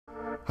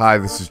Hi,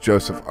 this is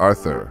Joseph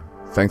Arthur.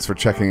 Thanks for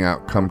checking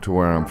out Come to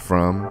Where I'm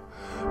From.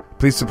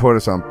 Please support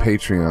us on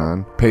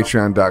Patreon,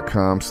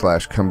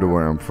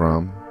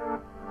 patreon.com/come-to-where-I'm-from.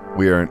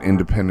 We are an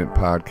independent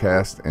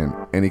podcast, and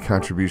any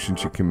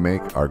contributions you can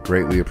make are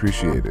greatly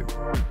appreciated.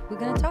 We're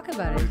going to talk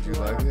about it. Did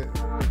you like it?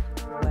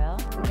 Well,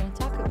 we're going to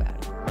talk about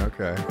it.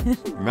 Okay.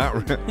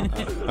 Not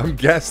I'm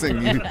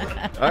guessing you...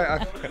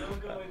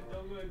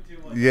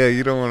 Yeah,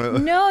 you don't want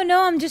to...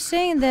 No, I'm just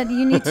saying that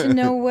you need to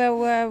know where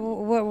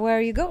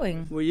are you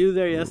going. Were you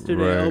there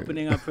yesterday Right.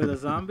 opening up for the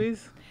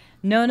zombies?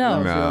 No. your No,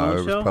 own it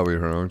was show? probably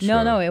her own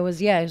show. No, it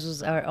was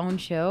our own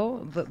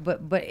show,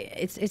 but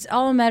it's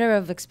all a matter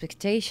of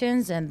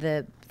expectations and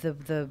the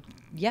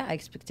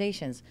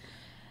expectations,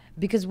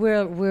 because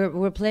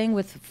we're playing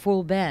with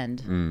full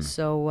band,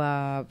 so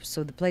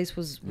the place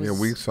was Yeah,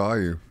 we saw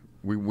you.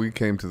 We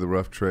came to the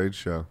Rough Trade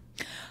show.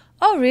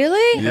 Oh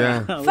really?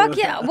 Yeah. Fuck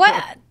yeah!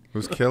 What? It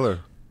was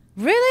killer.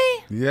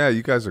 Really? Yeah,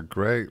 you guys are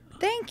great.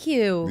 Thank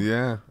you.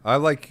 Yeah, I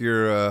like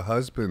your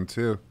husband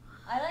too.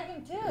 I like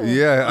him too.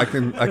 Yeah, I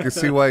can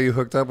see why you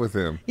hooked up with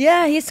him.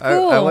 Yeah, he's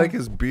cool. I like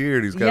his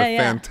beard. He's got a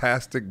Yeah.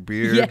 fantastic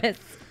beard. Yes.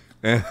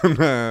 And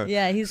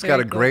Yeah, he's got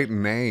very a cool. great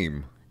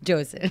name.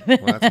 Joseph. Well,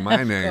 that's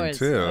my name course,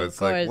 too. of It's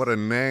like, course. what a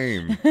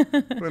name.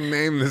 What a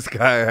name this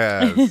guy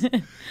has.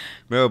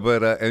 No,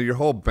 but and your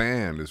whole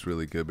band is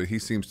really good. But he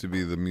seems to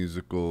be the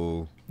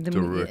musical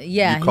director.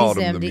 Yeah, you called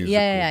he's him the MD.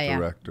 musical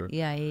director.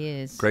 Yeah, he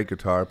is. Great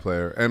guitar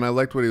player, and I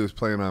liked what he was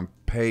playing on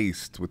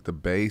Paste with the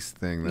bass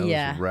thing. That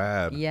was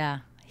rad. Yeah.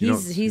 You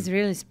He's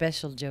really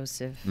special,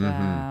 Joseph.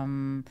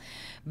 Mm-hmm.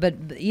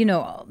 But you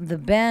know, the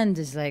band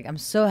is like, I'm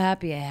so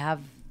happy I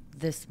have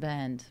this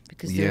band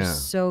because they're Yeah.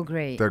 so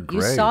great. They're You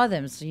great. saw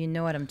them, so you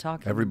know what I'm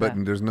talking Everybody,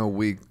 about. there's no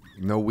weak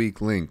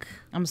link.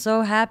 I'm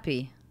so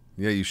happy.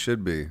 Yeah, you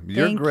should be.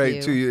 You're Thank great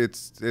you. too.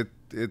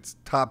 It's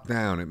top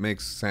down. It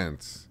makes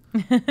sense.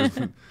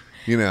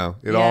 You know,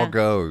 it Yeah. all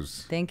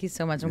goes. Thank you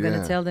so much. I'm Yeah.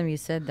 gonna tell them you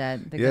said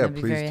that. They're Yeah, gonna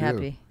be please very do.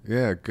 happy.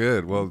 Yeah,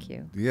 good. Well, Thank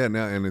you. yeah,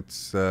 no, and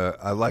it's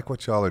I like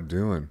what y'all are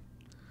doing.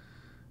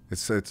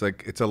 It's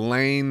like it's a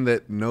lane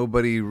that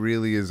nobody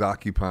really is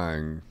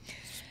occupying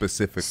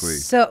specifically.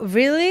 So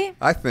really?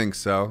 I think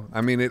so.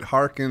 I mean, it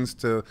harkens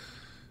to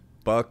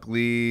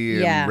Buckley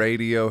and Yeah.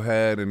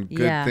 Radiohead and good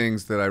Yeah.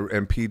 things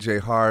and PJ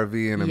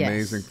Harvey and Yes.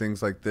 amazing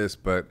things like this,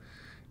 but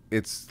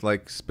it's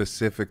like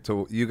specific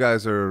to you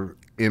guys are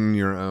in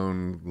your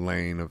own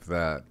lane of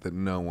that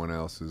no one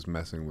else is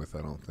messing with,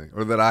 I don't think,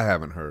 or that I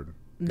haven't heard.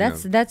 you know.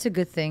 That's a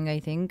good thing, I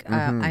think.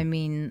 Mm-hmm. I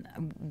mean,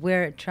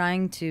 we're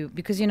trying to,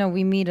 because you know,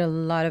 we meet a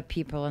lot of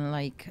people and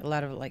like a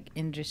lot of like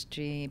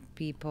industry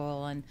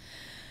people and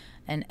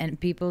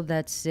people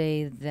that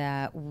say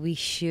that we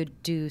should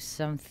do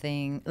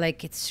something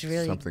like it's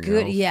really Something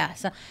good. else. Yeah,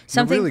 You're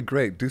something really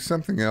great. Do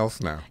something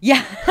else now.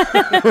 Yeah.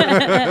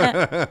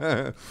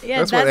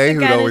 That's what the Ehud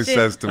kind of always shit.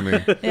 says to me.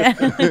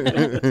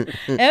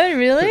 Oh,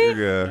 really?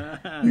 Yeah.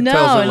 He No,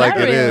 tells it like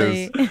not it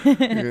really. is.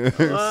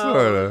 Well,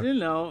 Sort of. you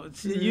know,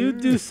 you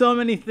do so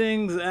many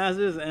things as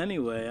is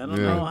anyway. I don't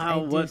Yeah. know I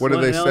do. what are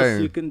they else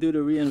saying? you can do to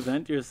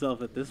reinvent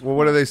yourself at this point. Well,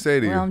 what do they say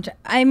to you? Well,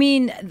 I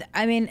mean,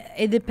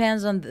 it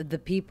depends on the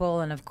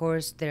people and of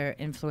course their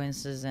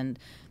influences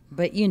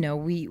but you know,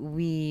 we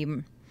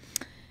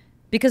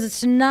because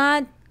it's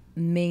not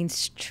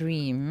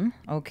mainstream,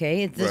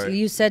 okay? It's just, Right.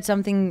 you said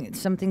something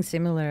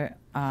similar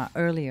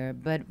earlier,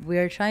 but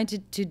we're trying to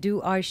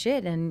do our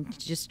shit and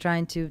just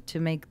trying to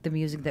make the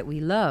music that we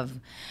love.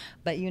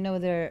 But you know,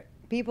 there are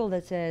people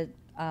that said,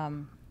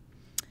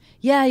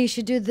 yeah, you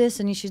should do this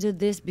and you should do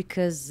this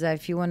because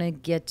if you want to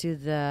get to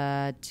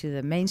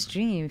the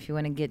mainstream, if you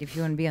want to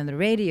be on the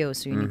radio,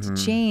 so you need to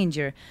change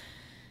your.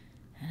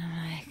 And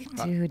I'm like,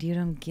 dude, you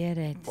don't get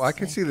it. Well, I It's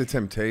can like- see the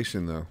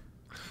temptation, though.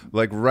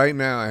 Like right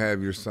now, I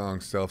have your song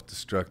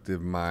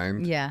 "Self-Destructive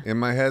Mind" Yeah. in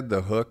my head,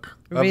 the hook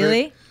of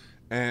Really? it.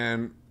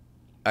 And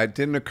it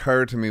didn't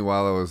occur to me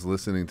while I was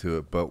listening to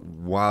it, but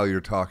while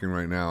you're talking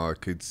right now, I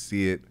could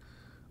see it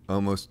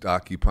almost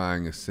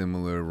occupying a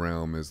similar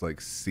realm as like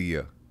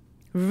Sia.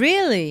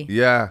 Really?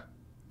 Yeah.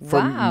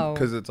 Wow.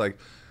 Because it's like...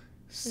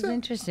 This is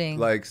interesting.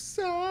 Like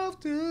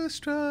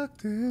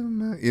self-destructive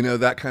mind. You know,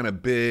 that kind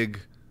of big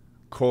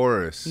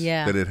chorus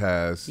Yeah. that it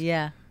has.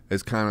 Yeah.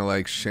 It's kind of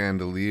like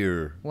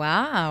Chandelier.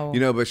 Wow. You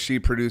know, but she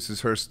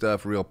produces her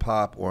stuff real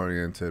pop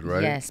oriented,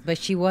 right? Yes, but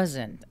she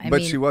wasn't. I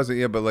But mean, she wasn't,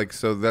 yeah, but like,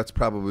 so that's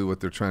probably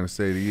what they're trying to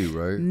say to you,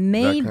 right? That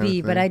maybe, kind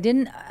of but thing? I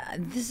didn't.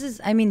 This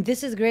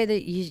is great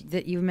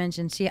that you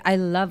mentioned. See, I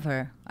love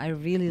her. I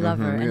really love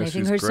her, and yeah, I think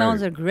she's her great.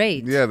 songs are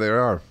great. Yeah, they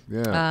are.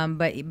 Yeah.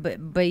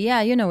 But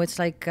yeah, you know, it's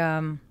like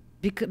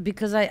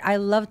because I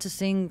love to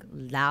sing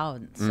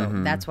loud, so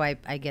that's why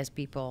I guess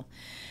people.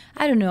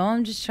 I don't know.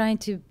 I'm just trying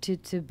to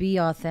be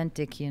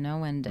authentic, you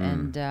know, and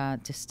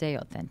to stay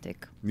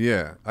authentic.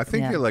 Yeah, I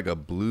think Yeah. you're like a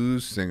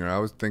blues singer. I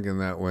was thinking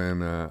that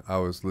when I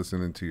was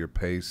listening to your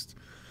Paste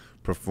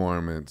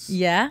performance.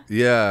 Yeah.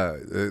 Yeah,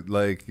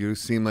 like you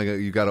seem like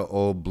you got an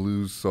old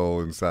blues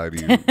soul inside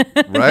of you,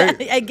 right?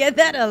 I get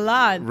that a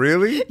lot.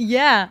 Really?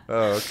 Yeah.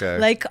 Oh, okay.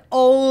 Like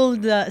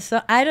old.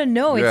 So I don't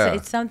know. Yeah.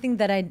 It's something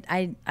that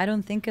I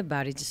don't think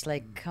about. It just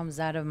like comes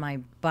out of my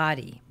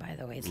body. By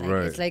the way, it's like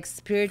Right. it's like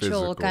spiritual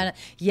Physical. kind of.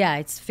 Yeah,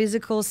 it's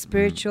physical,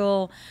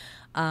 spiritual,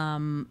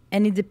 and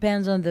it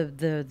depends on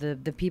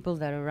the people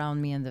that are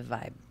around me and the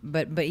vibe.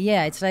 But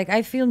yeah, it's like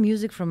I feel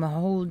music from a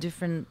whole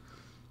different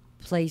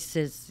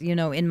places, you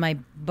know, in my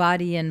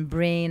body and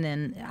brain,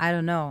 and I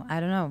don't know.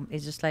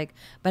 It's just like,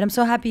 but I'm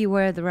so happy you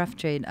were at the Rough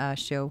Trade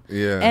show,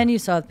 Yeah. and you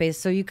saw it pace,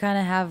 so you kind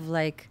of have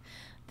like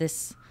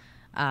this,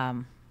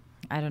 I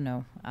don't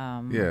know,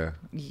 Yeah.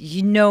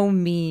 you know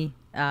me,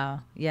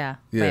 Yeah.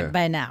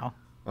 by now.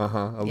 A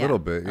Yeah, little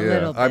bit. a Yeah.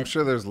 little I'm bit.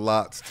 sure there's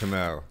lots to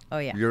know. Oh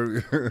yeah.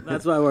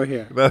 That's why we're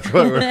here. That's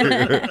what we're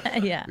here.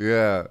 Yeah.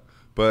 Yeah.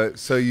 But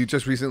so you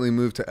just recently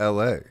moved to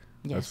LA.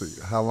 Yes.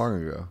 How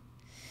long ago?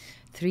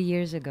 3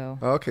 years ago.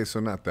 Oh, okay, so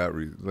not that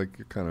like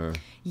you're kind of.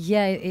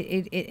 Yeah,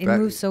 it That-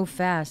 moves so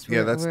fast.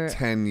 Yeah, that's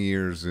 10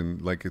 years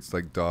and like it's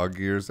like dog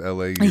years.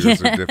 LA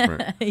years are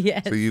different.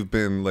 Yes. So you've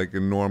been like a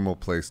normal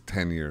place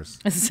 10 years.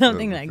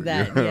 Something So, like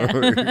that. you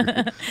know?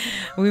 Yeah.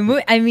 We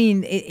move. I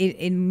mean,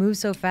 it moves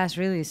so fast.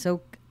 Really.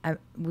 So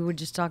we were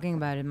just talking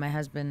about it. My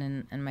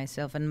husband and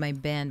myself and my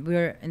band.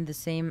 We're in the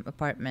same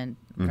apartment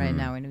right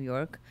now in New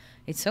York.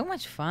 It's so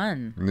much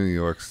fun. New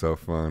York's so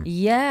fun.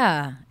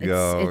 Yeah. It's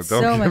don't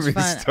so get much me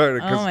fun.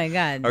 started. 'Cause Oh my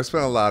God. I've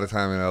spent a lot of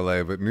time in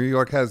LA, but New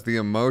York has the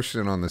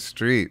emotion on the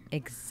street.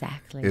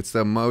 Exactly. It's the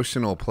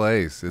emotional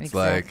place. It's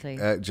Exactly.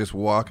 like just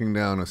walking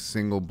down a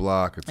single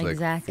block. It's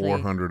Exactly. like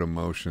 400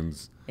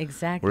 emotions.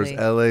 exactly. Whereas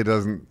LA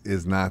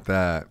is not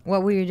that.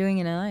 What were you doing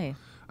in LA?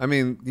 I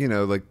mean, you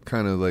know, like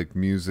kind of like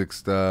music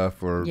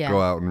stuff, or Yeah.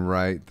 go out and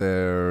write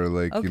there, or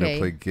like you know, Okay.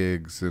 play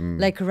gigs and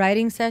Like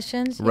writing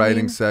sessions? you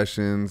writing mean?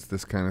 sessions,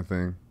 this kind of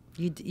thing.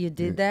 You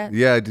did that?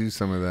 Yeah, I do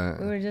some of that.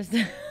 We were just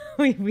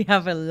we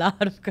have a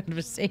lot of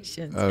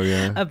conversations Oh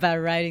yeah. about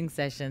writing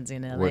sessions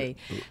in LA What-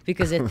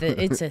 because it's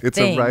a It's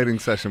thing. a writing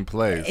session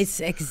place. It's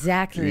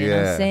exactly. And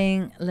Yeah. I'm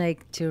saying like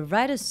to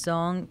write a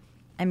song.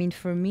 I mean,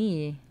 for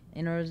me,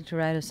 in order to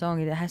write a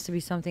song, it has to be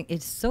something.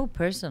 It's so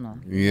personal.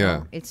 you Yeah.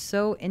 know? It's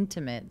so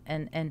intimate,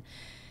 and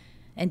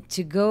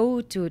to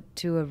go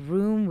to a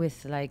room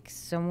with like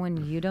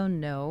someone you don't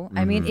know.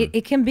 I mean,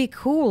 it can be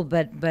cool,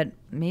 but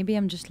maybe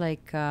I'm just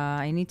like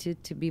I need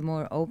to be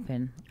more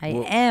open. I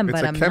Well, am,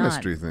 but I'm It's a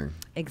chemistry not. thing.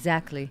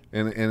 Exactly.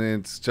 And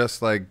it's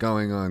just like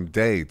going on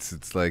dates.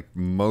 It's like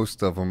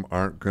most of them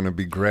aren't going to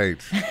be great,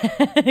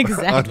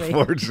 Exactly.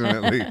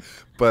 unfortunately.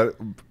 But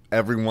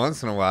every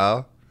once in a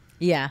while,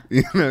 Yeah.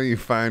 you know, you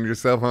find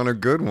yourself on a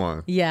good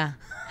one. Yeah.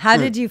 How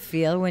did you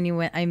feel when you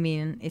went? I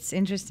mean, it's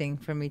interesting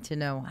for me to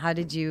know. How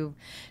did you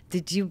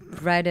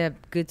write a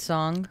good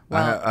song?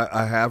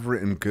 I have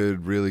written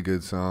really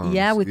good songs.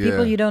 Yeah, with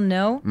people you don't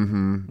know?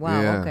 Mm-hmm.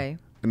 Wow, yeah. okay.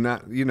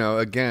 Not, you know,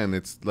 again,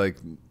 it's like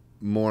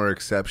more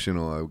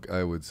exceptional,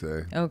 I would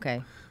say.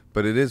 Okay.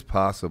 But it is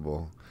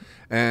possible.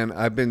 And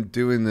I've been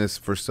doing this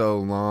for so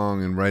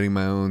long and writing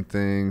my own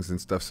things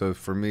and stuff. So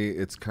for me,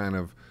 it's kind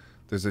of,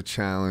 there's a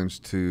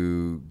challenge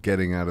to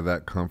getting out of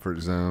that comfort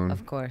zone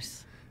Of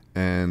course.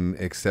 and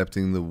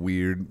accepting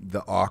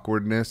the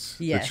awkwardness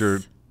Yes. that you're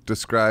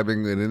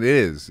describing. And it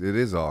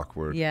is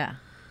awkward. Yeah.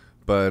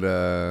 But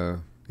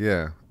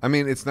yeah, I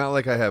mean, it's not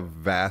like I have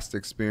vast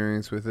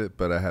experience with it,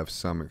 but I have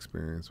some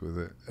experience with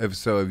it. If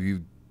so,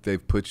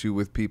 they've put you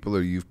with people,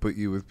 or you've put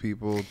you with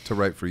people to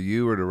write for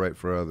you or to write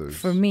for others?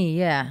 For me,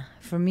 yeah.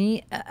 For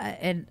me,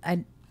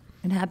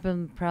 it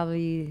happened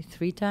probably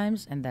 3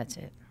 times, and that's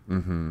it.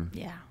 Mm-hmm.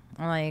 Yeah.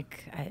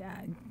 Like,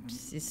 I'm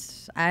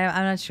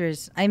not sure.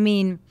 I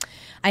mean,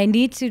 I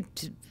need to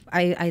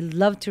I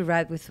love to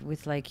write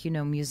with like, you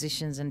know,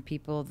 musicians and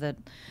people that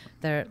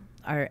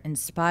are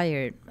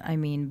inspired. I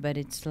mean, but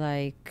it's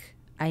like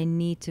I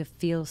need to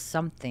feel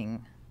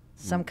something,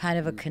 some kind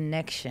of a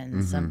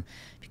connection,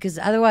 because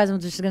otherwise I'm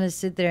just gonna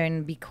sit there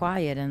and be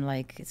quiet, and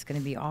like it's gonna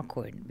be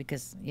awkward.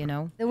 Because, you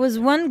know, there was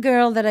one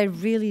girl that I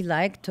really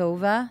liked,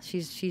 Tova.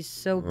 She's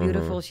so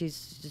beautiful.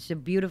 She's just a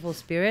beautiful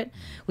spirit.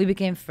 We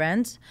became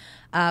friends,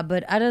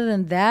 but other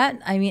than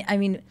that, I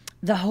mean.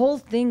 The whole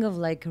thing of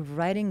like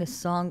writing a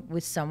song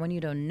with someone you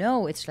don't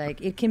know, it's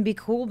like it can be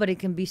cool, but it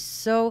can be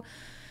so.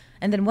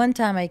 And then one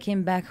time I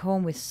came back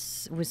home with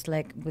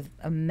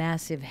a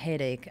massive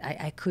headache.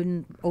 I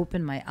couldn't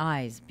open my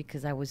eyes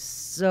because I was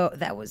so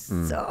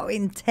so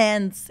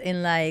intense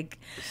and like.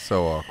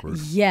 So awkward.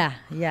 Yeah.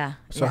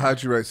 So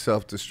how'd you write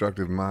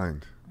Self-Destructive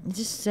Mind?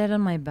 Just sat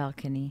on my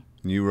balcony.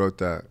 You wrote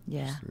that?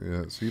 Yeah.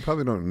 Yeah. So you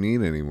probably don't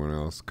need anyone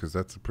else, because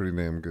that's a pretty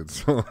damn good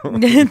song.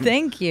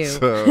 Thank you.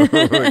 So,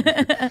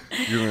 like,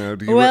 you know,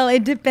 do you Well,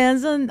 it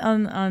depends on.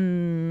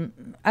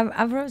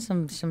 I've wrote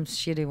some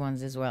shitty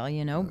ones as well,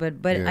 you know. But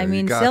Yeah, I you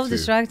mean, got to.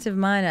 Self-Destructive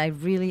Mind.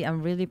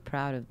 I'm really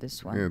proud of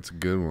this one. Yeah, it's a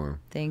good one.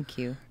 Thank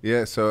you.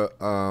 Yeah. So,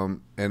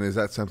 and is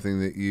that something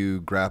that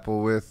you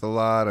grapple with a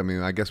lot? I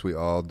mean, I guess we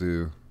all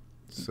do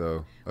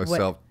So a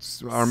What-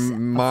 our Of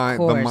mind,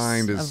 course, the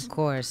mind is of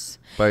course.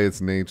 by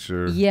its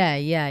nature. Yeah.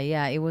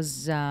 It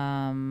was.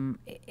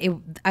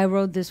 I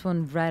wrote this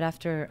one right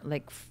after,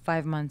 like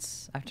 5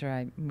 months after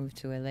I moved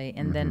to LA,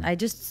 and then I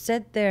just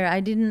sat there. I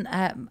didn't.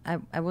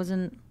 I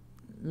wasn't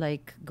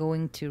like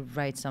going to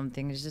write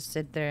something. I just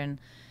sit there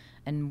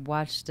and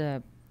watch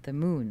the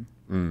moon,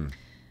 and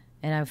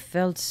I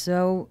felt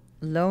so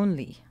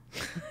lonely.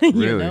 You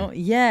Really? know?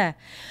 Yeah,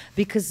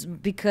 because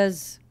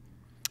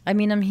I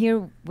mean, I'm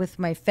here with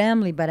my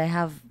family, but I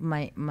have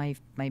my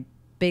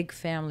big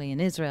family in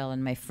Israel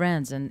and my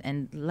friends,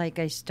 and like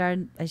I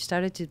started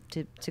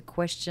to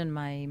question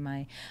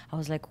my I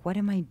was like, what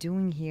am I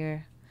doing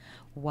here?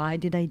 Why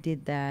did I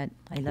did that?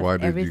 I left Why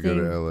did everything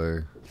you go to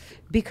LA?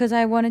 because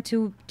I wanted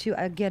to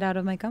get out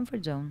of my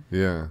comfort zone.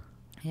 Yeah.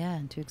 Yeah,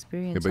 and to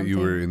experience. Yeah, but something. you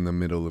were in the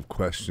middle of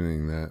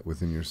questioning that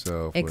within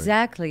yourself. like-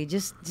 Exactly.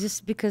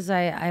 Just because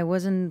I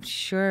wasn't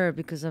sure,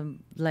 because of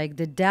like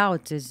the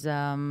doubt is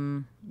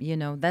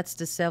that's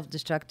the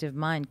self-destructive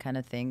mind kind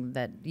of thing,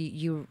 that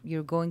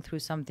you're going through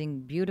something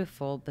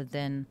beautiful, but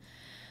then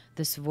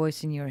this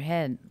voice in your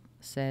head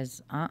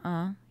says,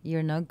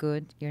 you're not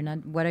good. You're not,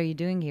 what are you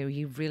doing here?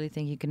 You really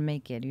think you can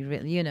make it? You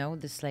really,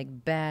 this like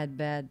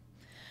bad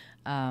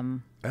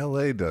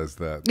LA does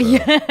that. Though.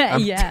 Yeah,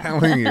 I'm yeah.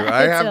 telling you,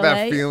 I It's have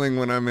that LA. feeling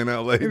when I'm in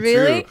LA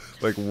Really? too.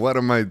 Like, what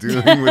am I doing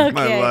with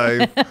my Okay.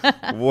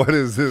 life? What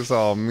does this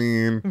all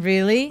mean?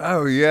 Really?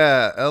 Oh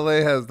yeah,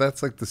 LA has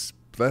that's like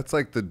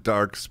the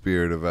dark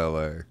spirit of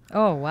LA.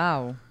 Oh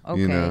wow.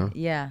 Okay. You know?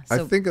 Yeah. I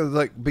think of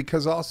like,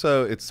 because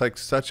also it's like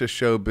such a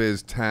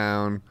showbiz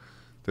town.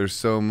 There's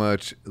so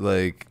much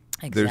like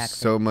there's Exactly.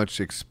 so much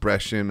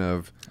expression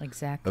of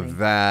exactly.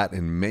 that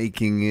and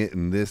making it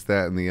and this,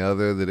 that, and the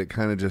other, that it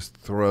kind of just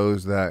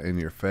throws that in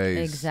your face.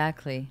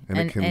 Exactly. And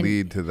it can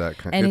lead to that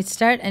kind and it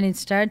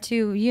start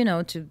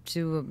to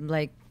to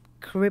like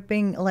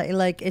cripping,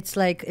 like it's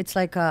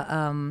like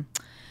a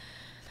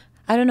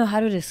I don't know how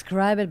to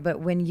describe it,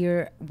 but when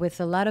you're with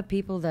a lot of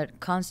people that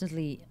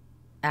constantly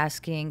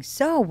asking,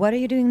 so what are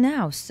you doing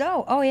now?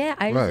 So, oh yeah,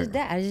 I just Right. did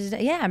that. I just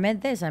did, yeah, I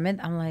meant this. I'm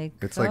like,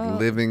 It's oh. like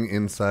living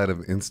inside of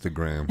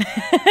Instagram.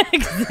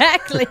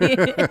 Exactly.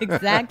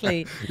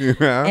 Exactly. You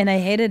know? And I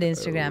hated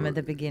Instagram at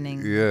the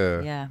beginning.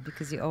 Yeah. Yeah,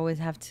 because you always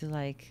have to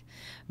like,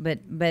 but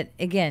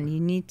again, you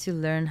need to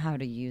learn how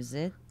to use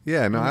it.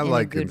 Yeah, no, in I a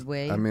like good it.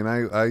 way. I mean,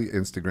 I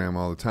Instagram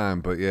all the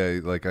time, but yeah,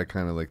 like I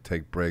kind of like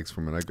take breaks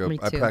from it. Me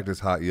I too. practice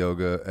hot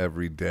yoga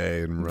every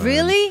day and run.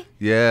 Really?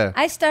 Yeah.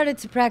 I started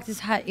to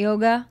practice hot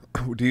yoga.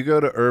 Do you go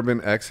to Urban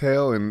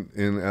Exhale in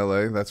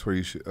LA? That's where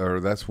you should,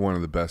 or that's one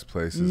of the best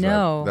places.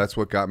 No. That's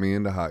what got me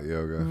into hot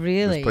yoga.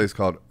 Really? This place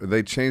called,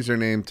 they changed their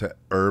name to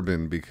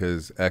Urban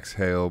because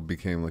Exhale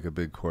became like a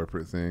big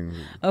corporate thing.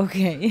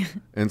 Okay.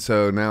 And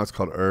so now it's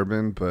called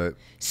Urban, but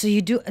So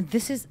you do,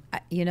 this is,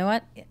 you know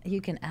what?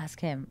 You can ask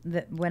him.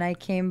 That when I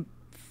came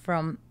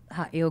from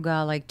hot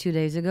yoga like 2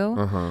 days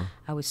ago,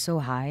 I was so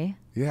high.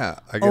 yeah,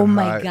 I get Oh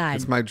my high. God.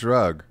 It's my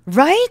drug.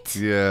 Right?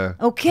 Yeah.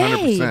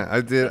 Okay.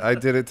 100%. I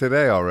did it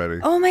today already.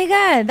 Oh my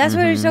God, that's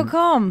why you're so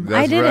calm.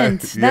 I That's didn't. right.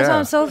 That's why Yeah.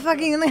 I'm so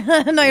fucking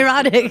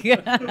neurotic.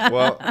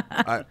 Well,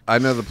 I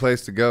know the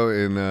place to go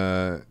in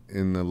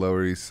the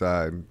Lower East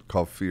Side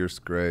called Fierce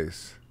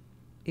Grace.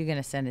 You're going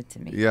to send it to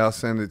me. Yeah, I'll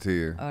send it to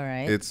you. All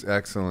right. It's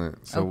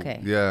excellent. So, Okay.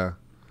 Yeah.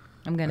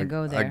 I'm going to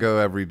go there. I go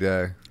every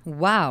day.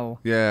 Wow.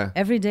 Yeah.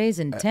 Every day is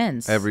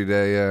intense. Every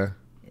day, yeah.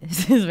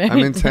 This is very I'm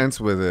intense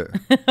with it.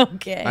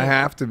 Okay. I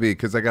have to be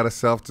because I got a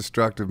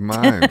self-destructive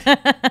mind.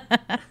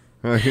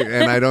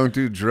 And I don't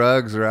do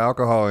drugs or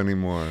alcohol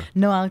anymore.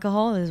 No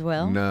alcohol as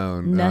well?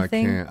 No,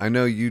 Nothing? I can't. I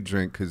know you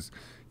drink because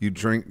you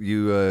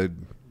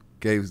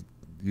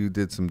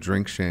did some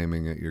drink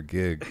shaming at your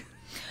gig.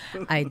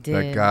 I did.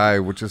 That guy,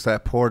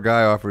 that poor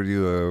guy offered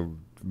you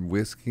a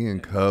whiskey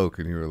and Coke,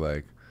 and you were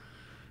like,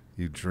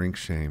 you drink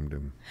shamed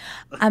him.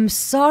 I'm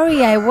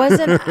sorry, I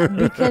wasn't,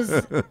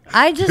 because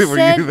I just Were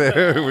said. you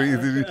there?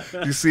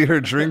 Did you see her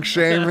drink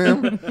shame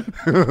him?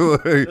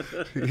 Like,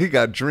 he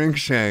got drink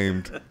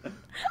shamed.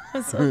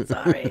 I'm so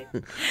sorry.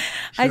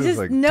 She I was just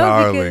like, know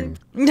darling,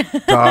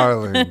 because.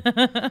 darling,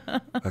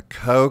 a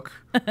Coke?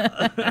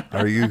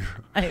 Are you?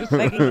 Are you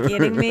fucking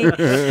kidding me?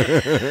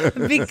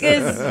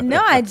 Because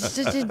no, I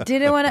just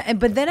didn't want to.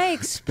 But then I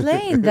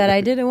explained that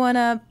I didn't want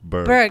to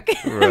Burp. burp.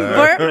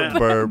 Right.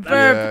 burp.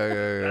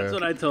 Yeah. That's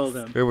what I told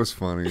him. It was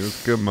funny. It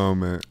was a good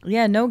moment.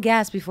 Yeah, no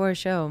gas before a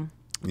show.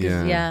 'Cause,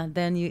 Yeah. Yeah,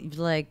 then you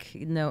like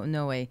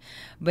no way.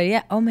 But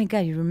yeah, oh my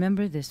God, you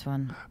remember this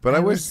one? But I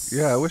was-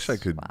 wish I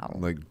could wow.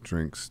 like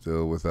drink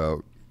still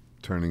without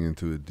turning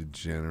into a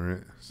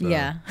degenerate. So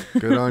Yeah.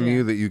 Good on Yeah.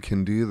 you that you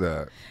can do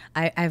that.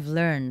 I've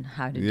learned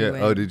how to Yeah. do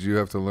it. Oh, did you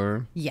have to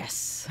learn?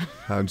 Yes.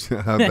 How'd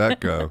that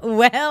go?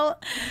 Well,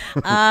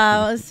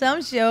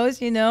 some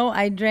shows,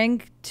 I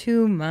drank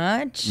too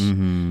much,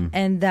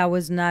 and that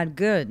was not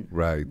good.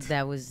 Right.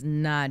 That was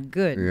not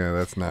good. Yeah,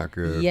 that's not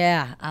good.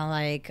 Yeah, I'm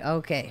like,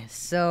 okay.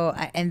 So,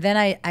 and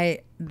then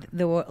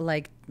there were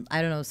like,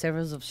 I don't know,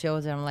 several of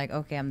shows that I'm like,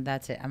 okay,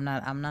 that's it. I'm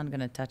not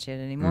gonna touch it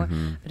anymore.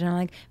 But I'm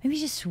like, maybe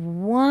just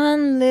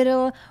one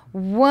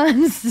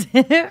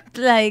sip,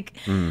 like,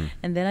 and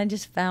then I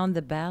just found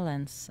the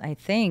balance. I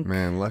think.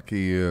 Man, lucky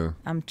you.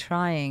 I'm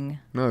trying.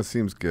 No, it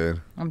seems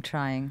good. I'm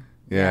trying.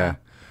 Yeah.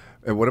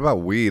 And what about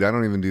weed? I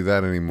don't even do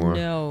that anymore.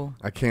 No.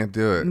 I can't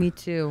do it. Me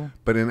too.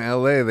 But in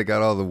LA, they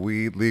got all the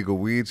legal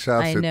weed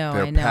shops. I know.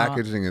 Their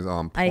packaging is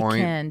on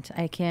point.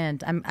 I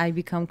can't. I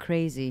become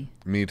crazy.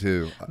 Me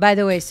too. By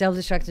the way,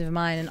 self-destructive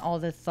mind and all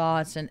the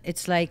thoughts, and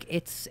it's like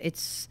it's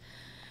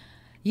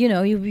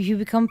you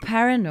become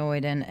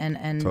paranoid,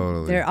 and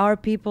Totally. there are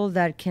people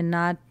that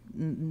cannot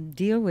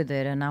deal with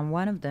it, and I'm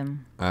one of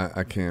them.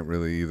 I can't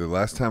really either.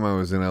 Last time I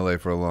was in LA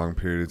for a long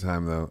period of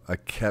time, though, I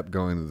kept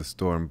going to the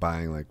store and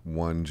buying like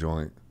one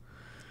joint.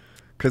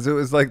 Because it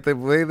was like the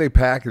way they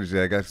packaged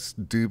it, I got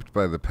duped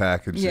by the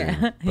packaging.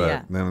 Yeah.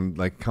 But then,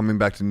 like, coming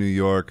back to New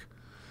York,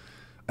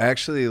 I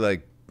actually,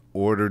 like,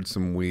 ordered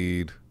some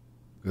weed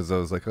because I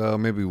was like, oh,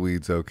 maybe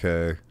weed's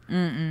okay.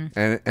 And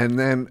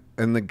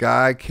the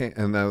guy came,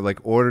 and I, like,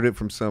 ordered it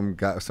from some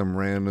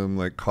random,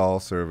 like, call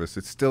service.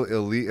 It's still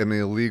an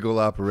illegal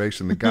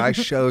operation. The guy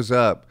shows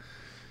up,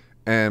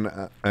 and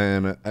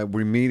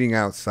we're meeting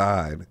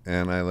outside,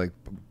 and I, like,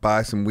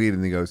 buy some weed,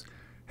 and he goes,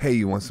 hey,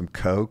 you want some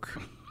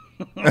coke?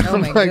 Oh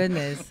my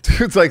goodness.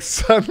 Dude, it's like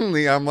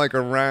suddenly I'm like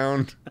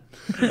around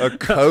a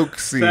coke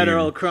scene.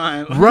 Federal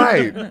crime.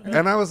 Right.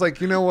 And I was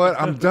like, you know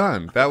what? I'm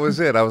done. That was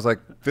it. I was like,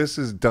 this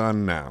is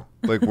done now.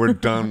 Like, we're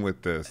done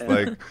with this.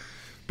 Like,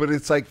 but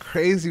it's like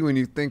crazy when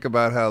you think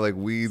about how like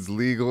weed's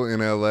legal in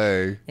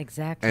LA.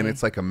 Exactly. And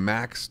it's like a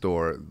Mac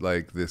store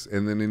like this.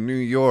 And then in New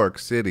York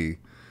City,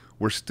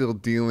 we're still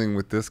dealing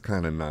with this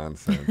kind of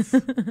nonsense.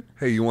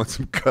 Hey, you want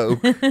some coke?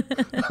 I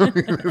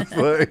mean, it's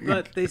like,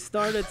 But they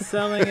started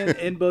selling it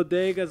in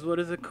bodegas. What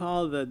is it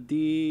called?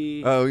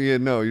 oh yeah,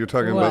 no, you're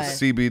talking about What?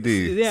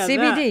 CBD. Yeah,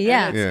 CBD, that.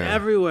 yeah. And it's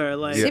everywhere.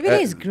 Like Yeah,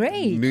 CBD is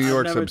great. New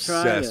York's never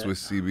tried obsessed it. with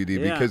CBD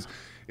Yeah. because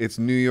it's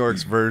New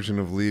York's version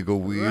of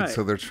legal weed, Right.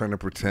 so they're trying to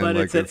pretend but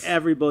like it's at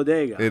every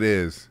bodega. it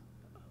is.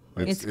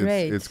 It's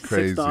great. It's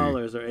crazy.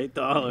 $6 or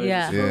 $8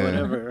 Yeah. for Yeah.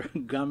 whatever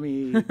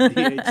gummy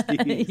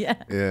DHD. Yeah.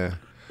 Yeah.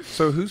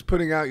 So who's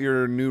putting out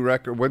your new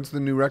record? When's the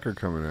new record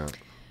coming out?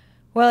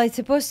 Well, it's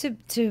supposed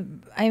to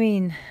I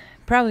mean,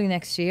 probably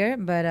next year,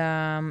 but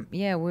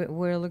yeah,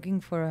 we're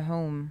looking for a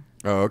home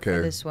Oh, okay.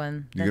 for this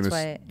one. You're That's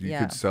gonna why, you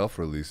could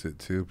self-release it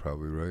too,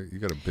 probably, right? You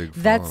got a big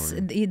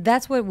following.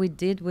 That's what we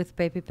did with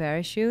Baby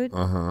Parachute.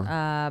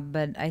 Uh-huh.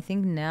 But I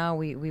think now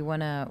we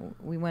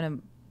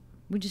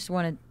just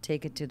wanna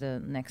take it to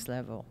the next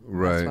level.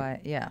 Right. That's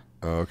why, yeah.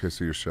 Oh, okay.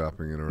 So you're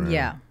shopping it around.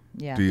 Yeah.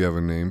 Yeah. Do you have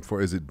a name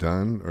for it? Is it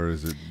done or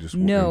is it just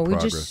No, in we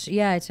progress?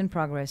 it's in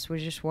progress. We're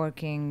just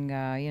working,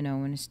 in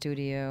a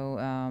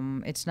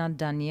studio. It's not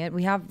done yet.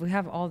 We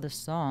have all the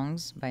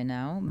songs by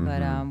now,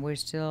 but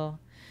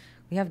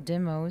we have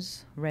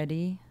demos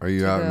ready. Are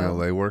you to out in go.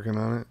 LA working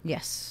on it?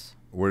 Yes.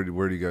 Where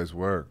do you guys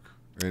work?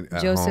 At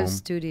Joseph's home?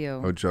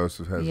 studio. Oh,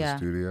 Joseph has Yeah. a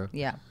studio?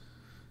 Yeah.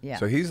 Yeah.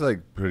 So he's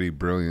like pretty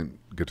brilliant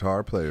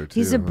guitar player too.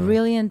 He's a huh?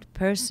 brilliant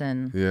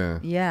person. Yeah.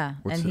 Yeah,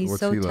 What's and he- he's what's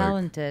so he like?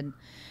 talented.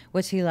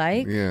 What's he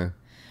like? Yeah.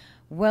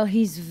 Well,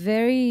 he's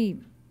very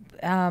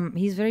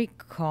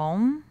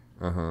calm.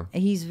 Uh-huh.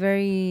 He's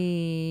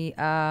very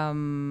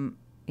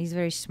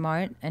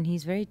smart, and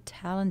he's very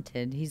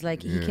talented. He's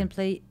like, he Yeah. can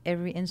play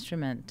every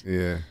instrument,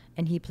 Yeah.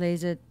 and he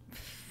plays it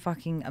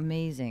fucking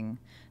amazing.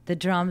 The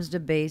drums, the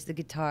bass, the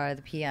guitar,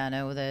 the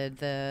piano,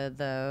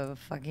 the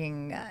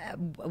fucking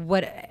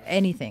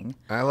anything.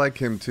 I like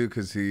him too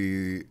because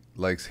he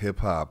likes hip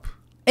hop.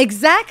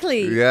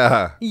 Exactly.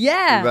 Yeah.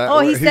 Yeah.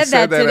 That- He said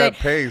that today. at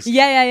Pace.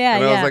 Yeah.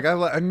 And yeah. I was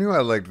like, I knew I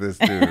liked this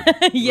dude.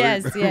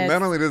 Yes, Like, yes.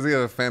 Not only does he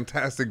have a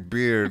fantastic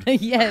beard,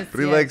 Yes. but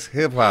he yes. likes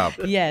hip hop.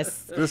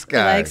 Yes. This He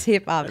guy. likes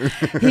hip hop.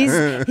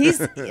 He's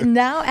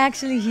now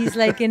actually he's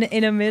like in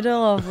the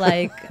middle of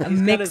like He's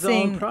mixing. got his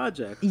own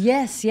project.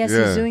 Yes, Yeah.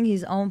 he's doing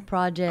his own I'm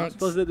project.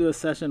 supposed to do a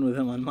session with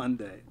him on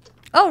Monday.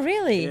 Oh,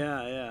 really?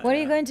 Yeah. What are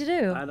you going to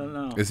do? I don't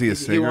know. Is he a He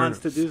singer? wants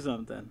to do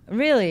something.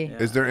 Really? Yeah.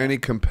 Is there any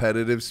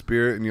competitive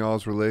spirit in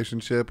y'all's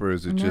relationship, or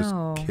is it just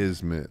No.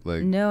 kismet?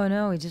 Like,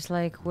 No. It's just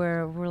like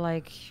we're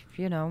like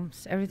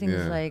everything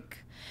is Yeah. like,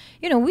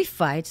 we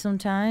fight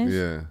sometimes.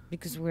 yeah,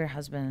 Because we're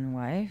husband and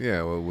wife.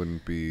 yeah. Well, it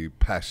wouldn't be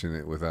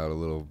passionate without a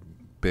little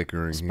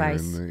bickering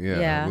Spice. here and there.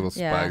 Yeah, a little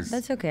spice.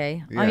 That's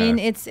okay. Yeah. I mean,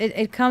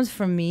 it comes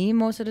from me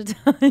most of the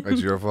time.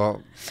 It's your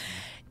fault.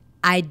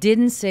 I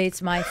didn't say it's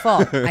my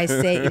fault. I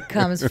say it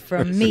comes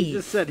from He me.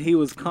 just said he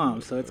was calm,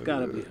 so it's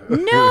gotta be her.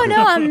 No,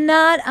 I'm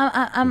not.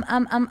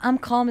 I'm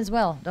calm as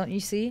well. Don't you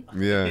see?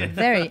 Yeah.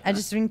 Very. I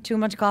just drank too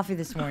much coffee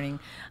this morning.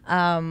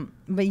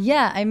 But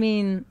yeah, I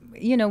mean,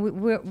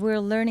 we're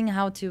learning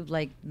how to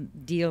like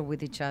deal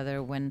with each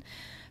other when,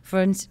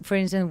 for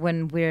instance,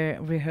 when we're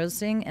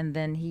rehearsing and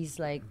then he's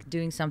like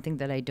doing something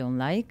that I don't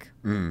like.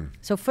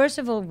 So first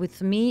of all,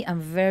 with me, I'm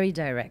very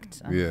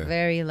direct. I'm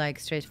very like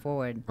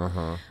straightforward.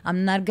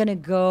 I'm not gonna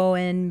go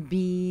and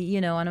be,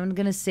 and I'm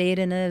gonna say it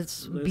in a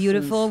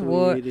beautiful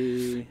word.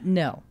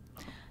 No.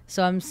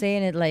 So I'm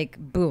saying it like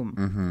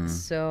boom.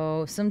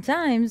 So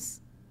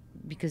sometimes,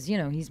 because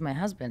he's my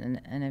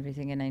husband and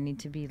everything, and I need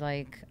to be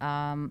like,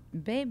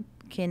 babe,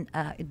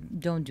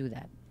 don't do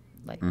that.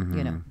 Like,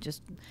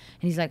 just, and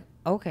he's like,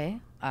 okay,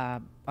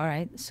 all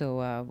right.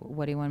 So,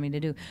 what do you want me to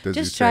do? Does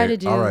just he try say, to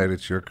do. All right,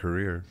 it's your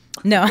career.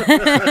 No.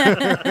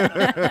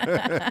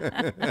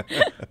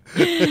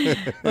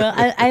 Well,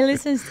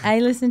 I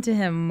listen to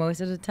him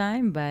most of the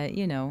time, but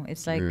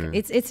it's like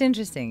it's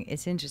interesting.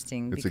 It's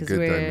interesting It's because a good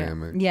we're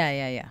dynamic.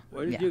 Yeah.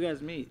 Where did you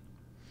guys meet?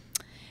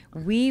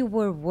 We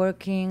were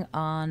working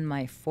on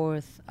my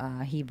fourth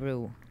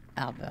Hebrew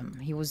album.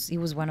 He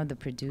was one of the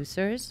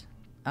producers.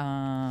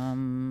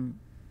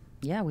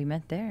 Yeah, we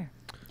met there.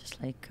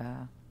 Just like,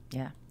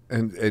 yeah.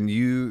 And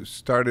you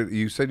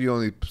said you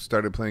only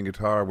started playing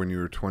guitar when you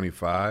were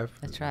 25?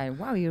 That's right.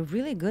 Wow, you're a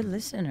really good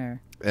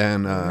listener.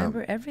 And you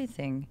remember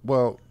everything.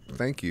 Well,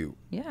 thank you.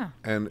 Yeah.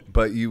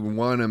 But you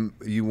won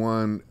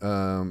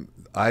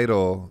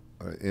Idol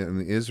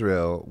in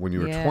Israel when you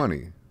were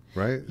 20,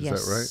 right? Is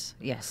that right?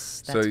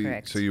 Yes, that's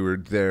correct. So you were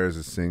there as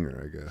a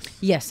singer, I guess.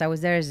 Yes, I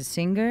was there as a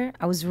singer.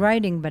 I was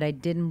writing, but I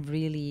didn't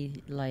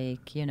really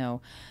like,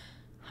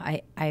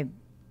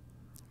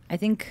 I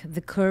think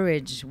the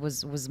courage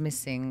was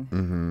missing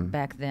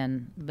back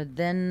then. But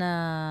then,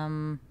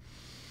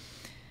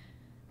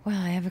 well,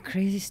 I have a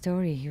crazy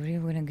story. You really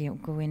want to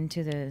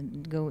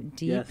go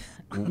deep? Yes.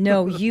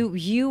 No,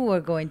 you were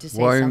going to say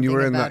something about it. Well, and you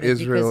were in the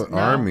Israel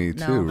army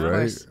too,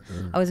 right?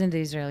 I was in the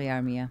Israeli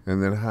army, yeah.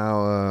 And then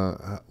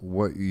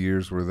what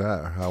years were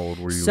that? How old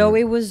were you? So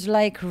it was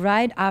like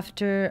right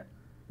after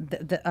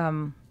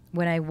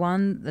when I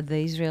won the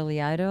Israeli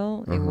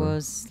Idol, it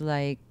was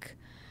like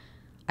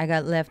I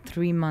got left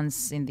 3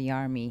 months in the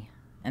army,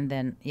 and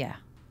then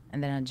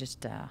I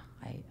just I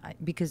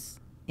because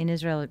in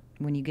Israel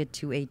when you get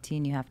to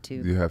 18 you have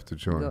to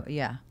join.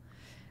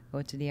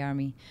 Go to the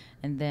army,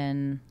 and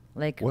then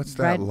like what's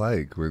that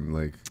like when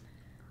like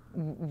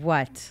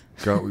what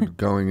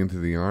going into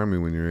the army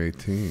when you're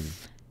 18?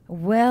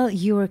 Well,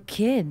 you're a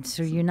kid,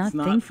 so you're not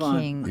thinking.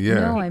 Fun. Yeah.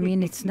 No, I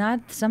mean it's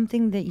not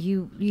something that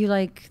you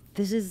like.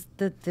 This is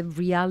the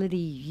reality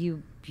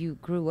you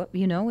grew up.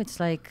 It's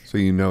like. So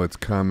it's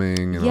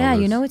coming. And yeah, all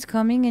this. It's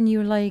coming, and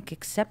you're like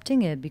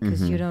accepting it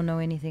because you don't know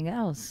anything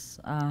else.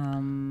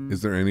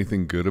 Is there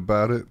anything good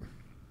about it?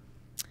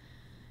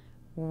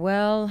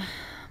 Well,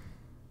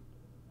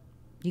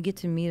 you get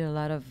to meet a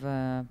lot of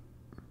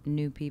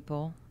new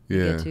people.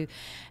 Yeah.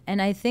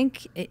 And I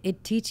think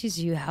it teaches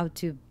you how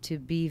to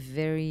be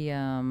very,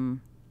 I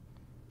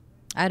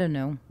don't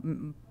know,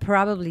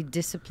 probably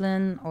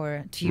disciplined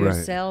or to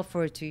yourself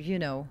or to,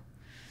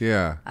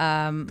 Yeah.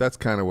 That's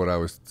kind of what I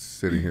was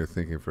sitting here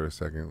thinking for a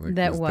second. Like,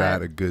 is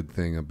that a good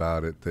thing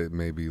about it, that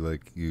maybe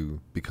like you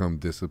become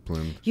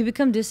disciplined? You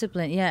become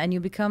disciplined, yeah, and you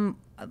become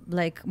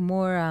like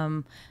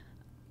more,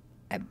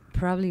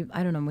 probably,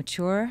 I don't know,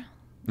 mature,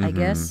 I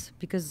guess,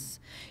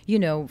 because,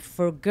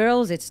 for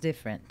girls it's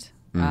different.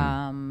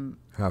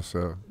 How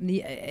so?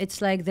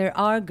 It's like there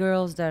are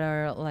girls that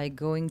are like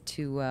going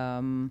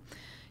to,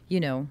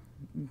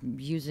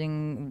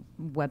 using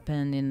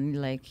weapon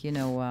in like,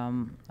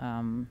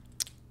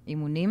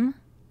 imunim.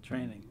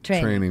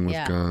 Training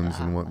with guns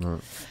and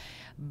whatnot.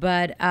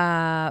 But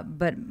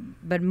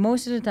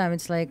most of the time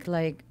it's like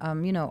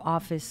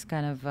office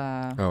kind of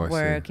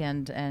work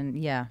and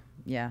yeah.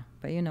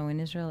 But in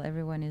Israel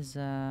everyone is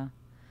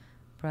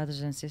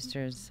brothers and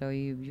sisters, so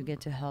you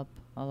get to help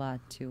a lot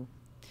too.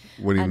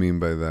 What do you mean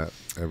by that?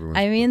 Everyone.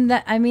 I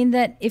mean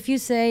that if you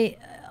say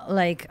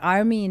like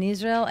army in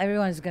Israel,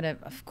 everyone's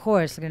of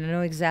course gonna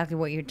know exactly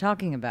what you're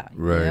talking about.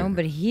 Right.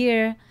 But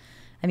here,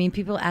 I mean,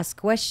 people ask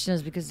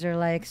questions because they're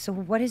like, so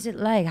what is it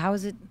like? How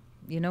is it?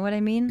 You know what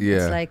I mean? Yeah.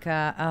 It's like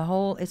a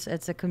whole.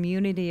 It's a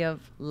community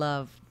of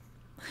love,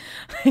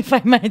 if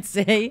I might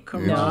say.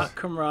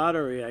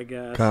 Camaraderie, I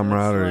guess.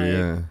 Camaraderie,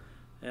 yeah.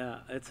 Yeah,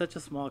 it's such a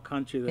small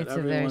country that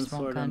everyone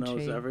sort of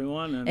knows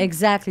everyone. And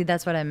exactly,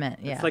 that's what I meant.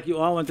 Yeah, it's like you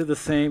all went to the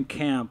same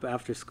camp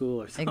after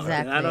school or something.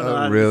 Exactly. I don't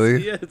know.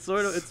 Really? Yeah, it's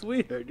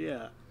weird.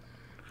 Yeah.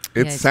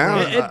 It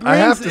sounds. I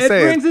have to say,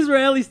 it brings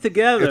Israelis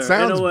together. It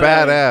sounds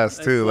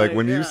badass too. Like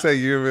when you say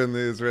you were in the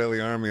Israeli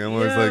army, I'm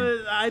always like,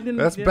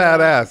 that's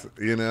badass.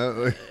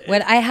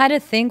 Well, I had to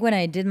think when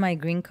I did my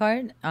green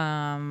card.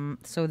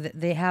 So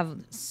they have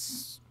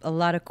a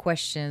lot of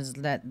questions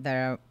that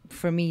are,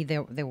 for me, they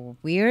were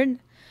weird.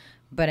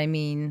 But I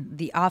mean,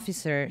 the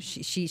officer,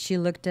 she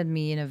looked at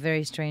me in a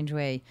very strange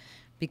way,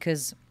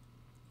 because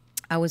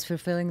I was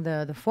fulfilling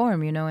the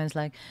form, and it's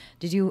like,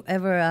 did you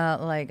ever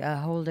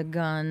hold a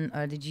gun,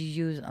 or did you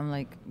use? I'm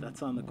like,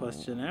 that's on the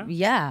questionnaire.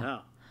 Yeah.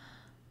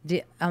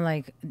 I'm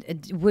like,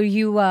 were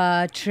you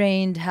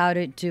trained how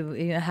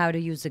to how to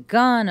use a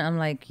gun? I'm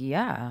like,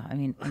 yeah. I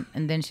mean,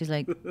 and then she's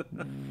like,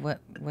 what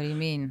do you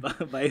mean?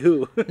 By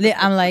who?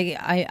 I'm like,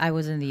 I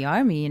was in the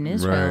army in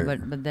Israel,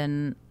 Right. but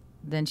then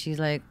she's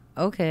like,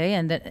 okay,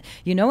 and then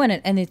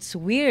and it's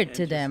weird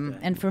to them,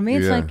 and for me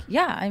it's Yeah. like,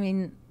 yeah, I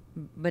mean,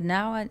 but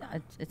now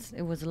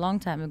it was a long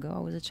time ago. I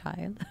was a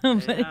child,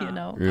 but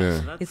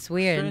Yeah. it's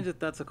weird. Strange that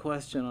that's a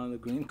question on the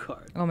green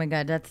card. Oh my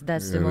God, that's Yeah,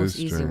 the it most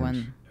is easy strange.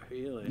 one.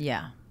 Really?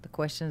 Yeah, the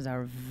questions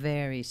are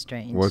very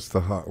strange.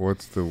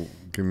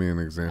 Give me an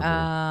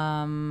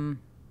example.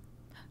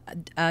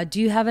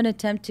 Do you have an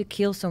attempt to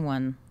kill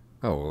someone?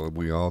 Oh, well,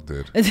 we all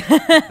did. And Who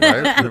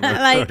I'm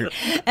like,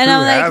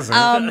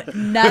 hasn't?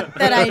 not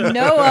that I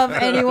know of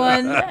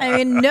anyone. I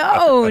mean,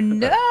 no, I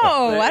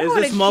don't want to Is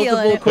this kill multiple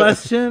anyone.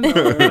 question?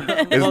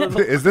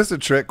 Is this a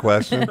trick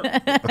question?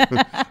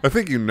 I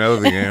think you know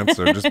the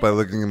answer just by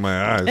looking in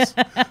my eyes.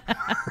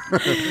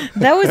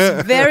 That was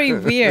very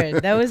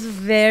weird.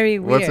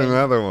 What's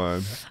another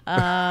one?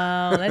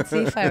 Let's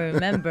see if I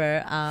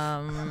remember.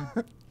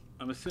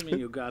 I'm assuming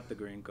you got the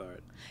green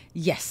card.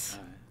 Yes.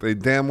 They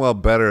damn well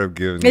better have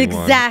given you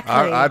one. Exactly.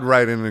 I'd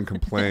write in and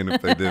complain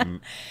if they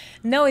didn't.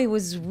 No, it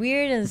was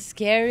weird and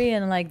scary,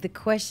 and like the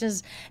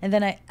questions, and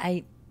then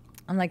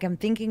I'm like, I'm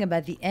thinking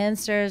about the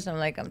answers. I'm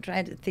like, I'm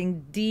trying to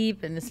think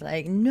deep, and it's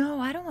like, no,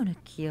 I don't want to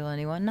kill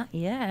anyone, not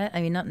yet.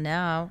 I mean, not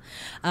now.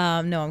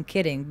 No, I'm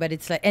kidding. But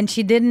it's like, and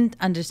she didn't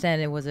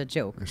understand it was a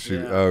joke. You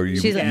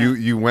like-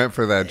 you went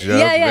for that joke.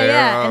 Yeah.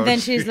 there? Oh, And then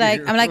she's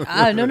like, I'm like,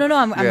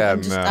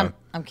 no,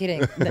 I'm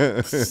kidding.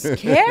 That's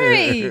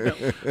scary,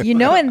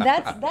 and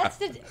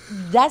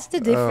that's the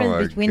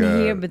difference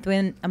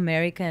between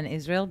America and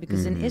Israel,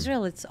 because in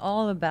Israel it's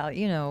all about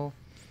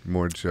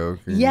more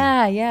joking.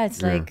 Yeah,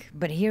 it's like,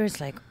 but here it's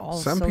like all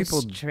some so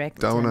people strict.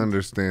 don't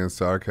understand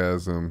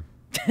sarcasm,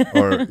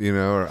 or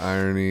or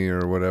irony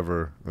or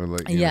whatever, or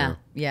like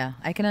yeah,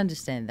 I can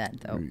understand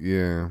that though.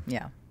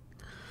 Yeah.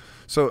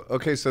 So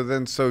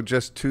so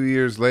just 2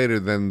 years later,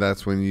 then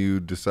that's when you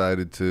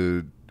decided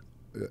to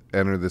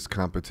enter this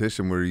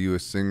competition. Were you a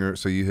singer?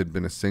 So you had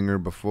been a singer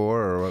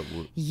before, or what?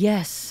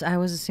 Yes, I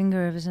was a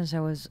singer ever since I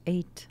was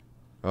 8.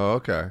 Oh,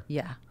 okay.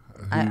 Yeah,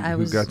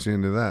 Who got you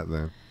into that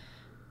then?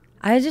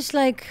 I just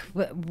like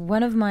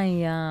one of my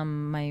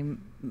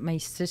my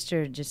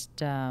sister just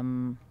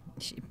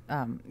she,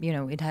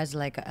 it has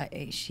like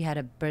she had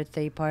a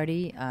birthday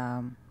party.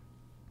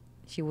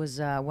 She was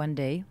 1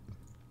 day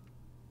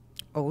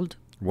old.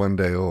 1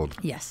 day old.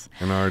 Yes.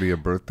 And already a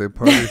birthday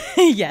party.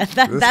 Yeah,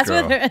 that's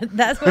what's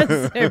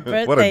her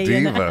birthday. What a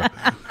diva.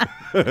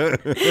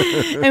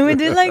 And we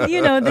did like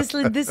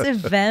this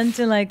event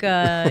in like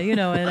in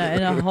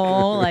a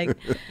hall, like,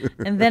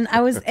 and then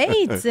I was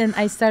 8 and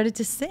I started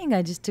to sing.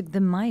 I just took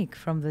the mic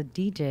from the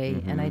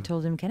DJ and I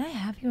told him, "Can I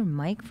have your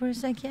mic for a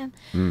second?"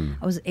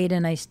 I was 8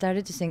 and I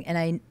started to sing,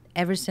 and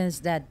ever since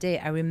that day,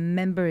 I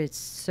remember it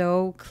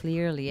so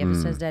clearly. Ever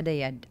since that day,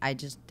 I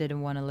just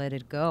didn't want to let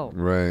it go.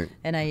 Right.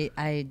 And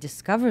I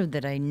discovered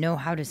that I know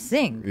how to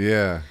sing.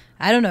 Yeah.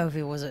 I don't know if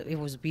it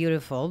was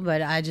beautiful,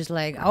 but I just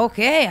like,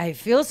 okay, I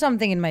feel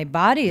something in my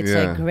body. It's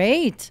like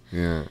great.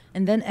 Yeah.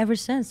 And then ever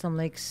since, I'm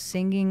like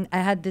singing. I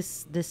had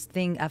this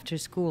thing after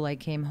school. I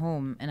came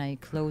home and I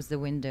closed the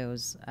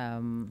windows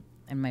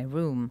in my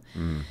room.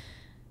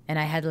 And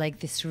I had like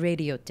this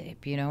radio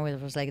tape,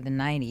 it was like the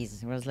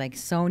 90s. It was like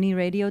Sony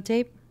radio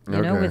tape,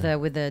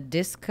 with a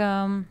disc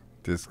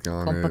disc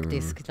on compact it.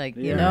 Disc, like,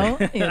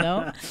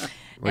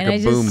 Like and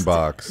a boom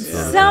box.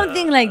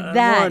 Something like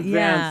that. More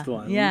advanced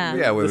one.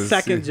 Yeah, with the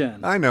second gen.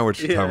 I know what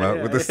you're talking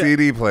about, with the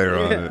CD player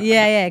on it.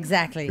 Yeah,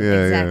 exactly.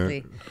 Yeah,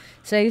 exactly.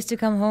 So I used to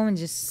come home and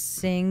just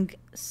sing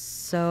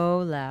so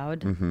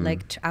loud.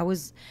 Like I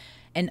was,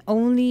 and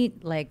only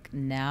like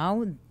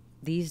now,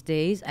 these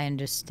days, I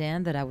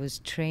understand that I was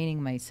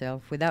training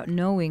myself without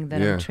knowing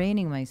that I'm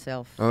training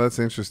myself. Oh, that's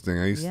interesting.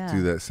 I used to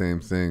do that same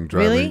thing.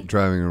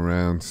 Driving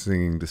around,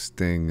 singing to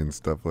Sting and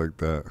stuff like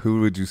that.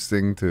 Who would you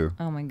sing to?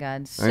 Oh my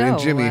God. And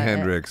Jimi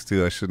Hendrix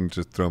too. I shouldn't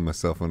just throw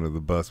myself under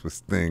the bus with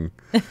Sting.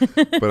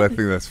 But I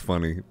think that's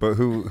funny. But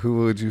who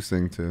would you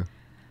sing to?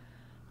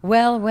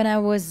 Well, when I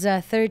was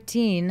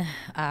 13,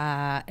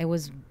 it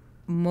was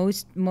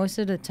most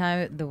of the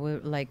time there were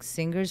like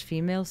singers,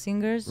 female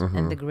singers,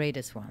 and the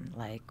greatest one,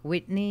 like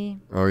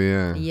Whitney. Oh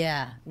yeah.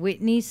 Yeah,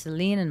 Whitney,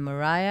 Celine, and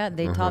Mariah.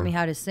 They taught me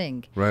how to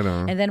sing. Right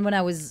on. And then when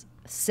I was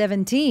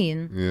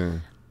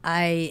 17,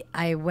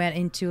 I went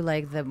into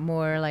like the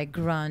more like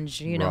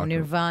grunge, Rock.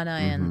 Nirvana,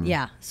 and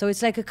so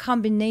it's like a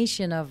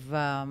combination of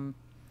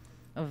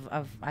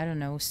I don't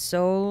know,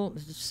 soul,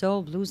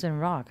 blues,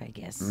 and rock, I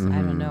guess.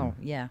 I don't know.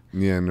 Yeah.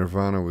 Yeah,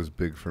 Nirvana was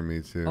big for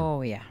me too.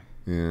 Oh yeah.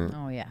 Yeah.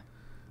 Oh yeah.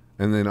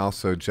 And then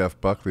also Jeff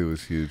Buckley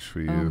was huge for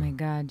you. Oh my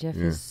God, Jeff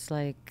is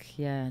like,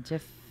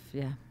 Jeff,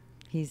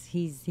 he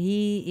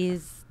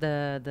is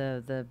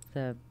the.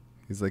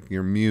 He's like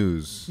your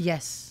muse.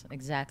 Yes,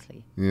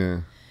 exactly.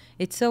 Yeah.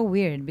 It's so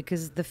weird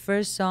because the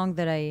first song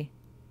that I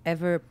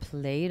ever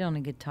played on a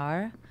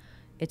guitar,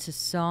 it's a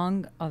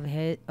song of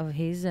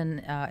his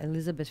and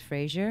Elizabeth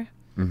Fraser.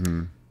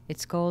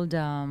 It's called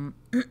All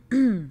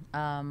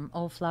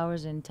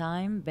Flowers in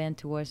Time, Bend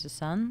Towards the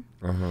Sun.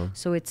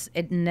 So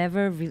it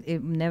never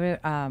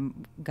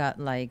got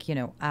like, you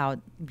know, out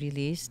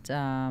released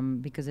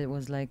because it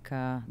was like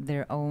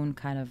their own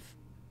kind of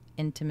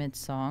intimate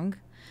song,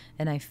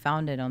 and I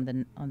found it on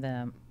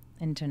the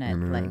internet,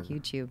 like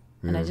YouTube,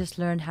 and I just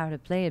learned how to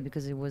play it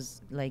because it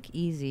was like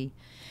easy.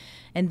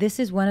 And this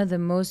is one of the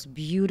most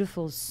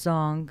beautiful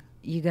song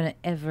you're gonna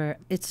ever.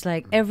 It's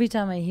like every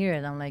time I hear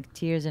it, I'm like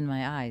tears in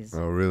my eyes.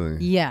 Oh, really?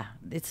 Yeah,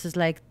 it's just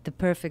like the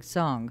perfect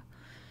song.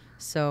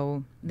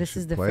 So this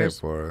is the play first.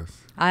 It for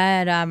us.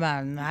 I'm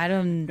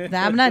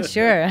not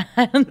sure.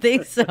 I don't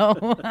think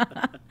so.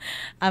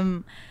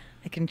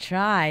 I can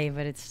try,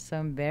 but it's so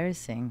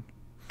embarrassing.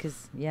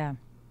 Cause yeah.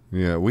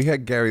 Yeah, we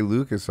had Gary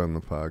Lucas on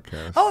the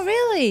podcast. Oh,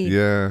 really?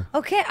 Yeah.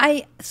 Okay,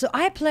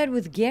 I played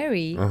with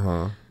Gary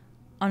on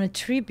a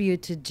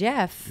tribute to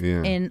Jeff.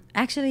 Yeah. And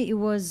actually it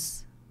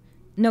was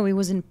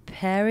in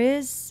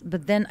Paris,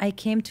 but then I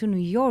came to New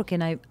York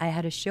and I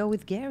had a show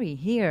with Gary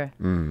here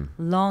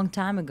long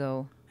time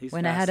ago. He's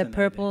when I had a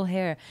purple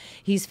hair.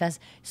 He's fast.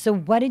 So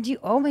what did you?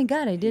 Oh my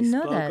God, I didn't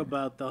know that. He spoke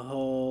about the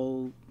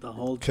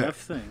whole Jeff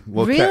thing.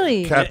 Well,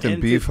 really? Captain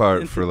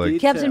Beefheart for like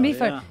detail, Captain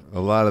Beefheart. Yeah. a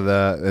lot of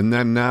that, and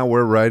then now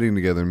we're writing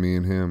together, me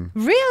and him.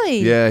 Really?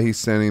 Yeah, he's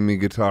sending me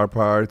guitar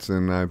parts,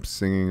 and I'm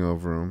singing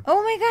over them.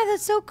 Oh my God,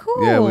 that's so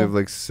cool. Yeah, we have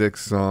like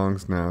 6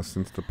 songs now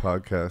since the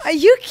podcast. Are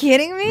you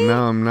kidding me?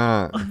 No, I'm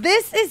not.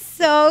 This is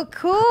so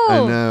cool.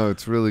 I know,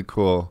 it's really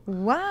cool.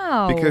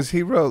 Wow. Because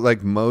he wrote like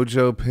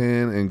Mojo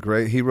Pin and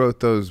Great. He wrote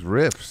those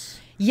riffs.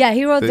 Yeah,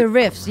 he wrote the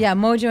riffs. Yeah,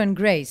 Mojo and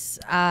Grace.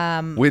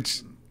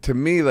 Which to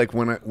me, like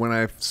when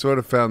I sort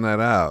of found that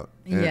out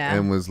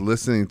and was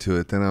listening to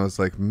it, then I was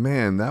like,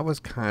 man, that was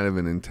kind of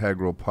an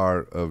integral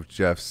part of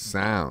Jeff's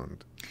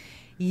sound.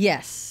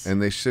 Yes.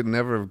 And they should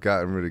never have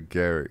gotten rid of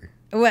Gary.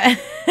 Well,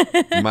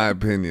 My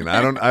opinion.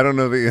 I don't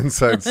know the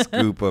inside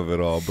scoop of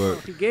it all, but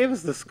He gave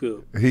us the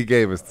scoop. he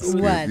gave us the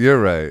scoop. What?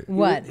 You're right.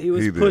 what? He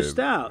was He pushed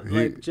did. out.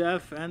 Like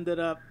Jeff ended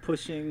up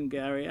pushing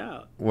Gary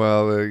out.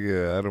 Well,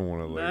 yeah, I don't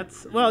want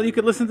to. Well, you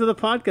could listen to the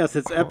podcast.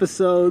 It's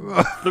episode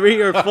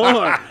 3 or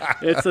 4.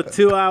 It's a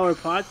 2-hour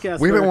podcast.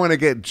 We don't want to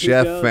get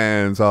Jeff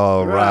fans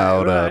all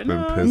riled up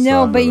and pissed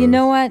No, off but at you us.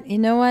 know what? You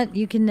know what?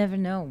 You can never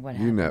know what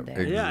happened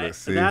there. Yeah,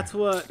 See? that's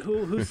what.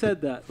 Who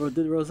said that? Or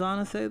did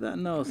Rosanna say that?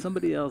 No,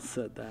 somebody else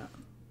said that.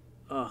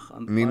 Ugh,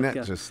 on the Ninet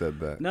podcast. just said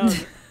that. No,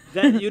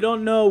 then you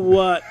don't know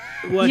what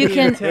You he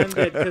can-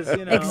 intended because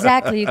you know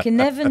Exactly. You can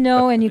never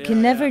know, and you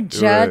can never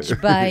judge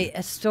Right. by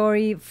a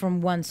story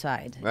from one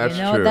side. That's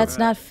you know, true. that's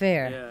not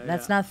fair. Yeah,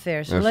 That's yeah. not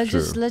fair. So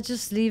That's let's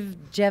just leave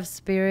Jeff's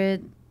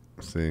spirit.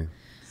 See,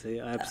 See,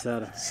 I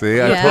upset her. see,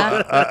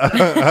 Yeah.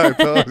 I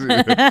told you,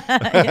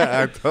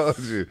 I told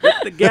you.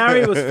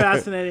 Gary was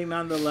fascinating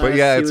nonetheless. But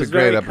yeah, he it's was a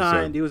great very episode.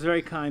 Kind. He was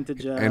very kind to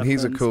Jeff, And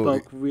he's a cool-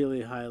 spoke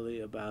really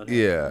highly about him.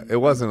 Yeah, it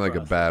wasn't like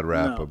a bad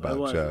rap No, it about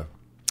wasn't. Jeff.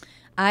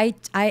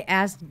 I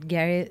asked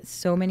Gary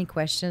so many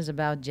questions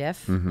about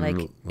Jeff, like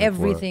Like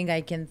everything I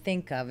can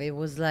think of. It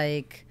was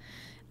like,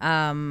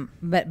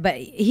 but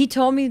he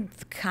told me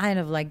kind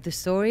of like the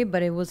story,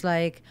 but it was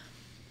like,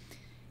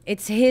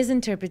 it's his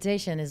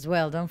interpretation as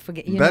well. Don't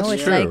forget, you That's know,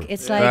 it's true. like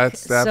it's like That's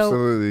so,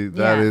 absolutely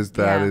that yeah, is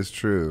yeah.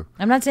 true.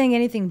 I'm not saying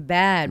anything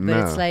bad, but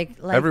No. it's like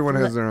Everyone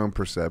has their own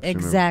perception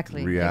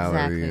Exactly, of reality,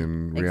 exactly,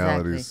 and reality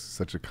exactly. is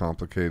such a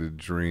complicated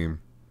dream.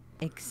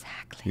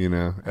 Exactly. You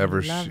know, I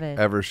love it.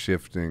 ever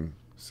shifting.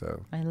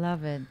 So I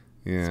love it.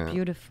 yeah, It's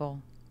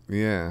beautiful.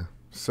 yeah.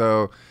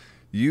 So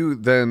you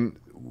then,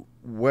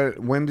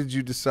 when did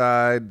you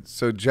decide?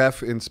 So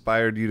Jeff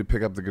inspired you to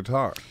pick up the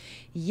guitar.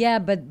 Yeah,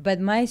 but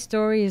my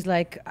story is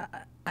like,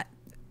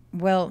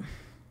 well,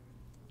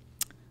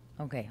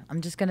 okay.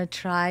 I'm just gonna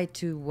try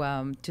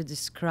to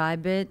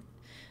describe it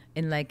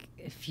in like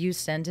a few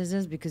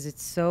sentences because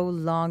it's so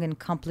long and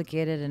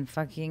complicated and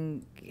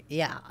fucking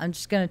yeah. I'm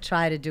just gonna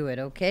try to do it.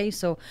 Okay.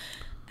 So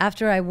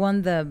after I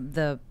won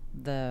the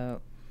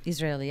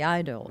Israeli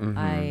Idol,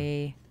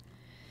 I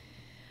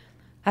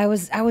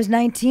was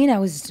 19. I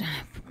was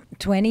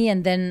 20,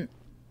 and then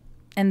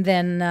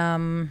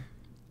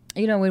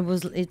you know,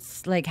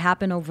 it's like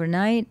happened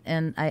overnight,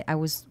 and I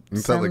was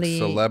It's suddenly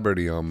like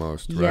celebrity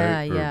almost, right?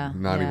 Yeah, Or yeah,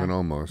 Not yeah. even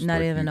almost.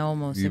 Not Like even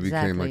almost, You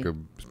became like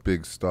exactly. a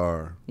big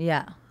star.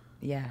 yeah.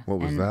 What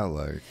was And that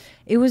like?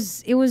 It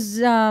was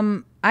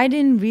I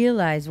didn't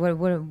realize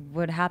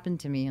what happened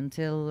to me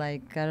until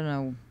like I don't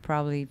know,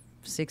 probably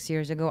 6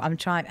 years ago. I'm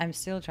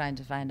still trying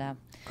to find out.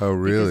 Oh,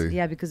 really?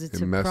 Because it's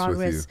It a messed with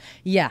progress.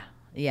 you.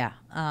 Yeah.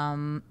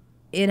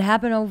 It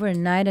happened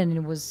overnight, and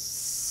it was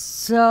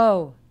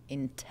so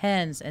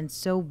intense and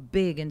so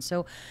big and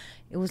so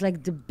it was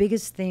like the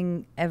biggest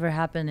thing ever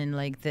happened in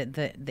like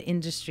the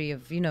industry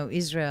of, you know,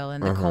 Israel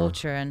and the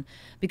culture, and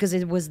because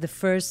it was the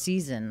first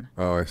season.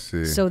 Oh, I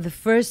see. So the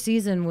first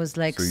season was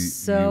like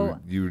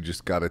you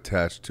just got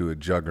attached to a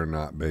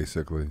juggernaut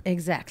basically.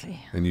 Exactly.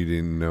 And you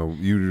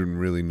didn't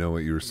really know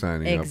what you were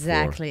signing up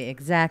for.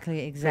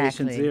 Exactly.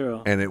 Patient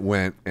zero. And it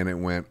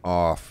went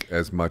off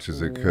as much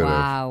as it could have.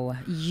 Wow.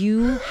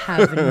 You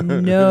have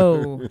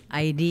no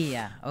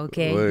idea,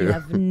 okay? Right. You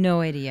have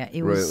no idea.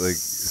 It was Right, like-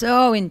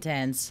 so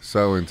intense.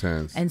 So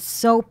intense. And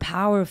so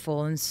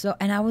powerful,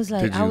 and I was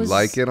like, Did you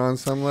like it on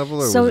some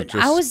level, or So was it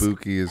just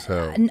spooky as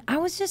hell? And I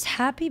was just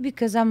happy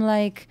because I'm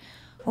like,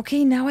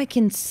 okay, now I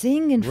can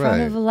sing in front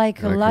Right. of like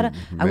And a I lot of.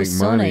 can I was make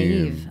so money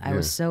naive. and- I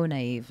was yeah. so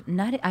naive.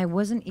 I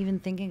wasn't even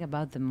thinking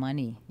about the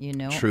money. You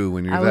know. True.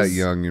 When you're I that was-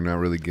 young, you're not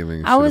really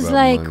giving a I shit was about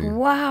like, money.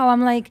 wow.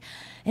 I'm like,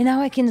 and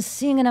now I can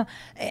sing,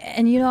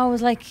 and you know, I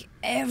was like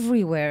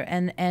everywhere,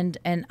 and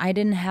I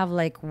didn't have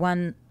like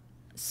one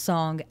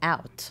song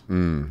out.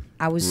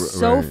 I was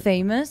so right.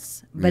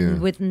 famous, but Yeah.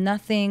 with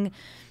nothing.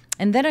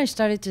 And then I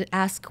started to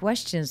ask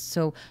questions.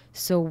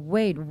 So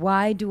wait,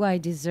 why do I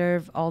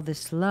deserve all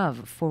this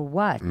love? For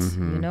what?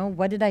 Mm-hmm. You know,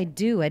 what did I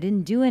do? I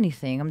didn't do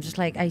anything. I'm just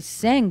like, I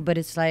sang, but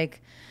it's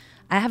like,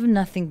 I have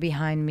nothing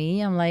behind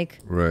me. I'm like,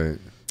 Right.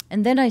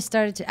 and then I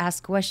started to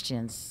ask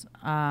questions.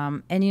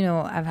 And, you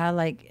know, I've had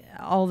like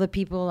all the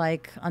people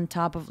like on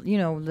top of, you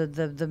know,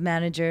 the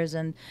managers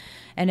and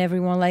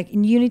everyone like,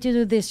 you need to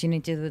do this, you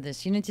need to do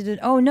this, you need to do,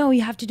 oh no,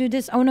 you have to do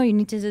this. Oh no, you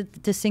need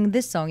to sing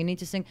this song. You need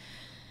to sing.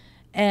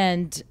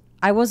 And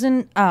I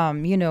wasn't,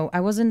 you know,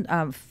 I wasn't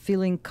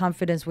feeling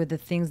confidence with the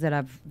things that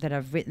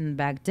I've written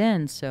back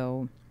then.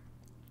 So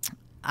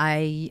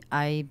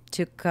I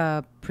took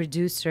a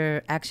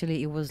producer.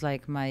 Actually, it was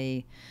like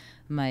my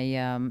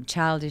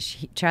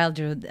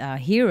childhood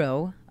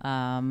hero,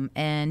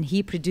 and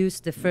he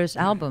produced the first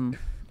album.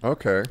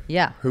 Okay.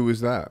 Yeah, Who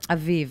was that?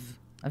 Aviv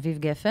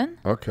Geffen.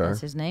 Okay.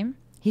 That's his name.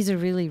 He's a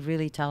really,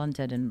 really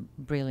talented and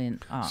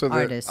brilliant So the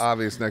artist.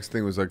 obvious next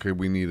thing was like, okay,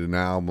 we need an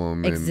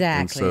album.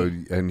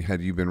 Exactly. And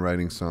had you been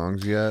writing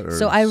songs yet? Or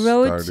So I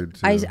wrote started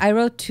to? I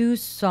wrote 2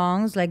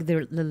 songs, like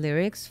the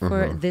lyrics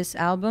for Uh-huh. this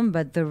album,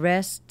 but the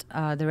rest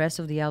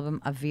of the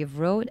album Aviv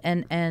wrote,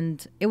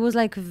 and it was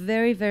like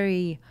very,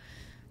 very.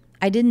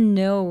 I didn't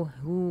know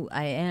who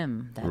I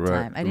am that Right,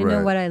 time. I didn't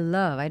know right. what I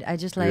love. I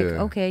just like,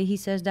 Yeah. okay, he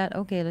says that,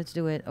 okay, let's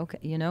do it, okay,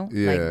 you know,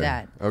 Yeah. like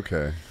that.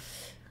 Okay.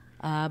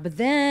 But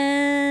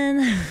then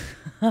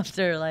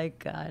after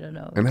like I don't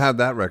know, And how'd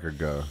that record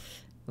go?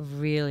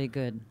 really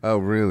good. Oh,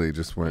 really?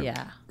 Just went.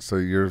 Yeah. So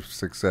your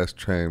success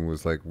train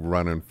was like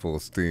running full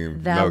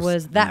steam. That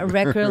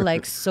record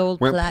like sold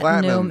Went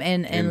platinum platinum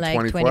in like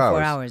 24 24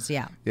 hours. hours.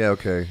 Yeah. Yeah.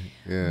 Okay.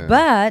 Yeah.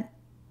 But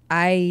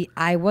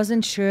I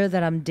wasn't sure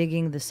that I'm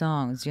digging the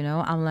songs, you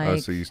know? I'm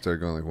like, so you started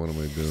going like, what am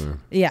I doing?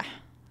 yeah.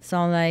 So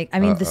I'm like, I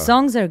mean, the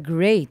songs are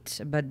great,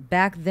 but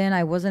back then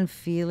I wasn't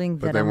feeling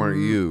that. But they weren't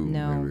you,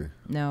 No, maybe.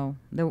 no.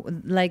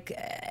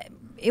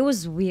 It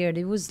was weird.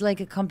 It was like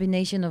a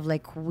combination of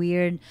like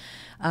weird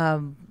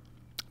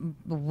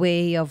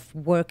way of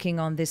working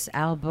on this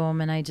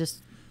album, and I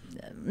just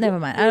never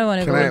mind. I don't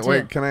want to go into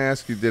it. Can I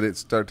ask you? Did it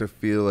start to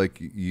feel like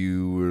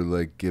you were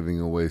like giving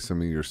away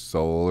some of your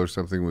soul or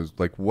something? Was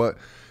like what?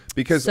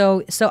 Because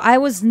So I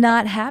was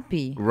not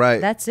happy. Right.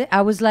 That's it.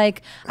 I was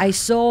like, I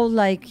sold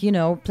like, you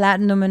know,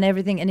 platinum and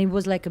everything, and it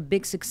was like a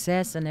big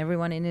success, and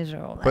everyone in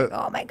Israel like, But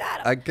oh my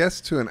God. I guess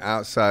to an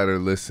outsider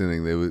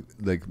listening, they would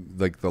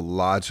like the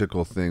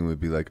logical thing would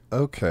be like,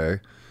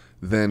 okay,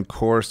 then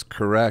course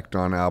correct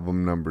on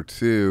album number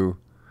 2.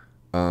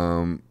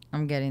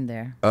 I'm getting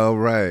there. Oh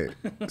right,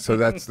 so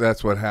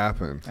that's what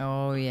happened.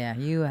 Oh yeah,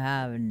 you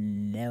have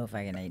no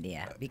fucking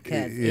idea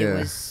because Yeah. it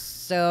was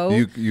so.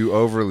 You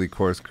overly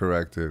course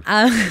corrected. Or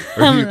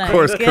I'm you like-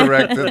 course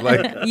corrected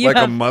like You like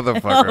a have-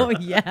 motherfucker. Oh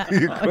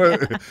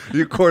yeah.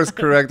 You course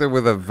corrected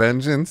with a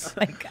vengeance.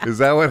 my God. Is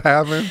that what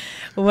happened?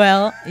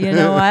 Well, you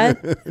know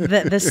what?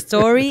 The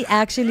story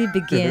actually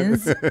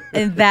begins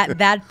in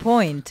that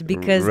point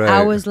because I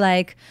Right. was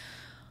like,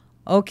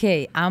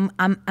 okay,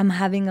 I'm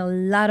having a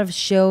lot of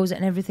shows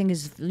and everything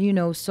is, you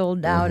know,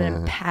 sold out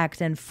and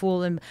packed and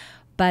full,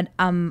 but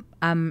I'm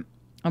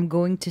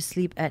going to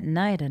sleep at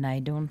night and I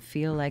don't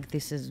feel like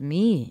this is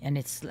me, and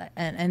it's like,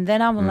 and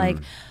then I'm like,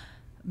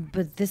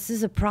 but this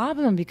is a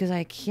problem because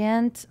I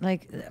can't,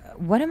 like,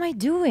 what am I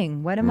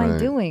doing? What am I Right.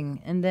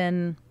 doing? And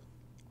then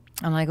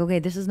I'm like, okay,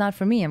 this is not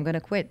for me. I'm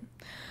gonna quit.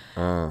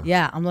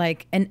 Yeah, I'm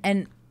like, and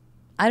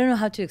I don't know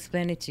how to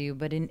explain it to you,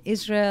 but in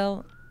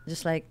Israel,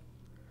 just like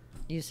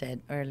you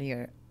said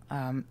earlier,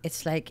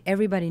 it's like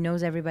everybody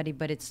knows everybody,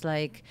 but it's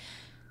like,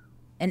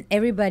 and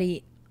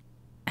everybody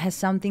has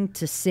something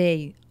to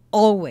say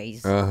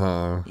always.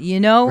 You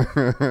know,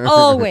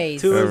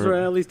 always. 2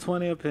 Israelis,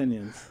 20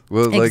 opinions.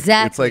 Well, like it's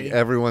Exactly. like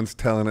everyone's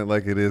telling it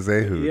like it is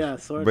Ehud. Yeah,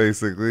 sort of.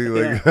 Basically,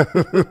 like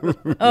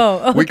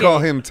Oh, okay. we call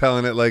him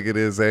telling it like it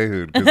is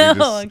Ehud because he just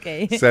Oh,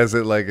 okay. says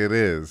it like it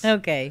is.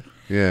 Okay.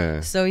 Yeah.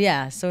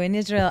 So in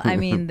Israel, I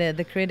mean,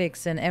 the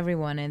critics and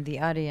everyone and the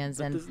audience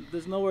But and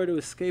there's nowhere to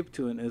escape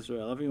to in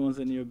Israel. Everyone's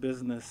in your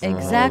business.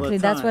 exactly, all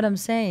the that's what time. I'm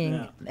saying.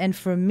 Yeah. And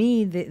for me,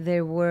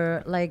 there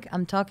were like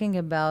I'm talking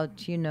about,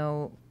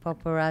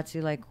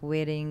 paparazzi like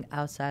waiting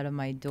outside of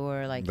my door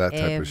like That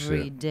type of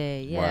every shit.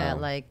 day. Yeah, Wow.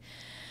 like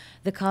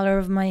the color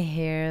of my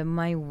hair,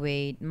 my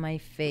weight, my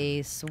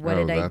face, what Oh,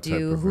 did I that type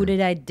do, of who thing.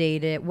 did I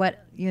date it, what,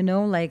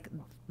 like.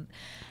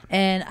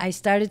 And I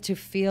started to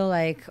feel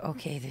like,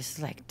 okay, this is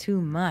like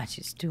too much.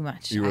 It's too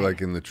much. You were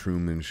like in the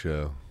Truman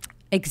Show.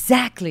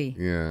 Exactly.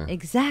 Yeah.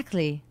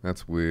 Exactly.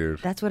 That's weird.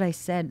 That's what I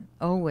said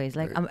always.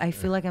 Like I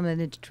feel like I'm in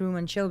the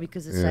Truman Show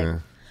because it's Yeah.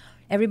 like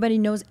everybody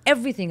knows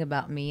everything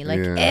about me.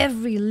 Like Yeah.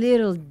 every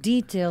little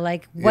detail.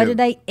 Like what Yeah.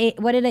 did I eat?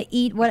 What did I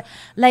eat? What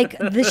like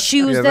the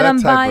shoes Yeah, that I'm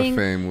type buying. of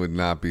fame would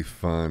not be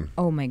fun.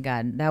 Oh my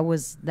God, that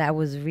was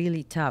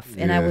really tough.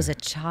 And I Yeah. was a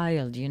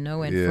child, and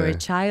for a Yeah.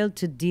 child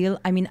to deal,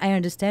 I mean, I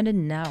understand it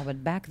now,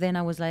 but back then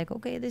I was like,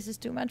 okay, this is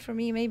too much for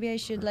me. Maybe I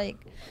should like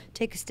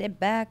take a step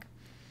back.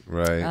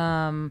 Right.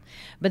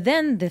 But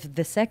then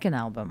the second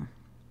album,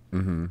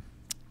 Mm-hmm.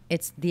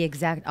 it's the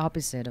exact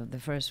opposite of the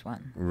first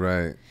one.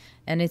 Right.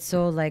 And it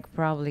sold like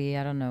probably,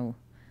 I don't know,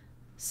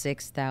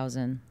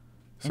 6,000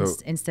 So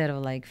instead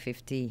of like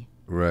 50.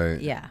 right.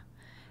 Yeah.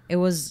 It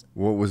was,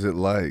 What was it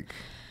like?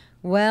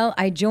 well,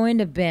 I joined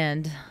a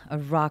band, a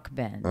rock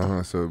band.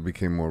 So it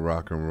became more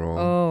rock and roll.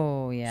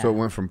 Oh, yeah. So it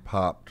went from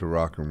pop to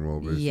rock and roll,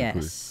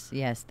 basically.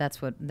 Yes,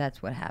 that's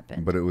what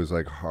happened. But it was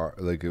like hard,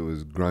 like it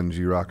was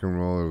grungy rock and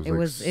roll. It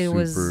was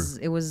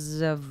It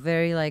was a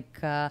very like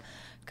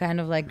kind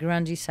of like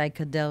grungy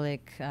psychedelic.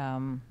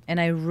 And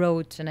I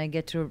wrote, and I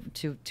get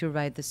to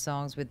write the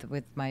songs with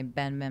my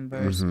band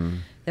members. Mm-hmm.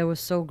 That was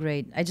so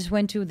great. I just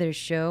went to their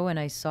show and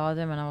I saw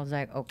them, and I was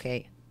like, okay,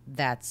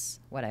 that's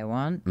what I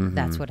want. Mm-hmm.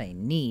 That's what I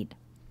need.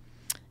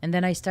 And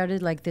then I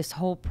started like this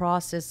whole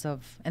process of,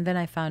 and then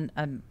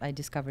I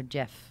discovered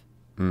Jeff.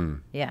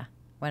 Mm. Yeah,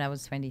 when I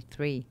was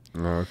 23.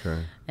 Oh, okay.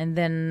 And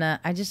then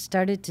I just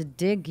started to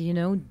dig,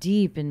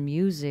 deep in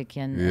music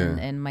and Yeah.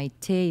 and my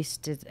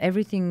taste.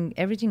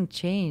 Everything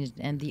changed,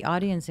 and the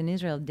audience in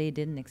Israel, they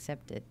didn't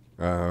accept it.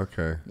 Oh,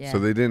 okay. Yeah. So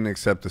they didn't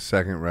accept the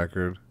second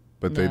record,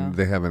 but No.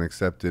 they haven't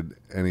accepted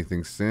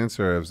anything since,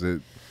 or has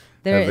it?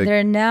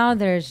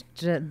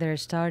 They're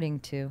starting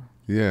to,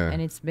 Yeah.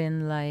 and it's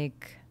been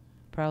like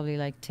probably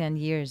like 10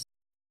 years.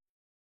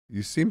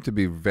 You seem to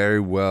be very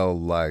well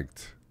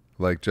liked,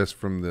 like just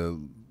from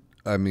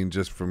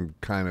just from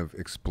kind of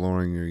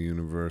exploring your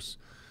universe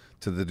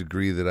to the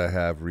degree that I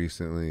have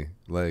recently.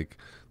 Like,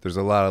 there's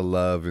a lot of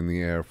love in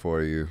the air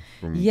for you.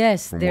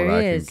 Yes, from there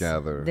what is. I can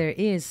gather. There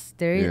is.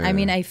 I Yeah.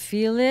 mean, I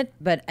feel it,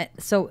 but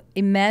so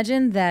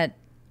imagine that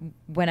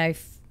when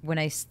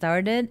I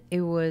started,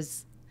 it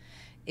was.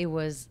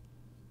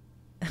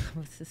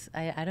 What's this?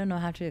 I don't know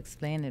how to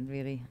explain it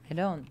really. I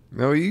don't.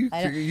 No, you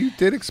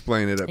did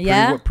explain it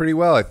Yeah? pretty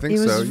well. I think It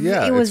was. so.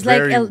 Yeah, It was it's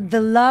like very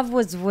the love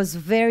was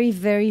very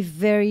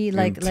very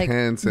like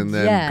intense, and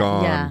then yeah,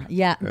 gone.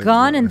 Yeah,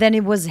 gone, and then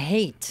it was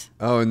hate.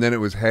 Oh, and then it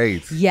was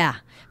hate. Yeah,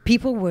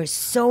 people were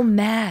so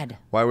mad.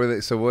 Why were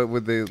they? So what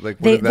would they like?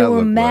 What They did that were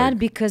look mad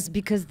like?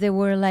 because they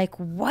were like,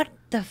 what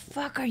the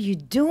fuck are you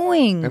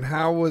doing? And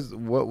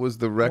what was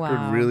the record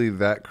Wow. really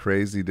that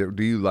crazy? Do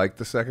you like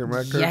the second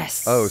record?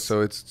 Yes. Oh, so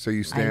you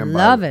I stand by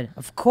love it,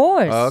 of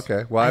course. Oh,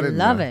 okay. Well, I didn't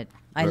love know. it.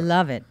 I But-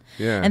 love it.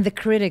 Yeah. And the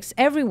critics,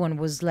 everyone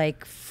was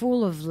like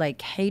full of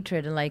like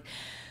hatred and like,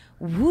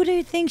 who do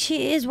you think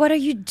she is? What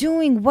are you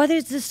doing? What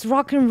is this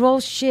rock and roll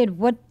shit?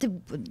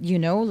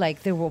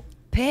 Like they were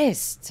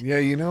pissed. Yeah,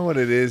 you know what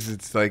it is?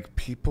 It's like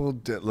people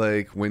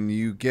like when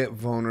you get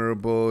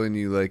vulnerable and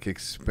you like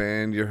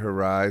expand your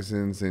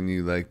horizons and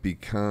you like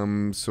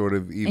become sort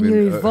of even you're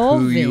who you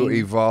evolving.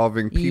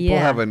 evolving. People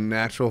Yeah. have a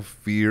natural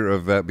fear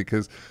of that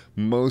because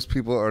most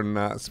people are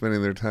not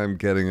spending their time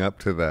getting up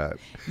to that.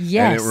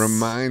 Yes. And it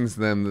reminds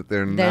them that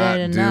they're That not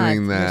they're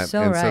doing not. You're that.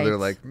 so and so they're right.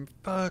 like,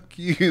 fuck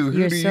you. Who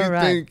You're do so you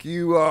right. think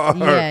you are?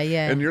 Yeah,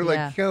 yeah, And you're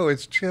yeah. like, yo,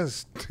 it's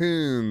just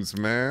tunes,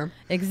 man.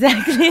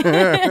 Exactly.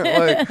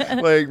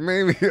 like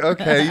maybe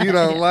okay, you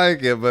don't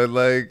like it, but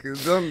like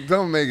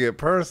don't make it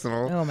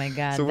personal. Oh my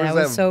God, So that where's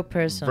was so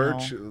personal.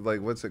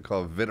 like what's it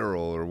called?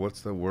 Vitriol, or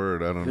what's the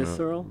word? I don't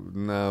Visceral?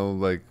 know. No,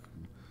 like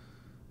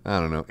I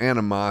don't know.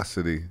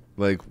 Animosity.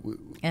 Like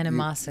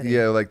Animosity.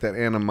 Yeah, like that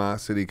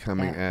animosity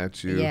coming Yeah.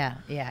 at you. Yeah.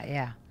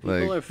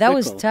 Like People are That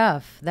was fickle.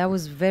 tough. That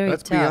was very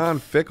that's tough.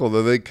 beyond fickle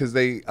though, because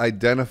they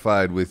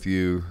identified with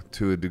you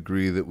to a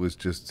degree that was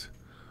just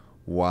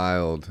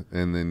wild,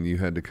 and then you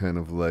had to kind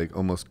of like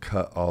almost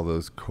cut all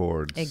those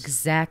cords.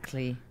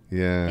 Exactly.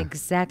 Yeah.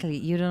 Exactly.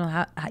 You don't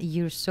know how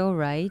you're so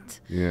right.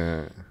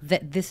 Yeah.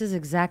 That this is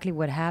exactly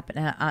what happened,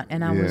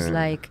 and I was Yeah.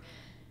 like,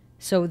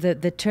 so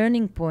the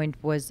turning point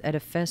was at a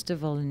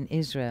festival in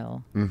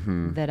Israel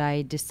Mm-hmm. that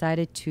I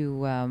decided to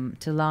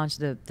launch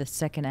the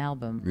second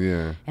album.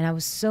 Yeah. And I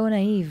was so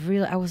naive,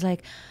 really. I was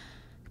like,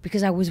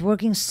 because I was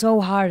working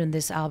so hard on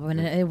this album,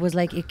 and it was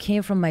like it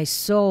came from my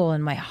soul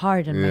and my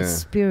heart and my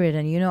spirit,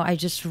 and you know, I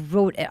just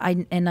wrote.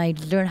 I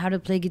learned how to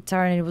play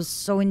guitar, and it was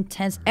so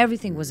intense.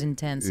 Everything was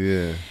intense,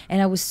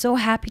 and I was so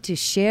happy to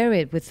share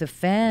it with the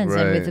fans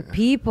and with the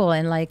people,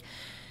 and like,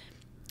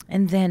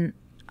 and then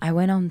I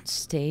went on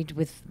stage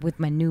with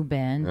my new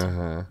band,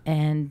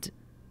 and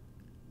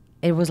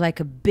it was like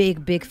a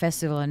big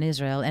festival in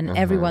Israel, and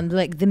everyone,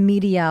 like the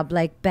media,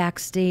 like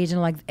backstage, and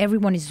like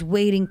everyone is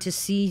waiting to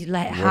see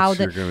like how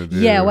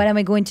what am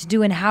I going to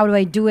do, and how do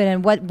I do it,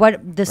 and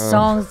what the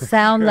songs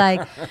sound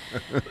like.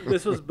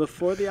 This was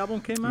before the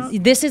album came out?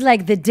 This is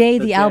like the day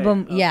the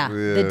album,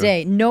 the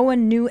day. No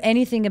one knew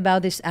anything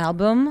about this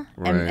album,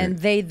 and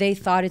they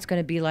thought it's going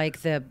to be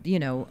like the, you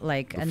know,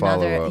 like the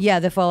another,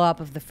 the follow-up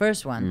of the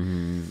first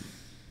one.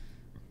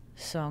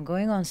 So I'm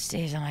going on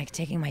stage, I'm like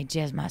taking my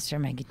jazz master,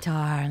 my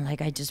guitar, and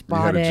like I just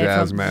bought it.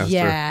 Jazz master,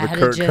 yeah, the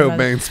Kurt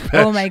Cobain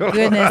special. Oh my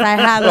goodness, I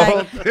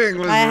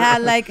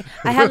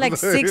had like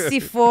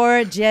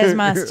 64 jazz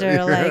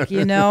master, like,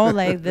 you know,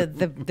 like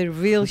the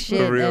real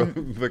shit.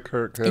 The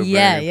Kurt Cobain.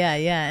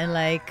 Yeah, and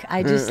like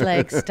I just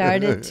like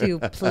started to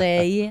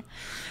play.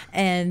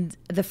 And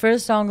the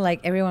first song, like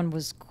everyone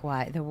was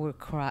quiet, they were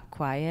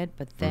quiet.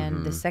 But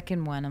then the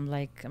second one, I'm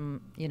like,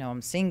 you know,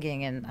 I'm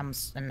singing and I'm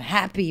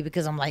happy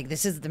because I'm like,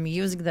 this is the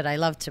music that I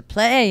love to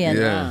play. And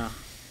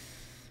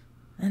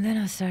and then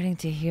I was starting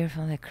to hear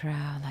from the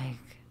crowd like,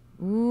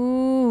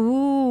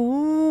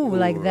 ooh,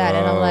 like that,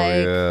 and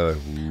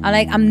I'm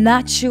like, I'm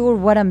not sure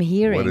what I'm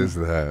hearing. What is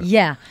that?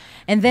 Yeah,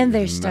 and then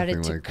they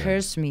started to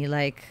curse me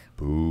like.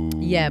 Boo.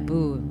 Yeah,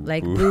 boo.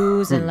 Like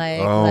boos and like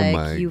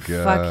like you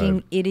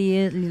fucking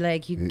idiot.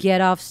 Like you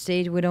get off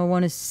stage. We don't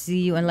want to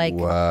see you. And like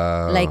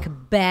like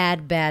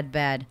bad.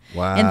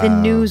 Wow. And the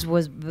news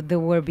they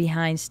were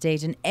behind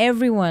stage, and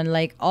everyone,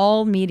 like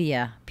all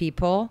media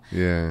people,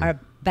 are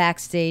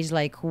backstage,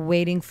 like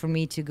waiting for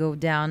me to go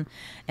down.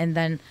 And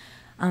then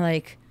I'm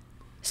like,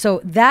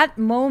 so that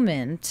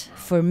moment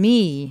for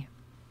me,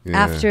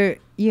 after,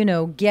 you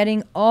know,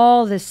 getting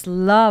all this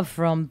love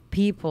from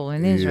people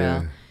in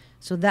Israel.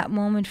 So that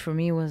moment for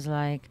me was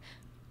like,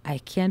 I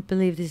can't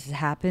believe this is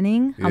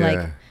happening. I'm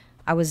like,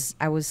 I was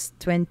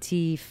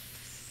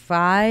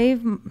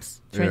 25,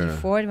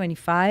 24,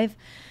 25.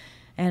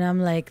 And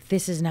I'm like,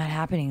 this is not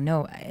happening.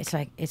 No, it's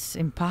like, it's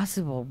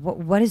impossible.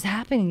 What is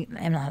happening?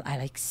 And I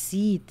like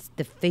see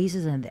the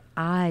faces and the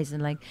eyes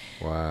and like,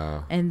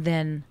 wow. And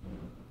then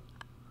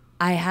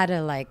I had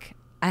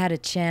a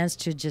chance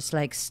to just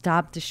like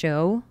stop the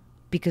show,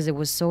 because it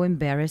was so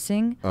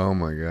embarrassing. Oh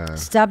my God.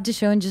 Stop the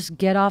show and just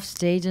get off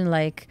stage and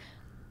like,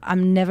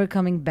 I'm never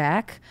coming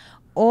back.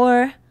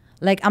 Or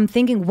like, I'm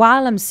thinking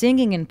while I'm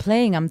singing and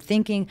playing, I'm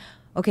thinking,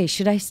 okay,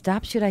 should I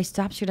stop?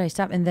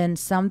 And then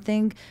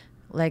something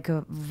like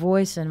a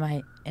voice in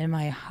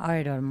my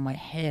heart or my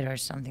head or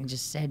something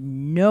just said,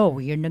 no,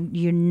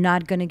 you're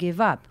not going to give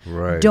up.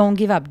 Right. Don't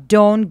give up.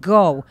 Don't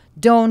go.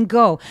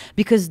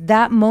 Because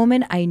that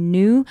moment I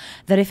knew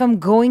that if I'm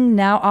going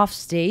now off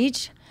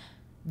stage,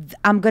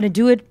 I'm gonna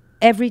do it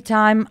every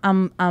time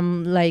I'm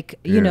like,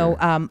 you know,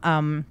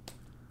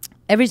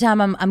 every time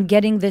I'm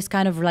getting this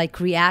kind of like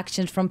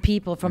reactions from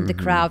people, from the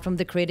crowd, from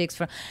the critics,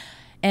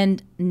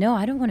 and no,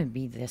 I don't want to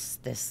be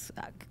this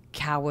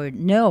coward.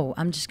 No,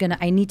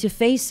 I need to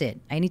face it.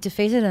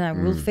 And I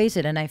will face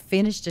it. And I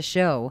finished the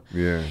show.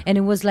 Yeah. And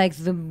it was like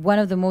one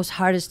of the most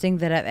hardest things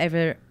that I've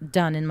ever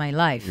done in my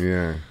life.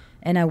 Yeah.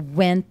 And I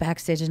went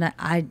backstage, and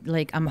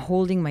I'm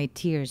holding my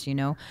tears, you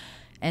know,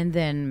 and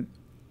then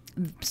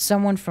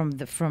someone from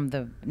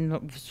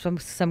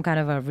some kind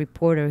of a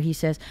reporter, he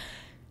says,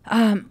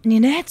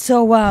 Ninet,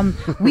 so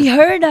we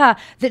heard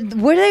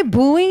were they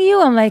booing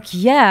you? I'm like,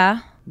 yeah.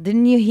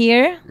 Didn't you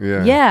hear?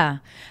 Yeah.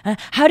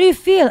 How do you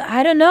feel?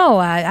 I don't know.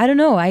 I don't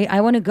know.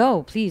 I want to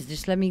go. Please,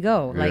 just let me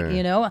go. Like,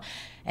 you know,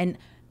 and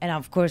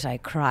of course I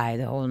cried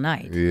the whole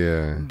night.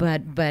 Yeah.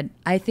 But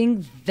I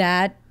think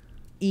that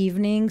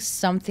evening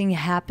something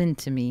happened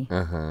to me.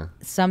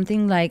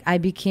 Something like I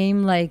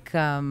became like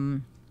a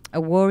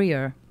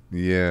warrior.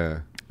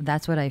 Yeah.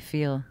 That's what I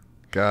feel.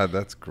 God,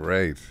 that's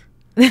great.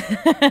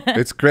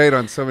 It's great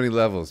on so many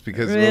levels,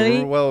 because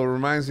really? Well, it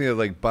reminds me of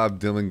like Bob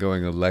Dylan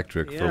going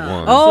electric for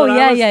one. Oh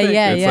yeah.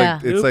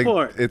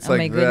 It's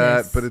like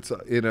that, but it's,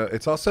 you know,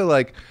 it's also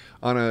like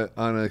on a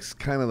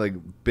kind of like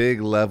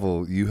big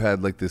level, you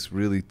had like this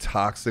really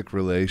toxic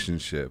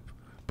relationship,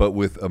 but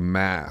with a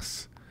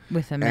mass.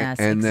 And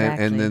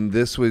exactly. then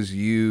this was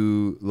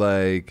you,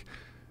 like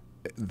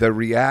the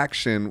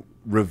reaction.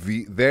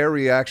 Their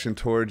reaction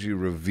towards you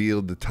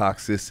revealed the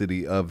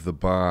toxicity of the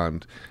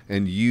bond,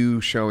 and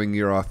you showing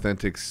your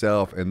authentic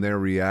self, and their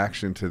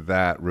reaction to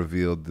that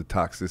revealed the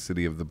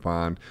toxicity of the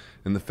bond.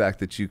 And the fact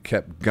that you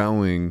kept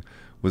going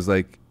was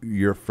like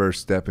your first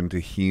step into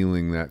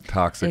healing that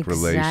toxic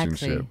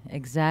relationship.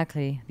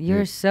 Exactly.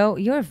 You're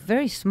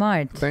very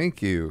smart.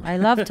 Thank you. I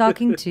love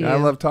talking to you. I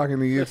love talking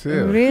to you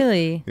too.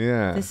 Really?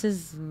 Yeah. This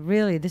is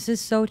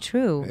so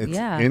true. It's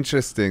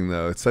interesting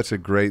though. It's such a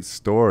great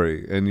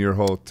story, and your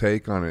whole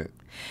take on it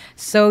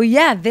So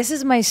yeah, this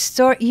is my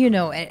story. You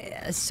know,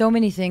 so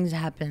many things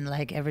happen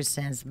like ever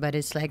since, but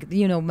it's like,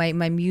 you know,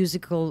 my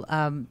musical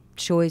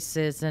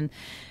choices and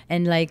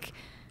like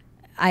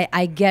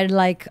I get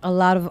like a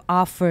lot of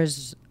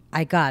offers.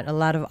 I got a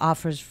lot of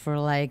offers for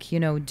like, you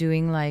know,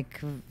 doing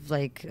like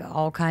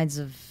all kinds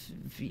of,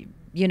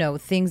 you know,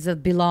 things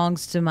that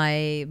belongs to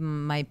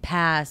my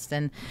past,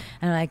 and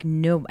I'm like,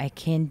 no, I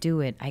can't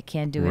do it. I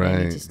can't do it.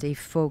 I need to stay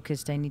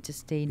focused. I need to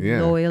stay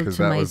loyal to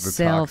that myself. Was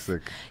the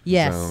toxic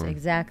yes, zone.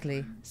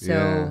 Exactly.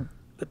 So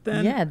but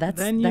then,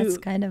 that's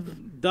kind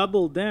of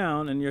doubled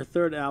down, and your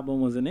third album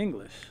was in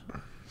English.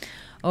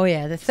 Oh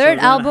yeah, the third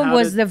then album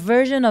was the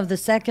version of the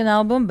second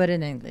album, but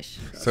in English.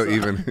 So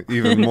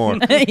even more,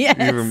 yes.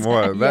 even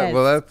more. Yes.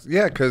 Well, that's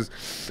because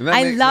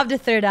I love the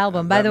third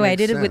album. By the way, I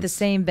did makes it with the sense.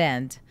 same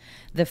band.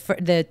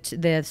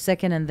 The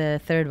second and the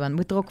third one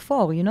with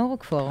Roquefort. You know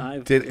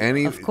Roquefort? Did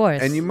any? Of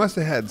course. And you must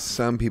have had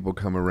some people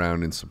come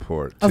around and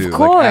support too. Of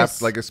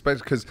course. Like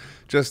especially because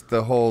just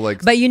the whole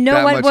like. But you know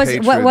that what much was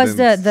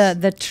hatred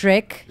the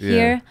trick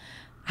here?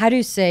 How do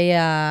you say?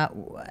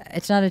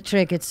 It's not a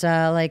trick. It's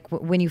like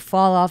when you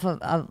fall off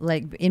of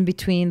like in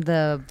between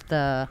the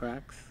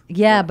Cracks.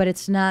 Yeah, but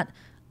it's not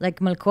like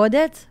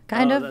malkodet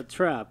kind of The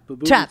trap. The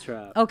booby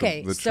trap.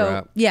 Okay, The so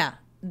trap. yeah,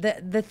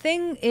 the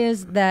thing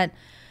is that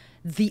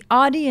the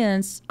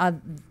audience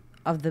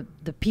of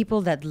the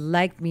people that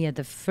liked me at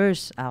the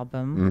first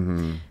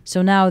album,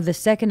 so now the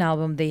second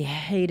album they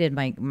hated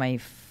my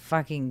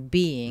fucking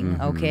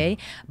being, okay,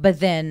 but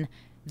then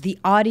the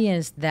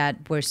audience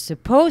that were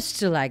supposed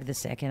to like the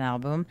second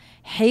album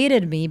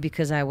hated me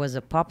because I was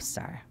a pop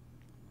star.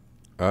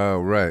 Oh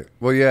right.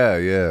 Well, yeah.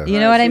 You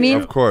know what I mean?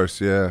 Of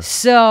course, yeah.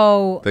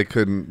 So They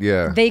couldn't.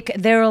 Yeah.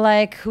 they were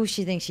like, who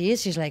she thinks she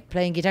is? She's like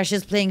playing guitar.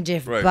 She's playing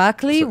Jeff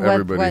Buckley. So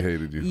everybody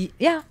hated you.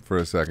 Yeah. For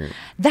a second.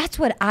 That's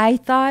what I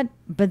thought.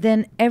 But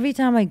then every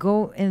time I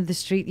go in the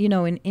street, you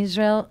know, in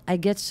Israel, I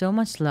get so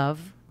much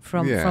love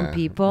from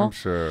people. I'm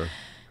sure.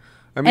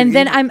 I mean, And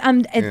then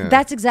yeah.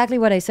 that's exactly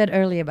what I said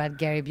earlier about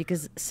Gary,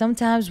 because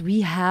sometimes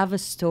we have a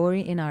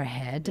story in our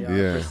head.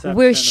 Yeah. Perception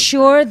We're of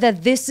sure things.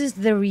 that this is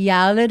the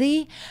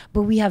reality,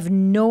 but we have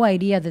no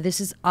idea that this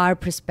is our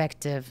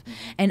perspective.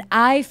 And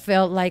I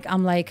felt like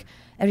I'm like,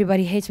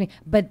 everybody hates me,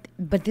 but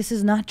this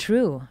is not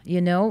true,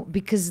 you know,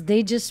 because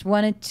they just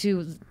wanted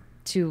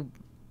to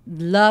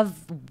love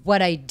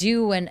what I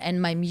do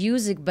and my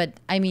music, but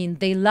I mean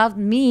they loved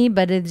me,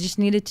 but they just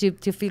needed to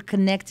feel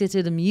connected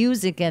to the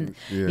music, and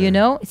you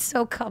know, it's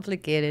so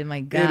complicated. My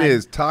God, It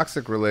is.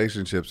 Toxic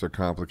relationships are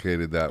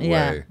complicated that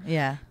way.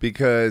 Yeah.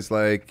 Because,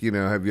 like, you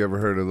know, have you ever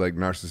heard of like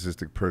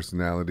narcissistic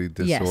personality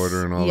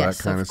disorder and all Yes,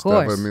 that kind of of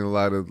stuff? course. I mean, a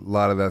lot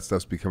of that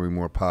stuff's becoming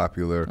more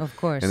popular. Of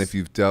course. And if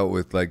you've dealt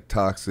with like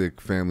toxic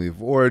family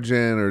of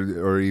origin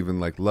or even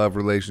like love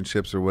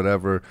relationships or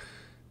whatever,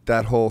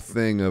 that whole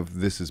thing of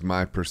this is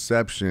my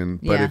perception.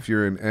 But Yeah. if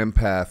you're an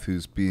empath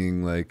who's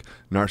being like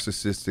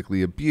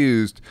narcissistically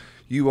abused,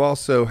 you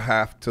also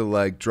have to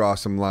like draw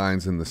some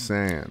lines in the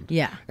sand.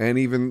 Yeah. And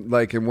even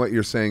like in what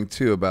you're saying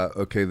too about,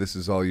 okay, this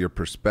is all your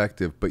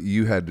perspective, but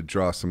you had to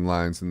draw some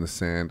lines in the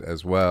sand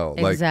as well.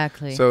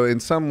 Exactly. Like, so in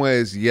some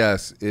ways,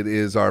 yes, it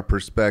is our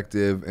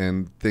perspective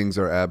and things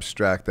are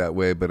abstract that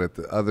way. But at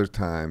the other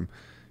time,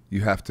 you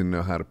have to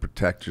know how to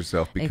protect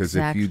yourself, because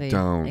if you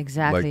don't,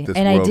 like, this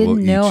and I world will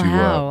didn't eat know you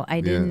how. up.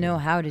 I didn't know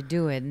how to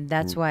do it, and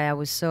that's why I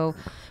was so.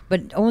 But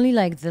only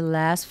like the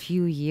last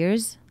few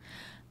years,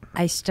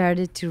 I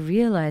started to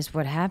realize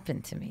what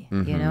happened to me.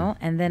 You know,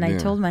 and then I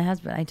told my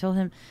husband. I told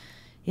him,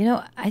 you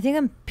know, I think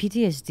I'm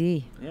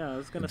PTSD. Yeah, I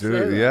was gonna Dude,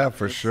 say that. yeah,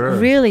 for sure.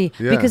 Really,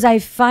 Yeah. because I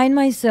find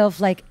myself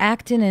like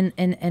acting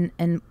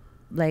and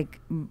like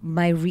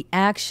my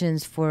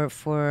reactions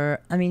for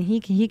I mean he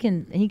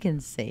can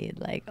say it,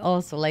 like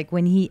also like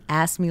when he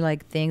asks me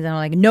like things and I'm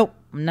like, nope,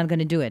 I'm not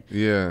gonna do it.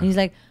 Yeah. And he's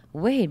like,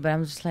 wait, but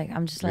I'm just like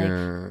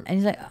Yeah. and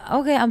he's like,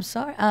 okay, I'm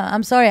sorry,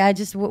 I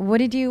just what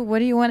do you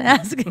want to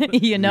ask?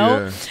 You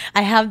know, Yeah.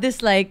 I have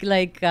this like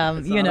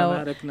It's you know,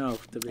 automatic no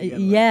to begin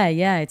with.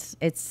 yeah,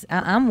 it's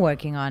I'm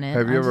working on it.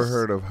 Have you I'm ever just-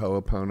 heard of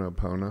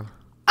Ho'oponopono?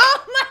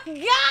 Oh my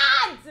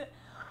God,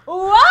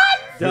 what?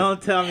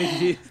 Don't tell me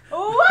Jesus.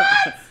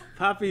 What?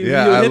 Poppy,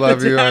 Yeah, you I hit the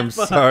love you. I'm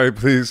jackpot. sorry.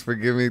 Please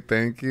forgive me.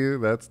 Thank you.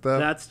 That stuff.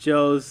 That's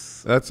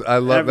Joe's. That's I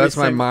love. every That's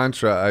my single-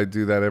 mantra. I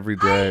do that every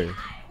day.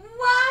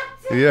 What?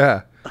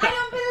 Yeah. I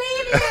don't believe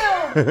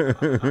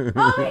you.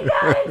 Oh my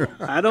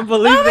God. I don't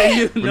believe that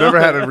you We know. never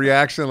had a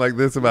reaction like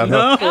this about No.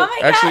 how. Oh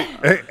my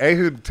Actually,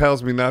 Ehud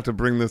tells me not to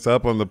bring this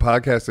up on the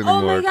podcast Oh my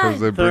anymore God.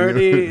 they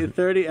bring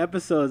 30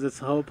 episodes. It's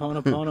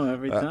Ho'oponopono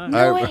every time.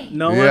 No way.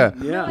 No yeah.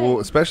 one. Yeah. Well,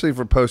 especially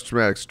for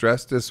post-traumatic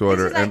stress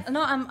disorder. This is like, and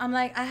no, I'm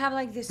like, I have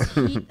like this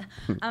heat.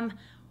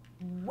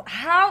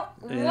 How?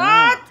 Yeah.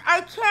 What?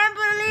 I can't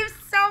believe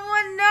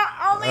someone know.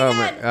 Oh my Oh, God.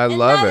 man, I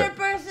love Another it.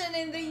 person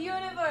in the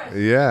universe.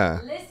 yeah.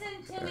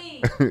 Listen to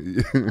me.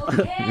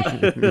 Okay.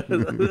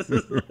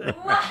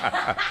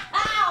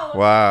 Wow.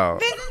 Wow.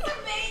 This is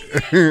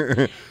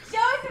amazing.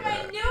 Joseph, I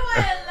knew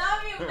I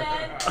love you,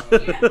 man.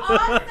 You're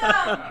awesome.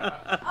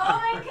 Oh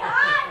my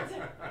God.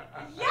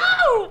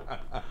 Yo,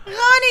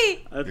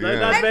 Ronnie.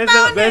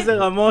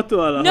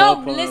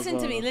 No, listen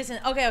to me. Listen.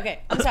 Okay.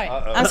 I'm sorry.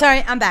 I'm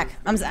sorry. I'm back.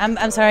 I'm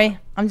sorry.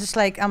 I'm just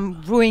like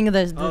I'm ruining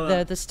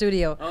the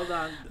studio. Hold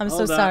on. I'm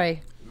so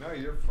sorry. No,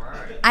 you're fine.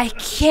 I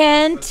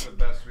can't That's the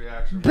best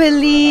reaction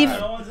believe.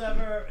 No one's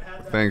ever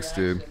had that Thanks,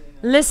 reaction. dude.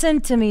 Listen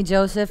to me,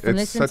 Joseph. And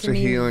It's listen such to a me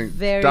healing.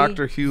 very,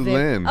 Dr. Hugh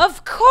Lin.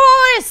 Of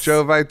course.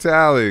 Joe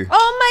Vitale.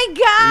 Oh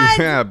my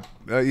God.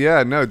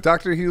 Yeah, no.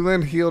 Dr. Hugh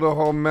Lin healed a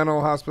whole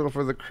mental hospital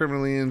for the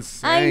criminally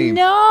insane. I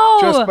know.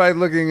 Just by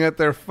looking at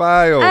their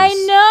files. I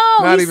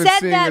know. Not He even said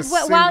seeing that a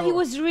while he single-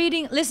 was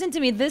reading. Listen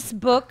to me. This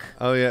book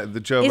Oh yeah, the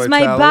Joe is Vitale.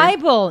 my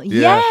Bible.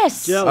 Yeah.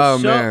 Yes. Joe, Oh,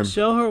 man.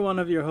 show her one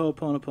of your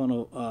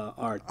Ho'oponopono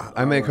art.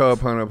 I make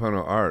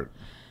Ho'oponopono art.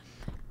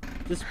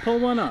 Just pull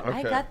one up. I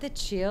Okay. got the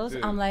chills.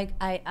 Dude. I'm like,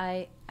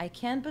 I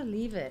can't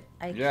believe it.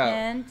 I Yeah.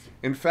 can't.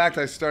 In fact,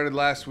 I started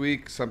last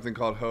week something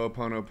called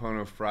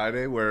Ho'oponopono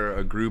Friday, where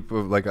a group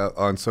of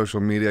on social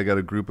media, I got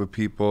a group of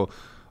people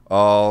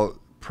all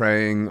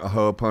praying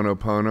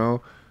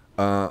Ho'oponopono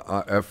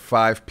at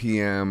 5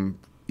 p.m.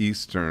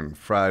 Eastern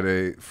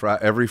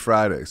every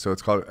Friday. So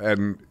it's called,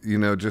 and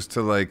just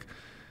to like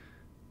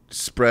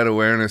spread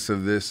awareness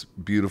of this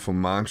beautiful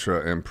mantra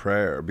and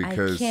prayer,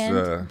 because I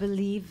can't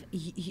believe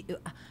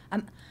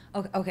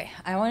okay,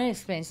 I want to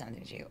explain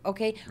something to you.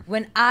 Okay,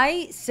 when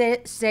I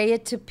say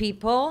it to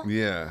people,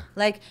 yeah.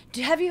 like,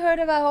 have you heard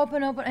about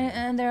Open?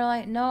 And they're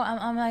like, no.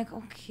 I'm like,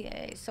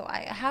 okay. So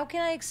how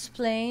can I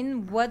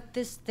explain what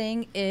this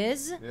thing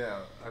is? Yeah,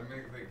 I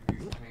make like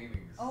these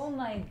paintings. Oh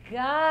my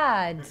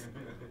God.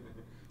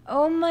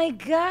 Oh my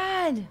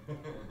God.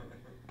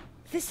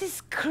 This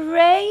is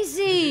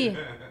crazy.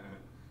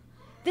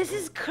 This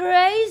is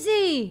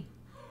crazy.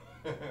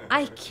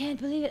 I can't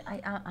believe it.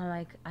 I'm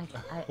like,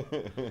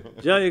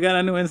 Joe, you got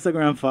a new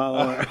Instagram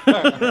follower.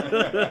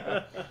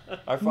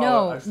 I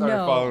started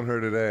no. following her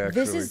today, actually.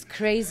 This is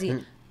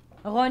crazy.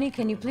 Ronnie,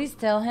 can you please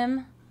tell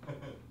him?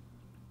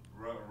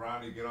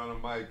 Ronnie, get on a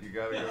mic. You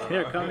gotta go.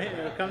 Here, come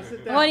here. Come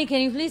sit down. Ronnie,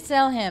 can you please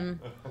tell him?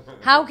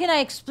 How can I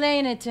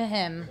explain it to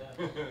him?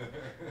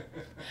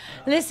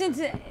 Listen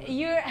to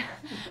you're.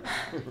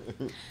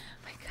 Oh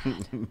my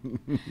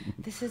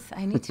God.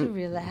 I need to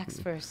relax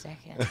for a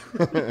second.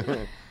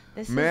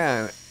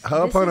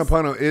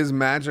 Ho'oponopono is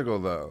magical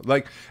though.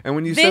 Like, and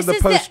when you said the This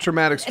is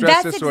post-traumatic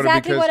stress that's disorder,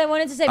 exactly because what I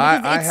wanted to say,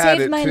 because I it had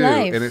saved it my too,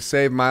 life. and it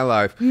saved my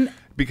life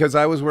because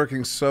I was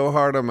working so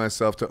hard on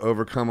myself to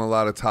overcome a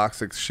lot of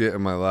toxic shit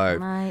in my life.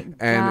 My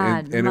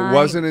and God, it my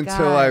wasn't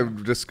until I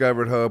God.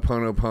 discovered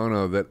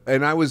Ho'oponopono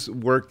and I was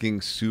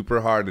working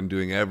super hard and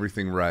doing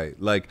everything right.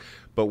 Like,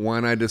 but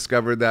when I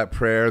discovered that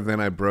prayer,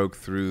 then I broke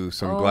through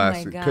some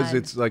glass, my because God.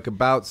 it's like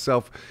about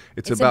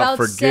it's about about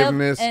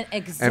forgiveness, self-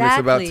 and it's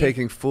about exactly.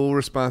 taking full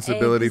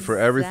responsibility for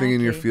everything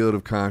in your Exactly. field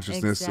of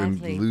consciousness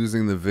Exactly. and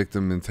losing the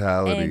victim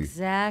mentality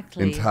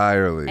Exactly.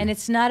 entirely. And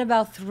it's not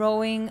about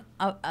throwing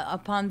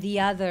upon the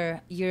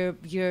other your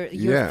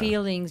Yeah.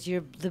 feelings,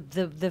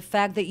 the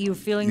fact that you're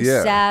feeling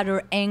Yeah. sad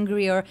or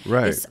angry or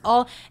Right. it's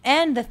all,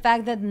 and the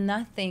fact that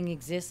nothing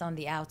exists on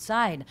the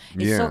outside.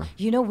 It's so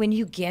Yeah. when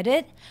you get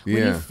it, when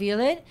you Yeah. feel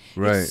it,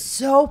 Right. it's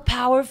so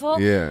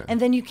powerful. Yeah. And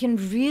then you can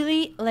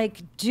really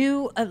like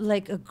do a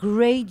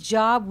great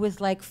job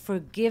with like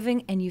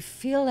forgiving, and you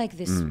feel like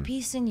this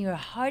peace in your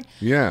heart.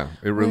 Yeah,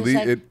 it Where it's really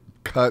like- it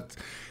cuts.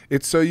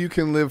 It's so you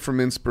can live from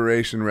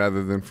inspiration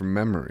rather than from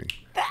memory.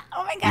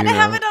 Oh my God, You I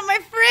have know? it on my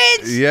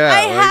fridge. Yeah,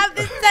 I like- have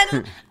this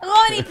done.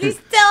 Ronnie, please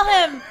tell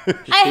him.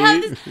 I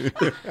have this.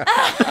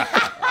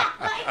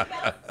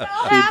 I'm so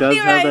happy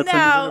right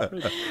now.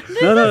 This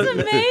is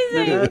amazing.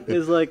 Ninet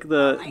is like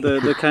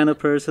the kind of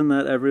person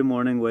that every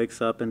morning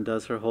wakes up and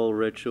does her whole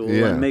ritual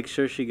Yeah. and makes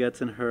sure she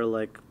gets in her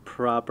like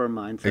proper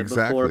mindset before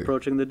Exactly.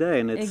 approaching the day,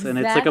 and it's like a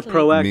Exactly.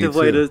 proactive Me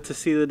way too. to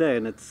see the day,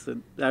 and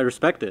I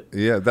respect it.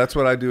 Yeah, that's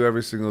what I do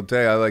every single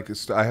day.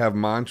 I have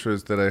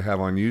mantras that I have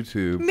on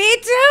YouTube. Me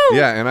too.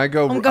 Yeah, and I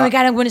go. Oh my God,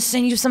 I'm going to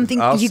send you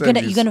something. I'll send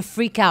you You're gonna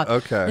freak out.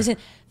 Okay. Listen,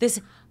 this.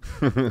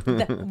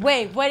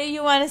 Wait, what do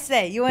you want to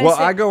say? You want Well, to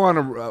say? I go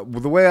on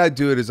the way I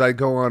do it is I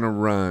go on a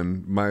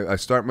run. I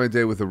start my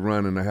day with a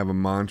run, and I have a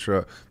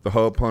mantra, the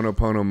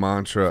Ho'oponopono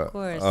mantra. Of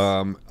course.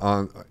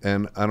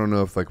 And I don't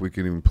know if like we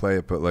can even play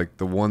it, but like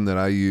the one that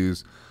I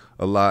use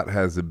a lot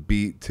has a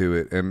beat to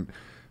it, and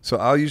so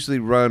I'll usually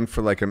run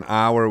for like an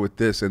hour with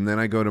this, and then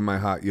I go to my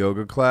hot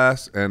yoga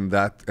class, and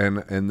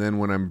then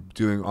when I'm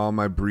doing all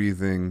my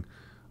breathing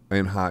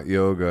in hot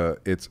yoga,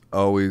 it's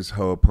always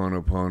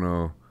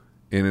Ho'oponopono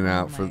in and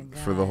out for the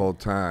God. whole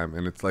time.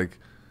 And it's like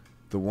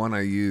the one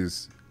I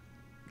use,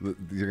 you're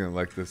gonna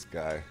like this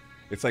guy.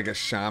 It's like a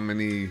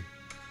shamany.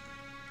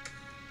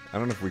 I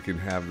don't know if we can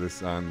have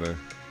this on the.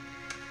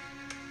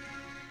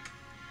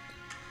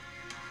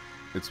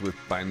 It's with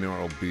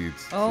binaural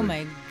beats. Oh See?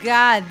 my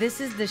God, this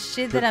is the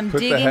shit that I'm Put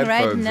the digging right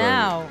headphones on.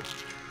 now.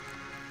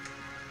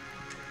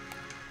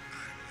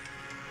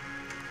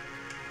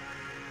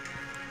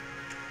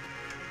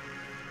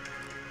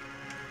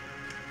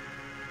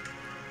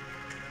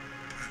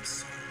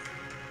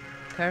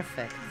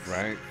 Perfect.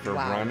 Right? For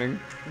Wow. running.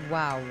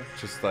 Wow.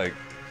 Just like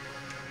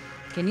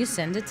Can you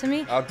send it to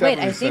me? I'll definitely Wait,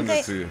 I think send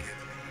it to you.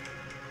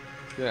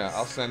 Yeah,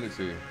 I'll send it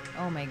to you.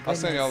 Oh my goodness. I'll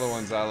send you all the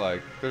ones I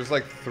like. There's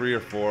like 3 or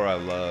 4 I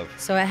love.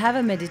 So I have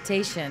a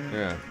meditation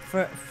Yeah.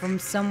 from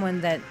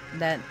someone that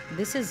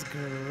this is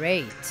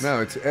great.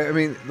 No, it's. I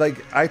mean,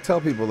 like I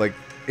tell people, like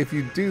if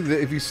you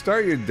if you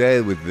start your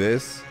day with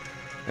this,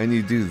 and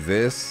you do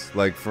this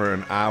like for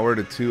an hour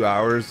to 2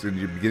 hours, and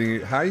you're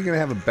beginning, how are you gonna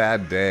have a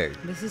bad day?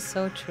 This is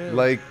so true.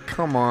 Like,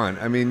 come on.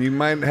 I mean, you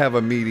might have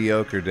a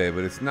mediocre day,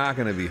 but it's not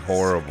gonna be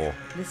horrible.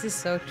 This is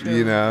so true.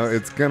 You know,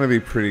 it's gonna be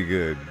pretty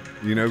good.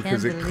 You know,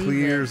 because it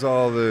clears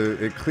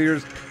it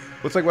clears.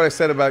 What's like what I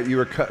said about you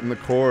were cutting the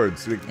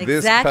cords.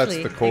 This cuts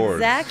the cords.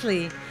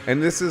 Exactly.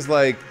 And this is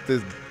like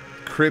the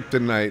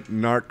kryptonite,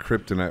 narc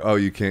kryptonite. Oh,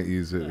 you can't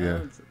use it. Yeah.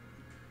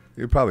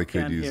 You probably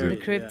could Can't use hear it.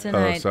 The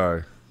kryptonite. Oh,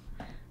 sorry.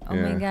 Oh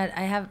Yeah. my God,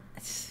 I have.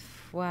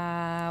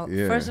 Wow.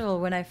 Yeah. First of all,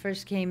 when I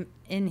first came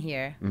in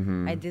here,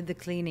 Mhm. I did the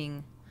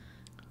cleaning,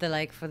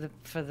 for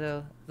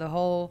the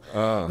whole.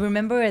 Oh.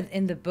 Remember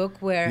in the book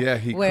where Yeah,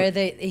 he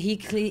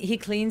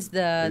cleans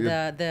the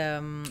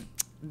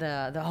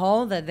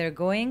hall that they're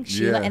going,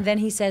 Sheila, Yeah. and then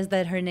he says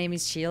that her name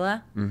is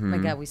Sheila. Oh my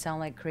Mhm. God, we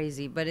sound like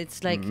crazy, but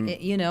it's like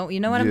you know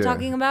what I'm Yeah.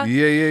 talking about.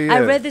 Yeah.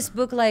 I read this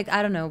book like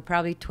I don't know,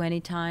 probably 20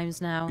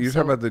 times now. You're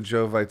talking about the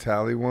Joe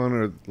Vitale one,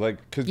 or like?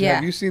 Because Yeah.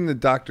 have you seen the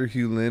Dr.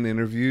 Hugh Lin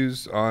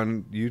interviews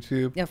on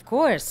YouTube? Of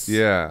course.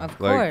 Yeah, Of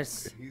like,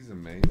 course. He's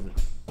amazing.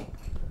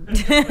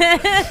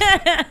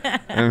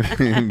 I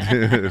mean,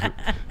 dude.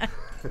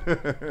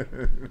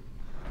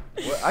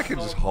 Well, I could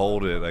just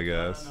hold it, I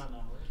guess. No.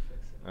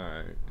 All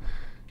right.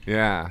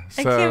 Yeah.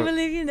 So, I can't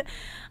believe you.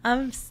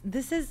 I'm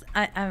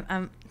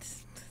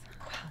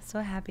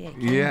so happy I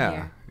came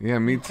here. Yeah,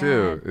 me God.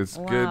 too. It's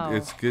Wow. good.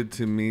 It's good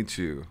to meet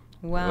you.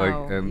 Wow,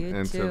 Like and you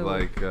to too.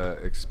 like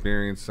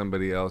experience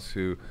somebody else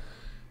who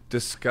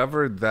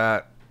discovered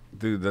that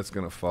dude. That's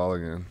gonna fall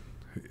again.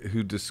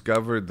 Who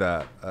discovered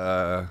that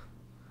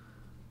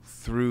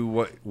through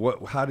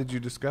what? How did you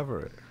discover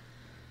it?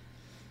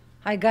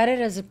 I got it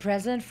as a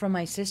present from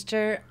my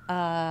sister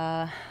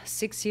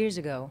 6 years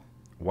ago.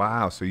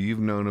 Wow. So you've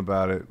known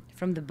about it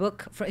From the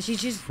book. She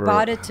just for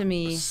bought it to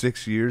me.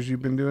 6 years.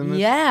 You've been doing this.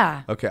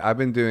 Yeah. Okay, I've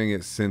been doing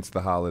it since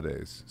the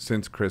holidays,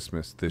 since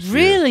Christmas this year.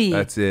 Really?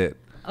 That's it.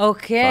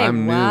 Okay. So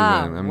I'm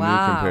wow. new, man. I'm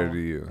wow. new compared to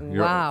you.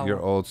 Wow. You're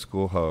old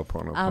school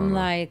Ho'oponopono. I'm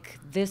like,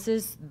 this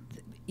is.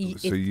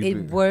 So you've It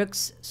been-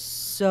 works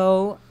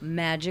so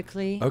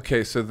magically.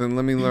 Okay, so then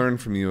let me learn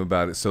from you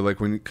about it. So like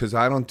because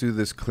I don't do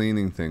this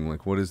cleaning thing.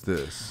 Like, what is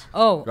this?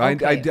 Oh,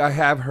 okay. I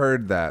have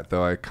heard that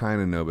though. I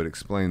kind of know, but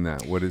explain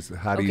that.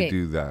 How do you Okay.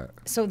 do that?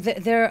 So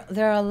there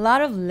are a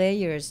lot of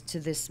layers to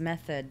this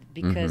method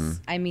because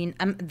I mean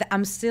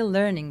I'm still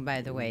learning,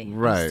 by the way.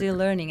 Right. I'm still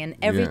learning, and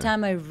every Yeah.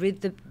 time I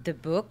read the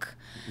book,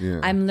 Yeah.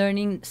 I'm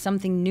learning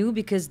something new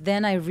because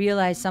then I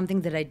realize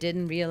something that I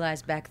didn't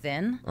realize back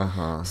then.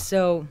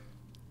 So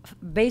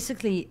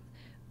basically,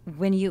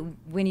 when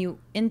you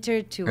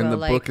enter to And a the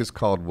like book is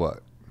called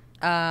what?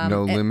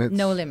 No Limits.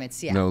 No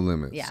Limits, yeah. No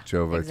Limits. Yeah,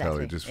 Joe Vitale,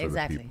 exactly, just for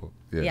exactly. the people.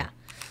 Yeah.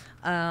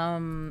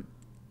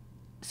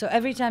 So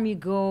every time you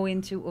go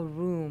into a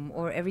room,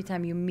 or every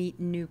time you meet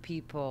new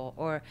people,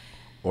 or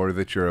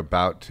that you're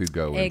about to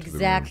go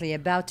exactly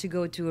about to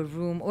go to a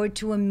room, or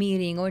to a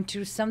meeting, or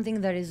to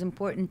something that is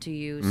important to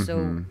you,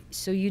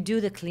 so you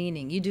do the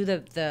cleaning. You do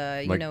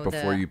the you like know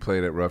before the, you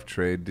played at Rough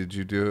Trade, did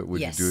you do it?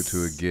 Would you do it to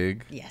a Yes.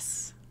 gig?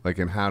 Yes. Like,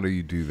 and how do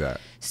you do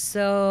that?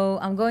 So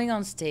I'm going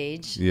on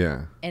stage.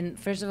 Yeah. And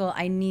first of all,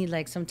 I need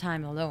like some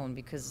time alone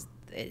because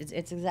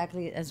it's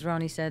exactly as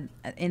Ronnie said.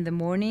 In the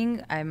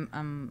morning,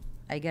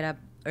 I get up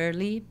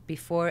early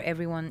before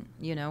everyone,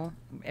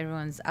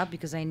 everyone's up,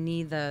 because I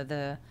need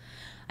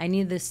I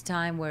need this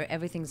time where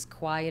everything's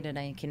quiet and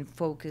I can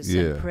focus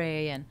and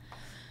pray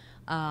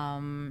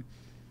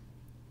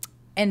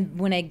and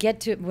when I got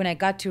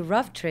to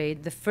Rough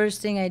Trade, the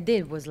first thing I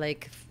did was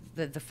like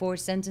the 4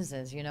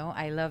 sentences,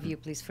 I love you,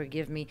 please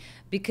forgive me,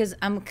 because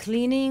I'm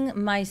cleaning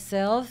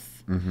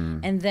myself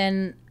and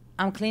then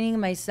I'm cleaning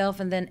myself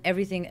and then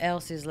everything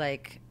else is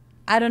like,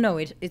 I don't know,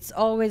 it's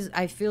always,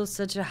 I feel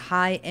such a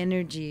high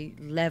energy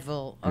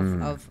level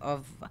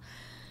of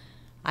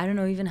I don't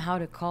know even how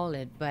to call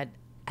it, but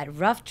at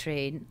Rough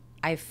Trade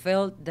I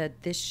felt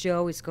that this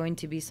show is going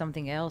to be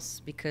something else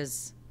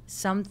because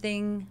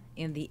something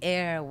in the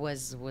air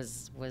was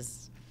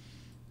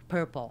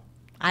purple.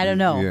 I don't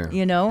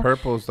know,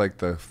 Purple's like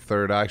the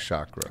third eye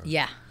chakra.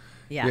 Yeah.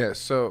 Yeah,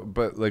 so,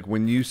 but like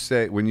when you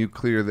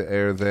clear the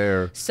air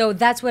there, so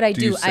that's what I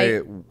do. You say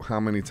it how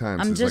many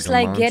times? I'm It's just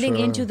like a like getting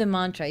mantra? into the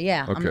mantra.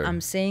 Yeah, Okay.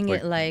 I'm saying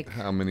it like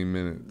how many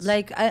minutes?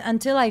 like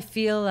until I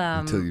feel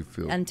Until you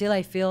feel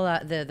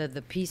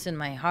the peace in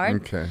my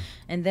heart. Okay.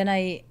 And then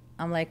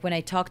I'm like, when I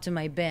talk to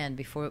my band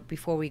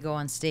before we go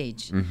on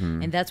stage,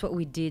 and that's what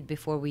we did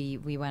before we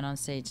went on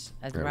stage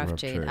at Rough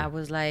Trade. I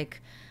was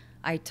like,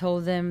 I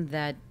told them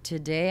that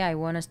today I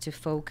want us to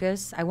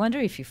focus. I wonder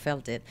if you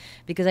felt it,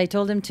 because I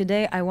told them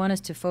today I want us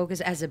to focus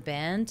as a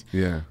band.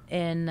 Yeah.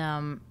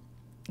 And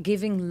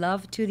giving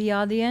love to the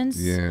audience.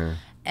 Yeah.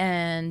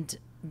 And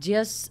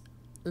just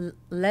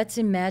let's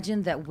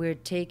imagine that we're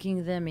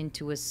taking them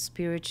into a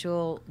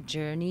spiritual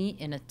journey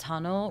in a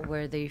tunnel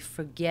where they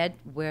forget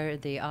where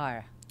they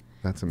are.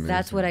 That's amazing.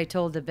 That's what I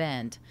told the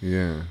band.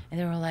 Yeah. And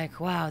they were like,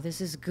 wow,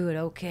 this is good.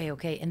 Okay,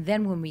 okay. And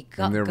then when we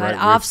got right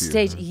off with you,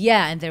 stage, huh?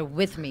 yeah, and they're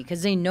with me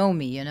because they know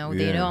me, you know.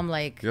 They Yeah. know I'm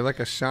like, You're like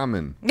a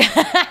shaman.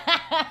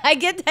 I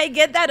get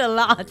that a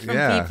lot from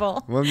Yeah.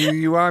 people. Well,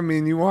 you are. I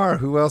mean, you are.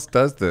 Who else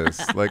does this?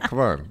 Like, come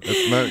on.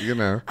 It's not, you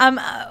know.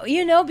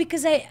 You know,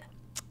 because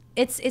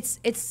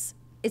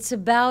it's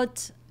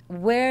about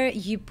where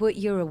you put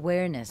your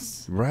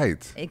awareness.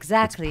 Right.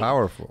 Exactly. It's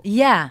powerful.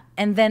 Yeah,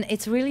 and then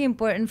it's really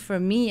important for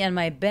me and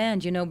my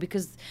band, you know,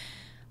 because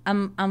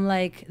I'm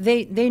like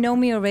they know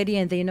me already,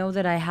 and they know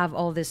that I have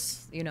all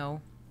this, you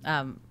know,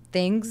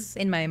 things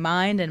in my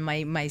mind and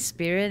my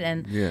spirit,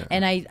 and Yeah.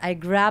 and I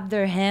grab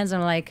their hands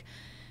and I'm like,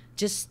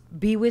 just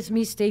be with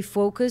me, stay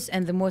focused,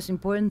 and the most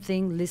important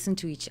thing, listen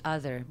to each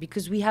other,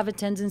 because we have a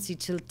tendency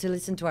to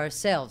listen to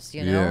ourselves,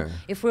 you know. Yeah.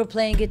 If we're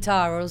playing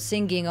guitar or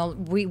singing, or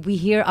we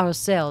hear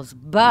ourselves,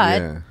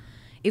 but Yeah.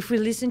 if we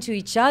listen to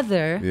each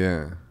other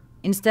Yeah.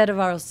 instead of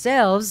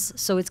ourselves,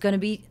 so it's going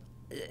to be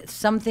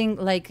something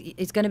like,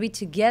 it's going to be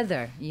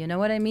together, you know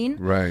what I mean?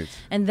 Right.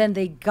 And then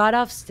they got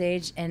off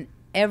stage, and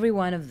every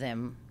one of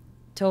them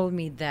told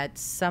me that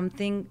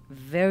something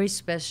very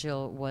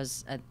special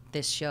was at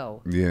this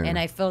show. Yeah. And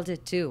I felt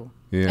it too.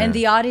 Yeah. And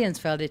the audience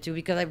felt it too,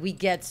 because like, we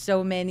get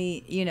so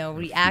many, you know,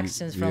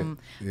 reactions from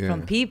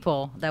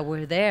people that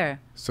were there.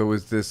 So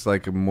is this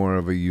like a more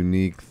of a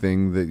unique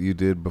thing that you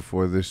did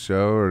before this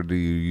show, or do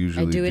you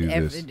usually I do it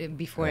this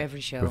before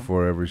every show.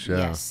 before every show?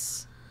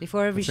 Yes.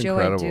 Before every That's show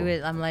I do incredible.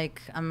 it. I'm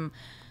like,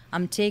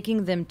 I'm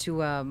taking them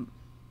to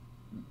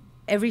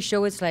every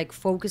show. It's like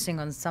focusing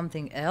on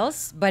something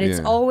else, but it's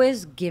Yeah.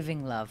 always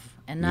giving love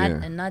and not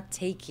Yeah. and not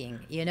taking,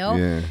 you know?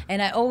 Yeah.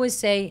 And I always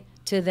say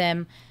to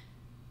them,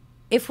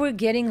 if we're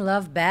getting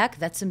love back,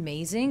 that's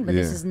amazing, but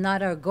this Yeah. is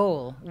not our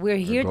goal. We're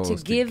here goal to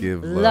is to give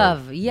give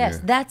love. love. Yes,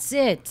 Yeah. that's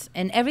it.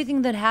 And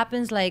everything that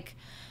happens, like,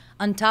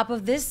 on top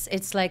of this,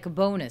 it's like a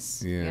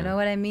bonus. Yeah. You know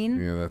what I mean?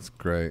 Yeah, that's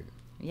great.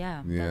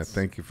 Yeah. Yeah, that's-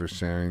 thank you for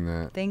sharing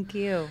that. Thank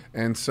you.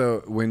 And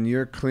so when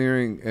you're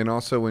clearing, and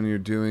also when you're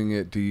doing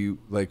it, do you,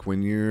 like,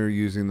 when you're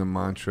using the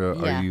mantra,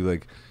 Yeah. are you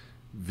like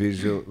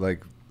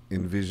like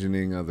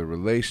envisioning other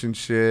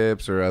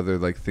relationships or other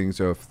like things,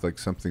 or if like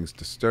something's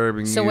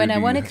disturbing you? So when I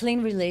do want to you-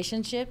 clean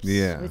relationships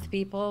Yeah. with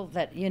people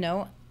that, you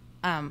know,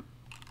 and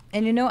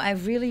you know, I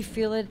really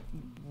feel it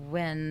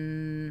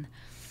when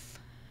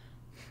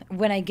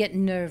I get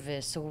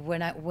nervous, or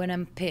when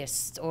I'm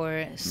pissed,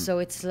 or so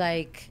it's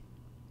like,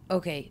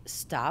 okay,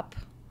 stop.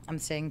 I'm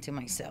saying to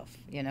myself,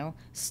 you know,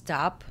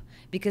 stop,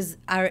 because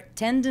our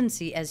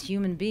tendency as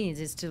human beings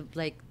is to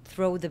like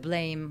throw the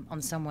blame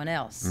on someone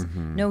else.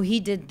 No, he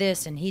did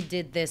this and he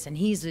did this and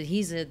he's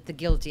the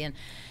guilty,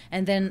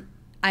 and then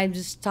I'm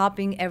just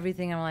stopping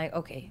everything. I'm like,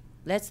 okay,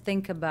 let's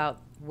think about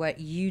what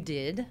you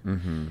did.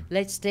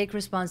 Let's take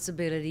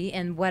responsibility,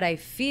 and what I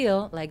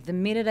feel, like the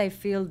minute I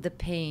feel the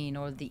pain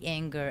or the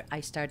anger,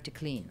 I start to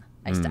clean.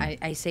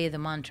 I say the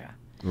mantra.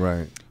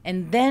 Right.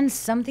 And then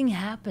something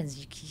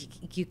happens.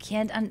 You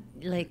can't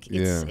like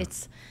Yeah.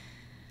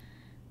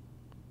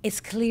 it's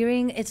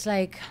clearing. It's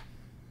like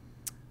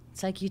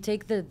you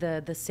take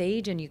the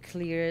sage and you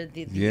clear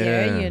the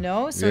air, Yeah. you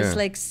know. So Yeah. it's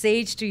like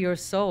sage to your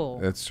soul.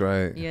 That's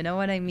right. You know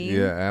what I mean?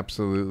 Yeah,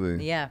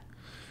 absolutely. Yeah.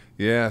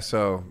 Yeah,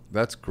 so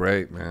that's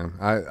great, man.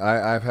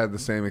 I've had the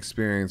same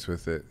experience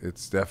with it.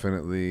 It's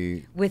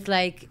definitely, With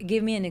like,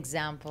 give me an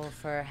example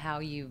for how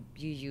you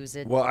use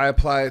it. well, I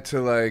apply it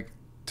to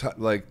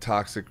like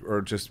toxic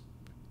or just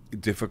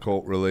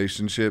difficult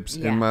relationships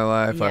Yeah, in my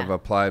life. yeah. I've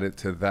applied it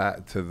to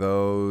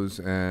those,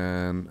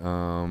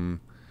 and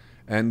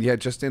yeah,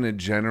 just in a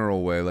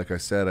general way. Like I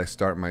said, I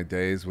start my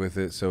days with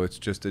it, so it's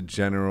just a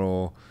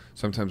general.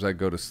 Sometimes I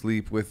go to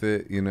sleep with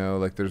it, you know.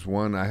 Like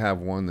I have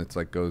one that's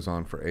like goes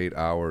on for 8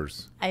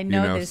 hours. I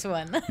know, you know? this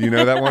one. You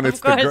know that one? Of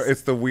It's the course.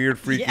 it's the weird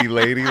freaky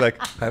lady. Like,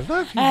 I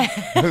love you.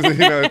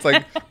 You know, it's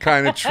like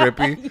kind of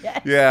trippy.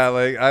 Yes. Yeah,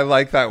 like I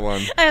like that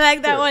one. I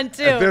like that one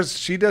too.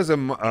 She does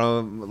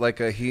like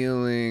a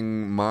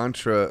healing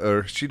mantra,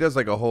 or she does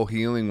like a whole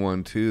healing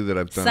one too that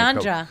I've done.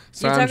 Sandra.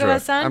 You talk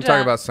about Sandra. I'm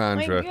talking about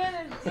Sandra. My goodness,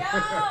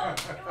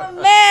 oh,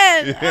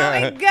 man. Yeah.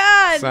 Oh my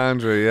God.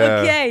 Sandra, yeah.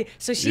 Okay,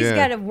 so she's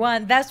Yeah. got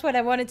one. That's what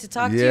I wanted to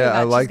talk to you Yeah,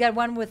 I about. like- She's got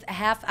one with a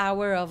half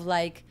hour of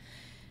like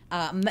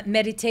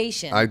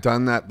meditation. I've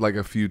done that like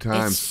a few It's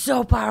times.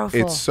 so powerful.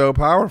 It's so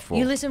powerful.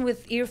 You listen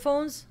with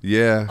earphones?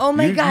 Yeah. Oh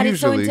my God,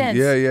 it's so Usually. intense.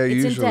 Yeah, it's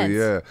usually, intense.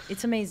 yeah.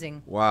 It's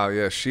amazing. Wow,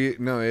 yeah,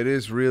 it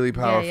is really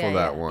powerful, yeah,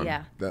 that yeah, one.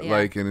 yeah, That yeah.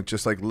 like, and it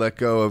just like let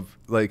go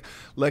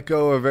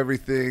of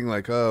everything,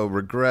 like, oh,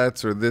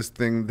 regrets or this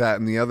thing, that,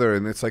 and the other,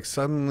 and it's like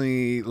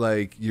suddenly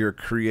like your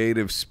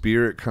creative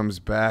spirit comes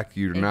back.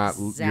 You're not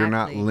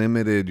Exactly.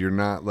 limited. You're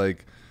not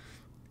like,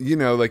 you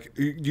know, like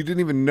you didn't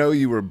even know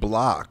you were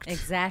blocked.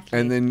 Exactly.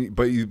 And then,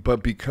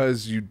 but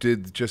because you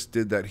did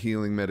that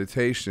healing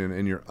meditation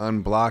and you're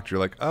unblocked, you're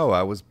like, oh,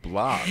 I was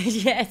blocked.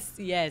 yes.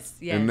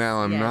 And now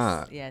I'm yes,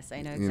 not, Yes,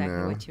 I know you exactly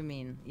know? what you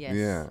mean. Yes.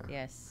 Yeah.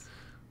 Yes.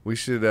 We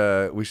should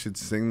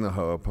sing the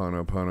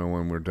Ho'oponopono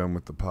when we're done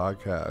with the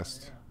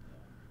podcast.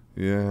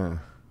 Yeah.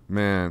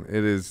 Man,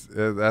 it is.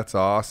 That's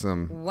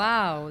awesome.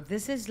 Wow,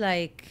 this is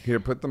like. Here,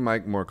 put the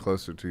mic more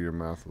closer to your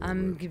mouth.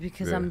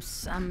 Because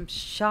I'm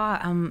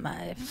shocked.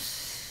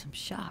 I'm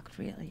shocked,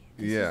 really.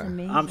 This is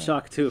amazing. I'm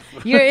shocked too.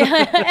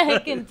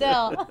 I can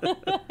tell.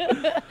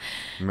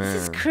 Man.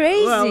 This is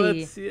crazy.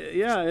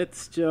 Well,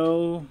 it's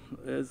Joe.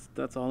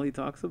 That's all he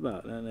talks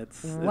about, and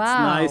it's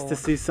nice to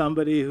see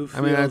somebody who.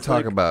 Feels I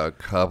talk about a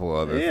couple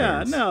other things.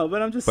 Yeah, no,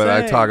 but I'm just saying.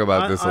 But I talk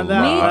about this a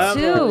lot.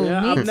 Me too.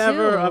 Yeah, Me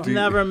too. I've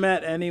never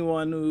met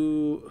anyone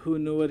who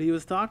knew what he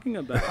was talking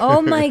about.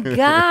 Oh my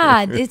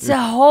God! It's a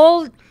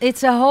whole.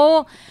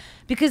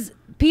 Because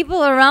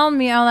people around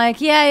me are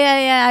like,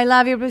 yeah, I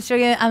love your booster.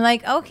 I'm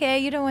like, okay,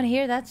 you don't want to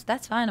hear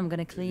that's fine. I'm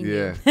gonna clean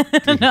you.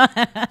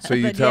 So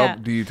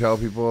do you tell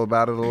people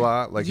about it a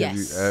lot? Like,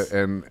 yes.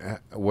 And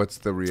what's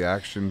the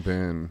reaction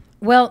been?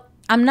 Well,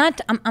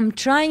 I'm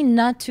trying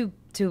not to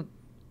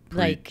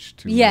like,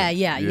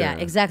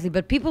 exactly.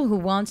 But people who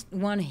want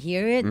to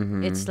hear it,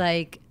 it's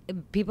like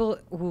people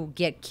who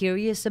get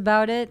curious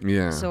about it.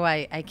 Yeah. So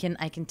I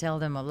can tell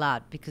them a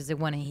lot because they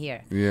want to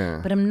hear. Yeah.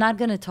 But I'm not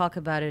gonna talk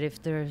about it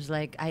if there's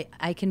like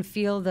I can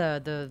feel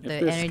the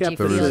energy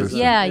feels.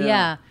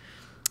 Yeah.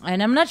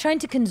 And I'm not trying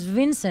to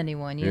convince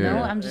anyone, you know.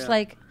 I'm just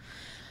like,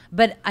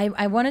 but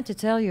I wanted to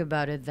tell you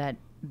about it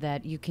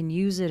that you can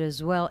use it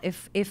as well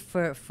if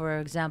for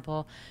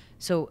example,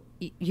 so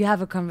you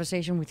have a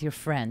conversation with your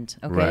friend,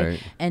 okay,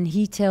 right. and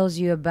he tells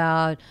you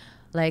about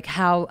like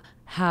how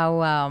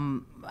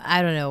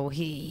I don't know,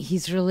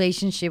 his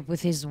relationship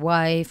with his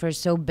wife are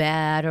so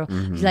bad, or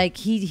like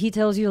he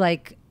tells you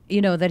like,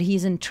 you know, that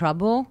he's in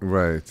trouble.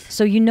 Right.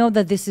 So you know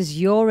that this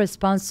is your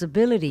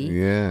responsibility.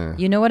 Yeah.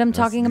 You know what I'm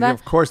talking about?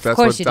 Of course, that's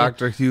what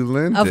Dr. Hugh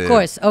Lin did. Of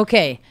course.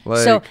 Okay. Like,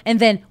 so, and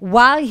then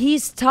while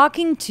he's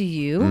talking to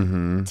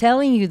you,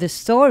 telling you the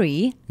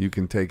story, you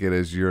can take it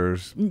as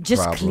yours.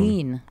 Just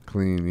problem.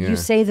 Clean, yeah. You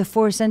say the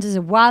 4 sentences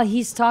while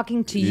he's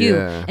talking to you,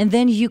 and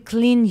then you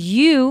clean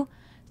you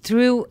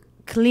through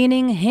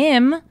cleaning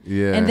him,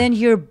 and then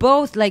you're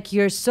both like,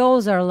 your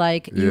souls are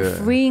like, you're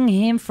freeing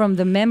him from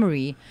the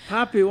memory.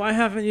 Papi, why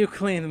haven't you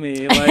cleaned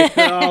me like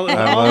all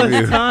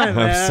this time,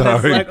 man? I'm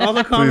sorry. It's like all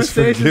the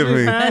conversations Please forgive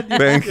we've me. had.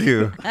 Thank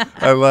you.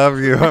 I love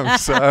you. I'm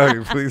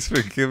sorry. Please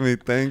forgive me.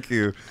 Thank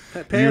you. Pay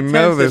you attention,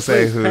 know this,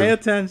 please. Ehud. Pay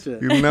attention.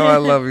 You know I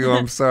love you.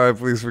 I'm sorry.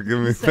 Please forgive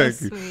me. So Thank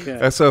sweet. you. Okay.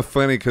 That's so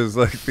funny because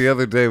like the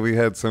other day we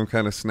had some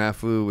kind of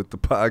snafu with the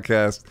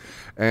podcast,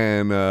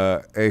 and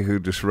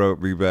Ehud just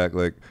wrote me back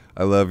like,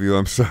 I love you.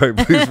 I'm sorry.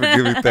 Please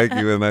forgive me. Thank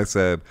you. And I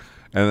said,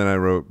 and then I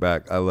wrote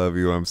back, I love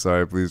you. I'm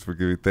sorry. Please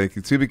forgive me. Thank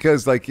you too.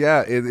 Because like,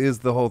 it is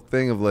the whole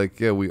thing of like,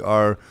 we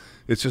are,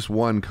 it's just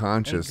one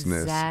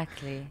consciousness.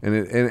 Exactly.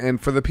 And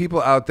for the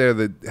people out there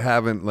that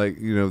haven't, like,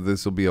 you know,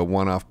 this will be a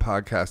one-off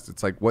podcast.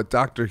 It's like what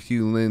Dr.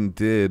 Hugh Lin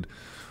did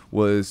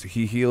was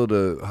he healed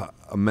a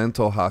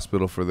mental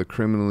hospital for the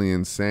criminally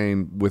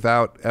insane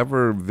without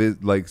ever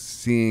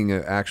seeing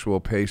an actual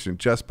patient,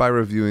 just by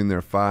reviewing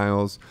their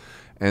files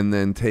and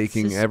then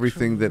taking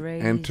everything that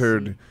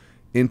entered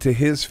into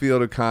his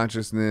field of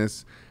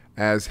consciousness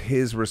as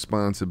his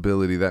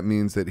responsibility. That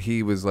means that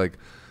he was like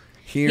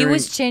hearing. He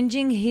was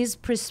changing his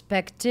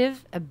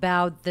perspective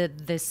about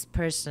this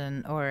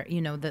person, or you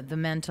know, the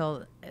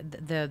mental,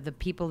 the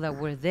people that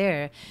were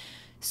there.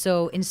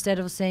 So instead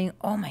of saying,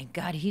 "Oh my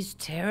God, he's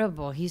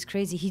terrible, he's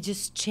crazy," he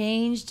just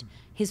changed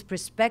his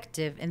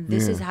perspective, and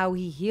this is how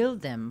he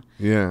healed them.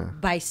 Yeah.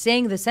 By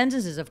saying the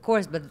sentences, of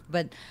course,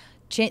 but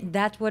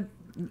that's what.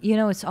 You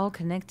know, it's all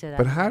connected.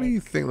 But how do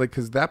you think, like,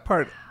 because that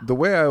part, the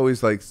way I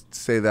always like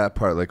say that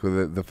part, like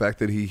with the fact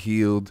that he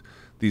healed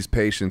these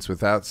patients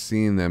without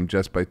seeing them,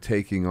 just by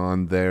taking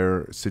on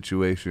their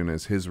situation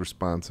as his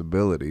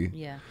responsibility.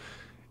 Yeah.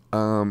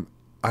 I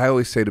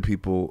always say to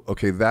people,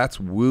 okay, that's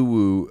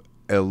woo-woo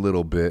a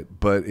little bit,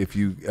 but if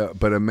you,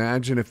 but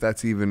imagine if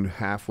that's even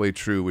halfway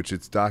true, which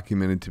it's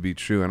documented to be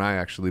true, and I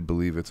actually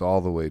believe it's all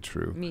the way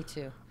true. Me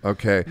too.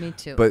 Okay. Me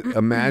too. But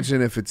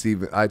imagine if it's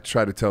even, I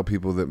try to tell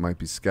people that might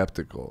be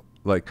skeptical.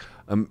 Like,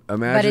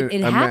 imagine. But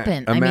it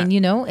happened. I mean, you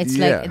know, it's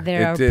like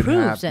there are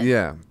proofs.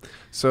 Yeah.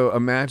 So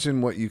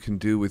imagine what you can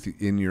do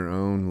in your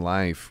own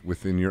life,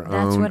 within your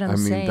own. That's what I'm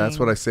saying. saying. That's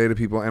what I say to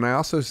people. And I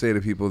also say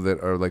to people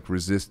that are like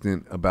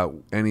resistant about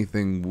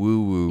anything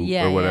woo-woo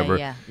or whatever,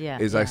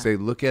 I say,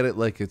 look at it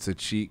like it's a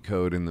cheat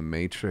code in the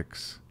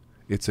Matrix.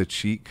 It's a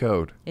cheat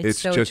code. It's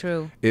so just,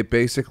 true. It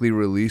basically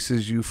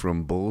releases you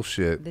from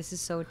bullshit. This is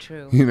so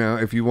true. You know,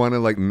 if you want to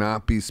like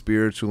not be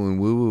spiritual and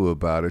woo-woo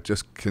about it,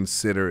 just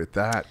consider it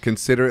that.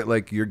 Consider it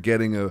like you're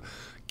getting a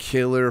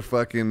killer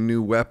fucking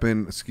new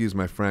weapon, excuse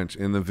my French,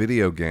 in the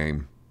video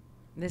game.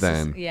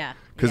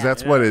 Because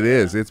that's what it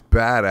is. It's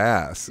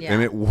badass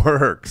and it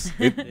works.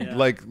 It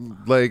like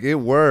it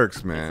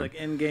works, man. It's like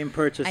in-game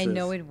purchases. I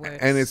know it works.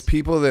 And it's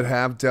people that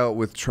have dealt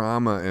with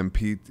trauma and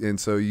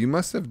so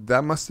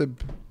that must have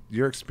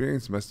your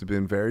experience must have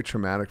been very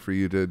traumatic for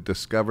you to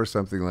discover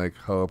something like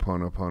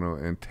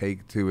Ho'oponopono and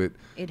take to it.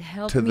 It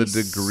helped to me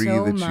the degree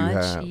so that much. you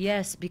have.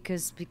 Yes,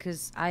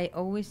 because I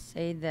always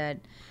say that.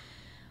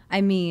 I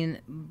mean,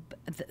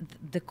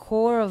 the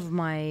core of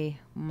my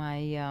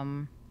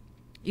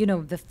you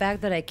know, the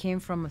fact that I came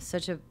from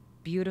such a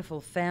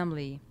beautiful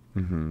family,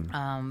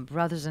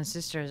 brothers and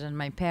sisters, and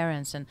my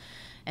parents, and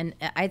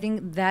I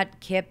think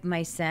that kept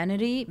my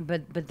sanity.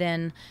 But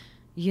then,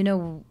 you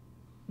know,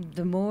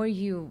 the more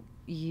you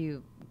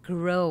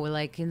grow,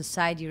 like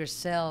inside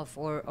yourself,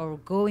 or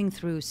going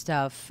through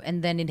stuff,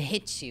 and then it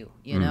hits you,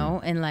 you know,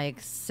 in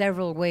like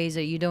several ways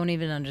that you don't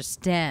even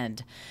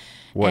understand.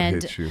 What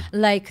and hit you?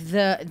 Like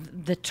the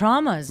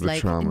traumas, The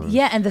like traumas.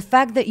 yeah, and the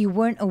fact that you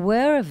weren't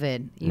aware of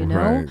it, you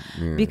know, Right,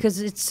 yeah. because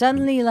it's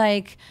suddenly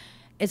like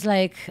it's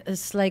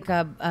like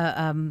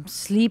a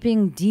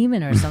sleeping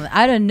demon or something.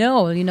 I don't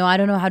know, you know, I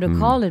don't know how to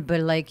call it, but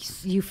like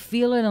you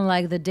feel it in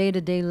like the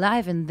day-to-day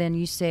life, and then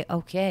you say,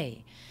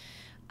 okay,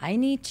 I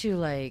need to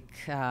like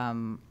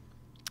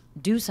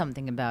do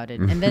something about it.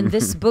 And then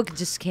this book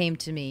just came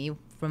to me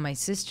from my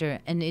sister,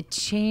 and it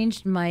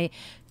changed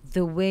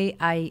the way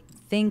I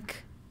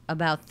think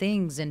about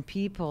things and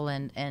people,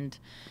 and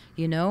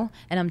you know,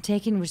 and I'm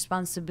taking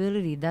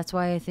responsibility. That's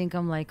why I think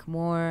I'm like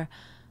more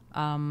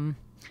I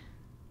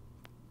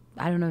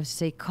don't know if to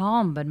say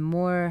calm, but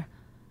more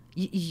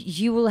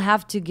you will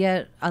have to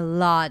get a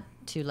lot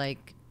to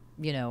like,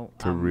 you know,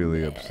 To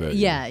really upset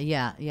you.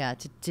 yeah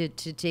to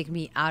take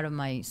me out of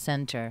my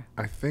center.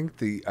 I think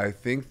the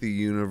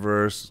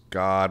universe,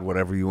 God,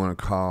 whatever you want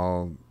to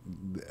call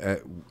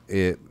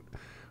it,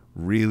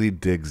 really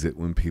digs it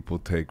when people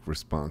take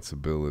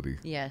responsibility.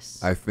 Yes.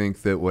 I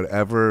think that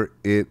whatever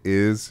it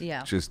is,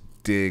 Yeah. just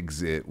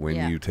digs it when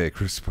Yeah. you take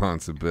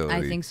responsibility.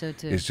 I think so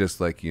too. It's just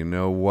like, you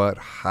know what?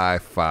 High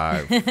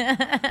five.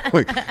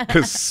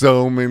 Because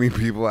so many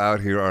people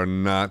out here are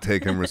not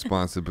taking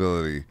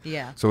responsibility.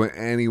 Yeah. So when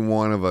any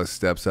one of us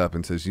steps up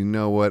and says, you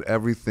know what?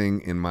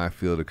 Everything in my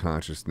field of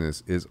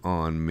consciousness is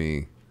on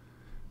me.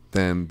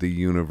 Then the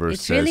universe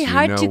It's says, really you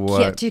hard know to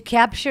what? to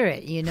capture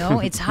it, you know.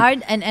 It's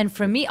hard, and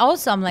for me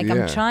also, I'm like, Yeah.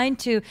 I'm trying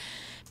to,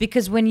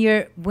 because when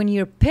you're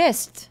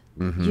pissed,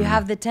 you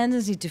have the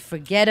tendency to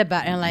forget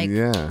about it, and like,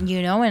 Yeah.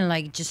 you know, and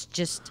like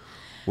just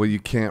Well, you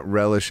can't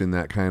relish in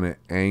that kind of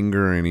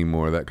anger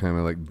anymore. That kind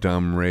of like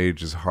dumb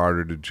rage is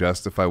harder to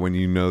justify when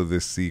you know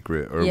this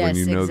secret, or when Yes,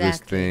 you know this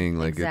exactly, thing.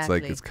 Like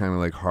exactly. it's kind of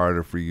like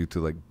harder for you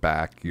to like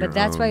back your but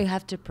that's own. why you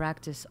have to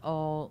practice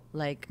all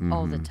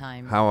the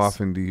time. How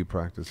often do you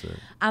practice it?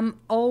 I'm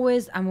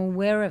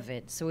aware of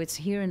it, so it's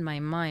here in my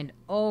mind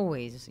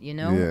always, you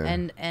know.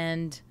 Yeah.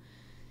 And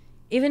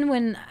even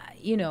when,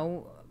 you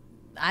know,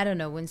 I don't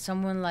know, when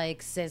someone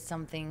like says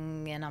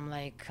something and I'm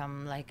like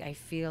I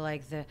feel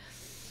like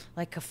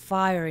a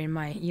fire in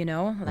my, you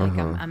know, like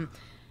I'm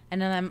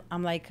and then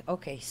I'm like,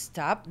 okay,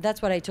 stop.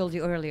 That's what I told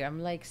you earlier.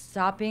 I'm like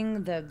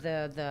stopping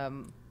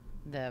the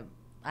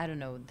I don't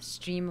know, the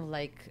stream of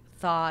like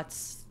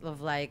thoughts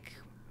of like,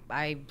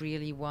 I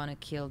really want to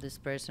kill this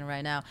person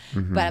right now.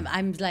 But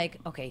I'm like,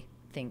 okay,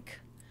 think,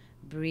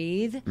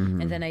 breathe,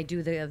 and then I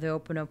do the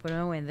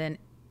Ho'oponopono, and then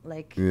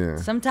like Yeah.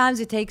 sometimes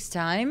it takes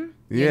time,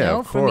 you Yeah, know,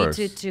 of for me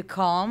course. to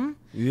calm,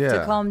 Yeah.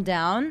 to calm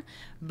down.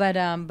 But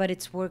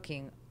it's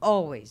working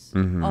always,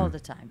 all the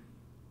time.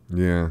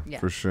 Yeah, Yeah.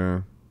 for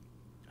sure.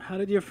 How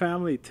did your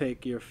family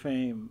take your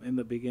fame in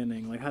the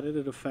beginning? Like, how did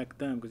it affect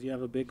them? Because you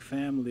have a big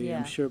family. Yeah.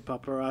 I'm sure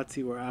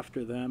paparazzi were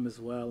after them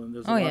as well, and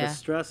there's Oh, a lot yeah. of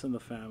stress in the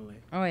family.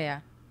 Oh yeah.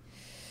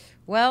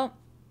 Well,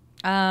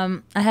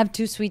 I have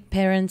two sweet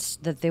parents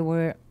that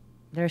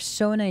they're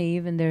so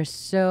naive, and they're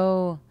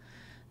so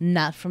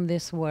not from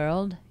this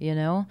world, you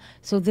know.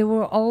 So they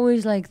were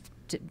always like,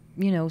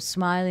 you know,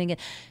 smiling.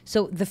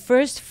 So the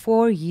first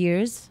 4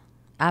 years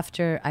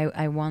after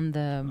I won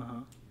the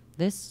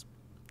this,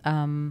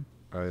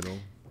 Idol.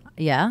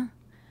 yeah,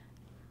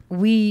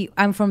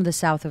 I'm from the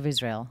south of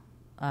Israel,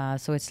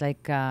 so it's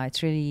like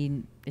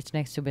it's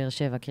next to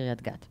Beersheba,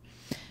 Kiryat Gat.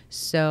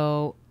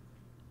 So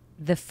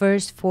the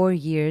first 4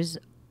 years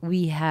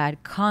we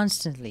had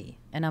constantly,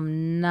 and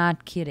I'm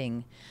not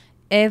kidding,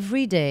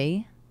 every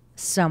day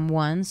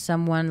someone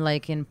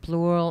like in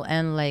plural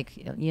and like,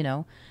 you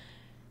know,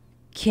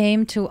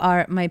 came to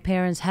my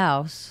parents'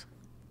 house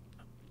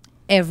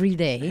every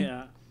day.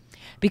 Yeah.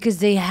 Because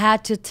they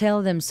had to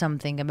tell them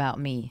something about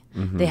me.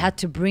 They had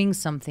to bring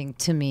something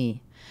to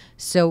me.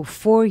 So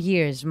 4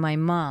 years, my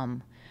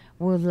mom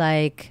would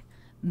like,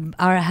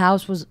 our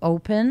house was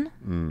open.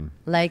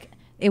 Like,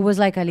 it was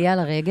like Aliyah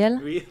L'Regel,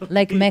 Really?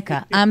 like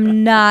Mecca.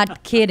 I'm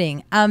not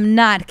kidding.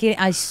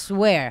 I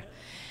swear.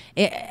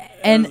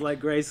 And it was like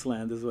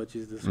Graceland is what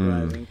she's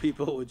describing.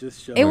 People would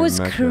just show It up.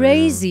 was Mecca,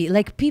 crazy.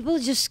 Like, people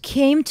just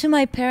came to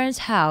my parents'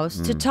 house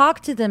to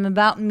talk to them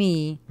about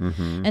me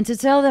and to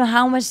tell them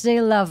how much they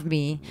love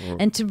me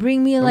and to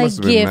bring me That like must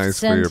have been nice gifts.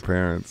 for And your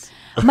parents.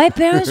 My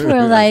parents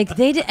were like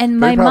and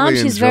my mom, probably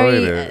she's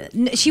very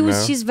enjoyed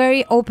she's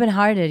very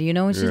open-hearted, you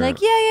know, and she's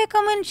like, yeah,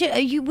 come on,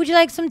 would you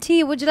like some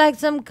tea, would you like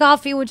some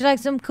coffee, would you like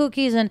some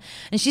cookies, and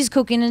she's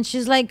cooking, and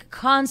she's like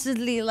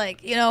constantly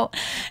like, you know,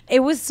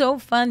 it was so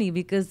funny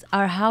because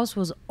our house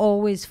was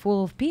always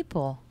full of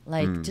people,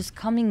 like just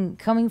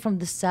coming from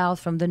the south,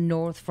 from the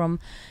north, from,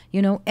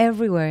 you know,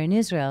 everywhere in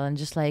Israel, and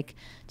just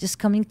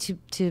coming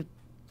to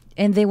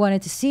and they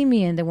wanted to see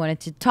me, and they wanted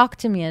to talk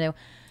to me,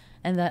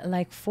 and that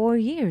like 4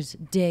 years,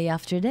 day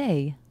after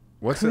day.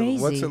 What's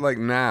Crazy. it like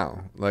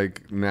now?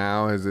 Like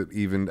now, has it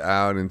evened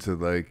out into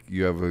like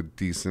you have a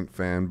decent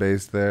fan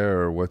base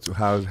there, or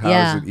how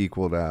Yeah. is it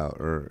equaled out?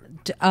 Or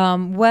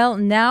Well,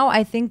 now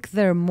I think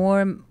they're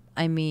more.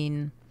 I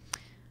mean,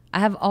 I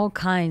have all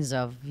kinds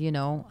of, you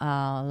know,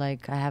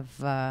 like I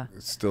have.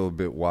 it's still a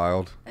bit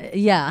wild.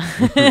 Yeah.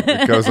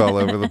 It goes all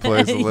over the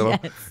place a little.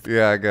 Yes.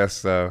 Yeah, I guess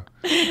so.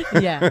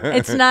 Yeah.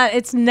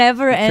 It's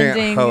never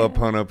ending. Can't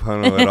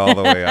honopono it all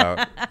the way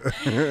out.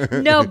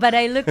 No, but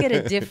I look at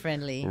it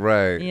differently.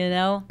 Right. You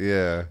know.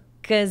 Yeah.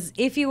 Because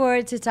if you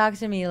were to talk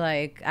to me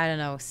like, I don't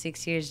know,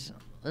 6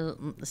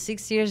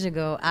 years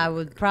ago, I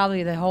would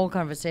probably, the whole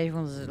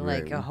conversation was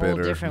like Right, a whole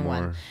bitter, different more.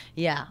 one.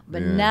 Yeah.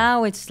 But Yeah.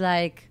 now it's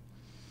like,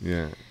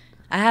 Yeah.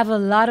 I have a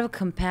lot of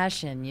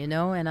compassion, you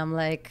know, and I'm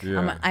like,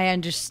 Yeah. I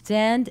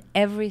understand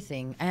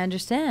everything. I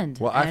understand.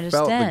 Well, I I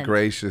understand. felt the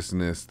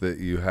graciousness that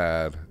you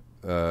had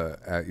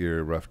at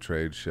your rough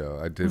trade show.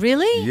 I did.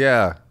 Really?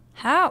 Yeah.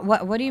 How?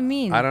 What do you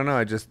mean? I don't know.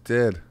 I just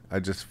did. I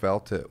just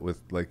felt it with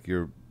like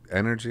your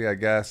energy, I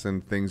guess,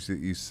 and things that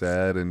you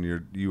said, and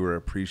you were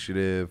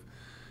appreciative,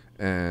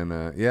 and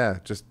yeah,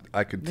 just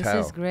I could This tell.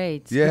 is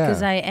great. Yeah.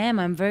 Because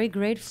I'm very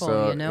grateful,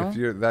 So you know,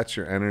 if that's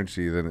your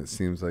energy, then it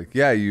seems like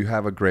you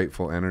have a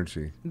grateful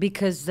energy.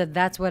 because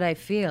that's what I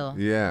feel.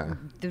 Yeah.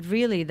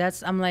 Really,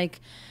 I'm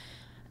like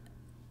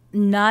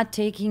not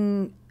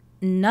taking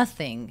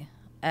nothing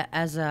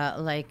as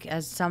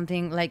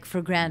something like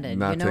for granted.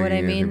 Not you know what I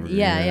taking mean? anything-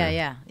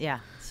 Yeah.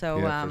 So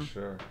Yeah, for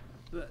sure.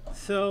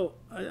 So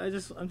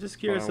I'm just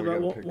curious Hold on, we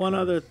about gotta pick one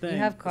cards. other thing.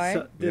 have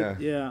card?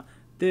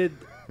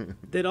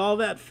 Did all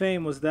that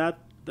fame, was that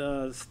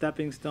the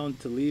stepping stone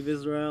to leave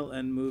Israel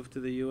and move to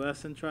the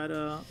U.S. and try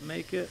to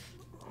make it?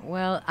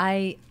 Well,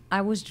 I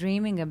was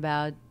dreaming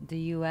about the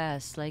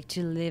U.S., like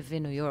to live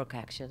in New York,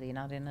 actually,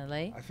 not in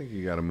L.A. I think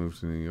you got to move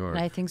to New York.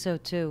 I think so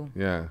too.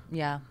 Yeah.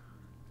 Yeah,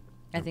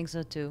 I think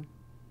so too.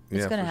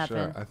 It's Yeah, gonna for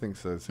happen. Sure. I think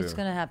so too. It's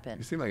gonna You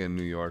happen. seem like a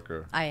New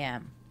Yorker. I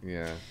am.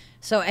 Yeah.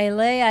 So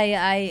LA,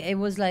 it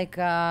was like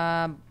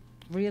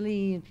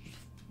really,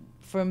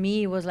 for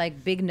me, it was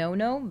like big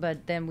no.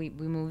 But then we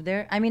moved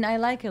there. I mean, I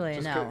like LA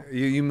now.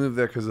 You moved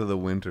there because of the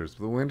winters.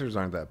 The winters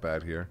aren't that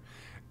bad here,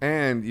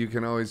 and you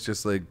can always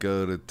just like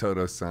go to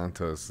Todos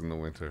Santos in the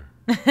winter.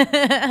 No,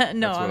 That's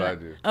what I'm I not-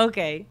 do.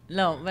 Okay,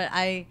 no, but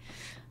I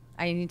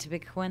need to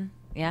pick one.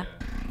 Yeah.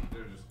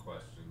 They're just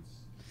questions.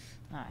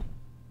 All right.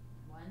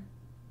 One.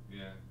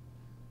 Yeah.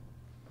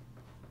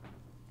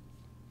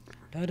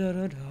 Da, da,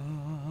 da, da.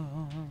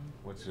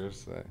 What's yours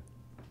say?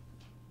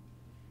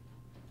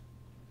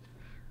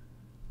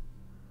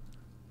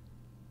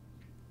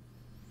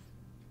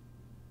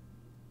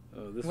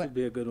 Oh, this What? would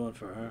be a good one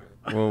for her.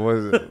 What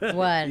was it?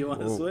 What? You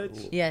want to Whoa.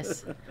 switch?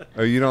 Yes.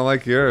 Oh, you don't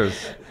like yours?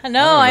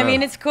 No, I know.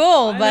 mean it's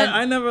cool, but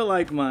I never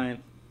like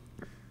mine.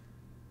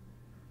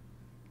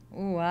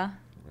 ooh, I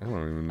don't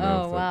even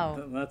know. oh if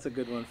wow. That's a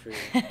good one for you.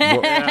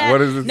 What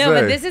does it No,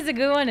 say? but this is a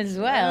good one as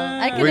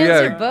well. I can Well, yeah.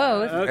 answer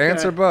both. Okay.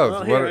 Answer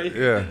both. Well, What?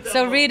 here, Yeah.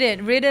 So read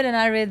it, and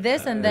I read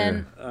this, and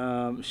then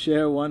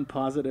Share one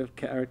positive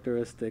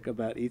characteristic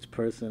about each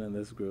person in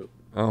this group.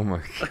 Oh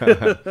my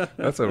God.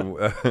 That's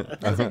a.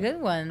 that's a good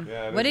one.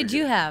 Yeah, it What is a did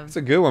you have? It's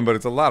a good one, but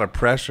it's a lot of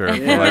pressure.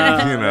 Like,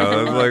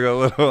 Yeah. it's like a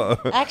little.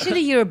 Actually,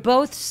 you're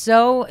both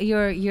so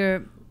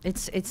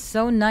it's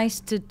so nice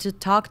to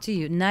talk to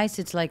you. Nice,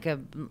 it's like a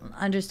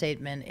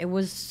understatement. It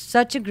was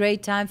such a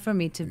great time for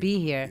me to be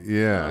here.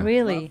 Yeah.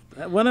 Really.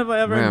 When have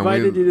I ever Man,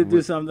 invited we- you to do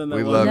we- something that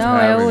we wasn't? loved No,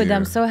 having I would. you.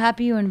 I'm so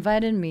happy you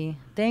invited me.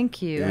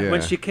 Thank you. Yeah.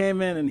 When she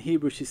came in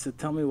Hebrew, she said,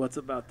 "Tell me what's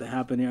about to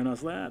happen here," and I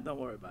was like, "Don't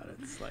worry about it.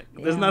 It's like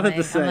there's Yeah, nothing like,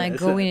 to say." I'm like I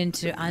said- going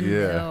into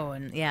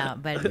unknown. Yeah,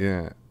 but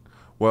Yeah.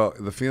 Well,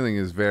 the feeling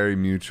is very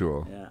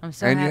mutual. Yeah. I'm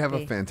so and happy. you have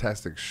a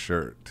fantastic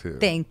shirt too.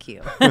 Thank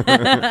you.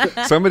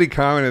 Somebody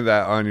commented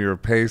that on your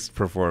paste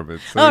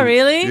performance. So Oh,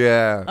 really?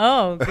 Yeah.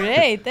 Oh,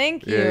 great!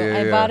 Thank you. Yeah, yeah,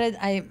 I yeah. bought it.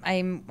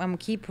 I'm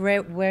keep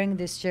wearing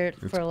this shirt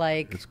for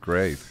like. It's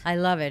great. I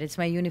love it. It's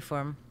my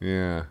uniform.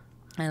 Yeah.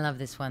 I love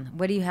this one.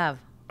 What do you have?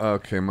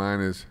 Okay,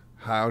 mine is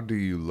how do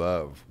you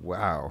love?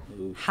 Wow.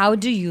 How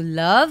do you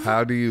love?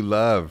 How do you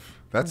love?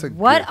 That's a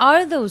What good,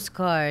 are those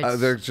cards?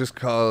 they're just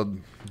called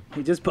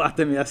He just bought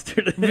them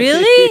yesterday.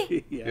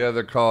 Really? yeah,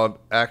 they're called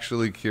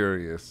actually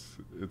curious.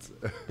 It's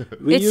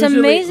We It's usually,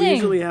 amazing. We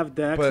usually have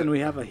decks, But- and we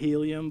have a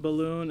helium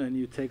balloon, and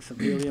you take some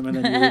helium, and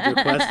then you read your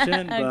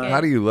question. But Okay.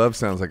 How do you love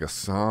sounds like a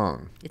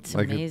song. It's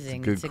like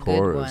amazing. It's It's a a good good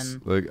chorus.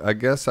 one. Like I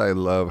guess I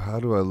love. How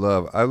do I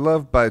love? I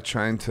love by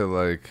trying to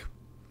like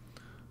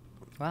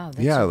wow, that's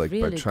yeah, a like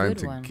really by trying good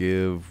to one.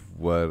 give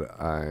what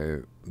I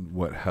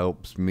what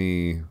helps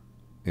me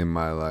in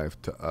my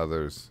life to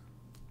others.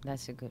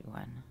 That's a good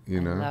one.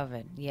 You know? I love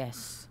it.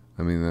 Yes.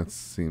 I mean, that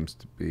seems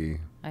to be.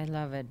 I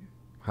love it.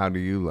 How do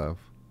you love?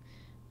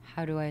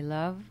 How do I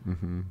love?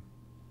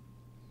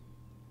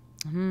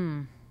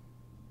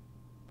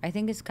 I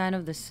think it's kind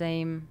of the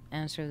same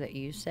answer that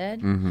you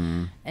said.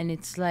 And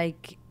it's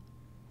like,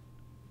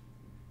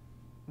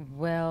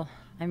 well,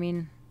 I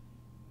mean,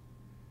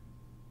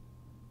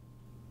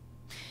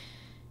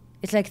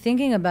 it's like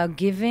thinking about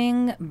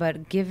giving,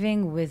 but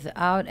giving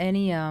without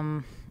any,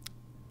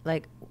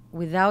 like,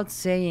 without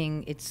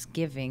saying it's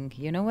giving.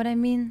 You know what I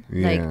mean?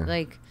 Yeah.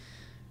 Like,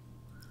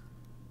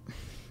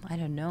 I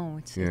don't know.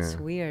 It's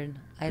weird.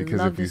 I Because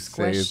love if you this say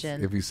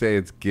question. if you say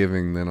it's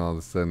giving, then all of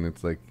a sudden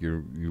it's like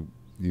you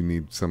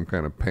need some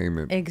kind of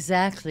payment.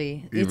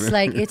 Exactly. It's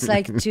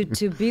like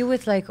to be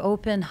with like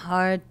open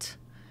heart,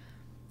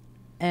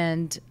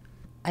 and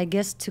I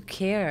guess to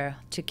care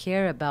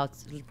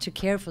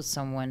for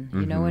someone.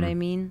 You know what I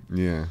mean?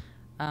 Yeah.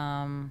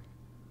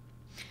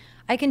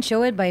 I can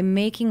show it by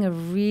making a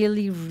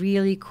really,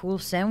 really cool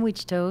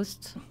sandwich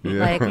toast,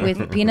 like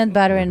with peanut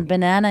butter and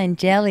banana and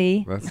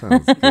jelly. That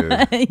sounds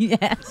good.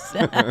 Yes.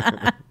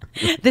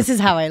 This is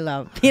how I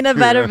love peanut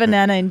butter,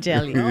 banana, and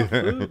jelly. Oh,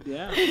 food,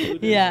 yeah. Food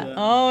Yeah. is,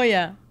 Oh,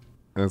 yeah.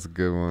 That's a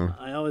good one.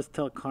 I always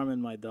tell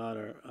Carmen, my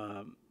daughter,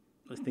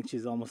 I think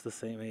she's almost the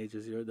same age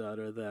as your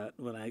daughter, that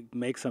when I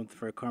make something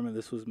for Carmen,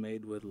 this was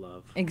made with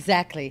love.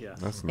 Exactly. Yes.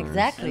 That's nice.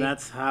 Exactly. And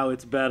that's how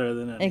it's better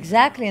than anything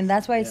Exactly, else. and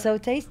that's why it's Yeah. so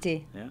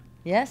tasty. Yeah.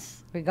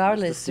 Yes,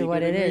 regardless to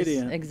what it secret is.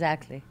 ingredient.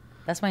 Exactly.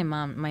 That's my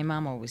mom. My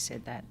mom always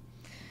said that.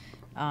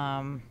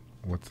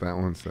 What's that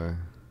one say?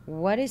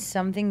 What is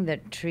something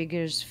that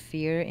triggers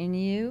fear in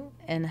you,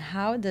 and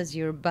how does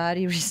your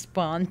body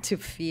respond to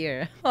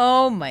fear?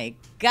 Oh my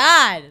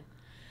God.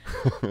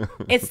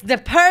 It's the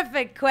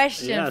perfect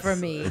question for Yes.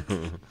 me.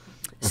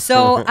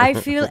 So I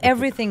feel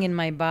everything in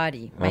my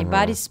body. My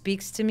body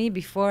speaks to me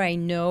before I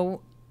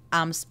know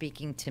I'm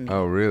speaking to me.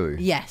 Oh,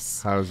 really?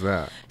 Yes. How's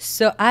that?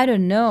 So I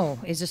don't know.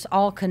 It's just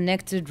all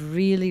connected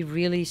really,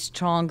 really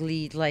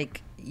strongly,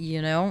 like,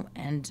 you know.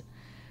 And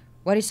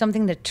what is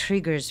something that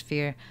triggers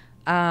fear?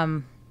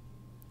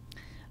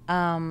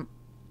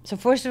 So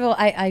first of all,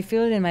 I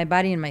feel it in my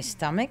body, in my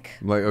stomach.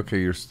 Like, okay,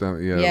 your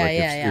stomach. Yeah. Yeah, like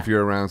yeah, if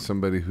you're around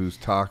somebody who's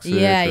toxic. Yeah,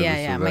 or yeah, this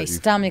or yeah. that, My you-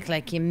 stomach,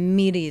 like,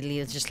 immediately,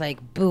 it's just like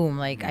boom,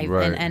 like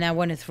Right. and I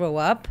want to throw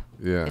up.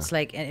 Yeah. It's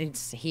like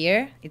it's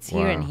here,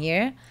 here and Wow.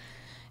 here,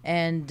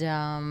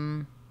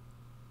 and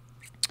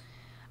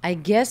I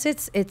guess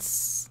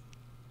it's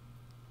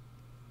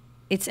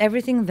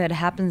everything that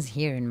happens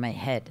here in my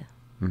head.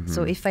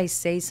 So if I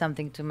say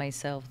something to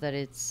myself that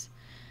it's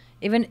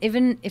even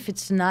if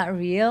it's not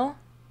real,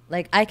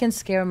 like, I can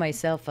scare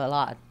myself a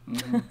lot.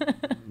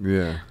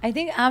 Yeah. I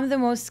think I'm the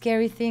most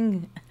scary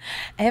thing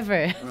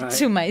ever Right.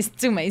 to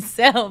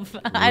myself.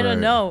 I don't Right.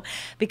 know,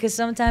 because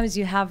sometimes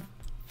you have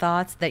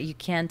thoughts that you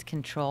can't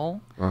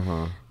control,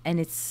 and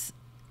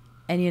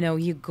you know,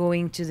 you go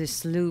into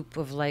this loop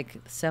of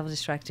like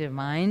self-destructive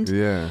mind,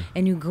 Yeah.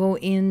 and you go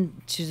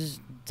into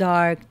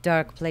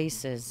dark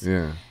places,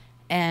 Yeah.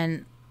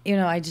 and you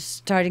know, I just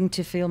starting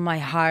to feel my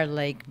heart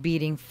like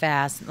beating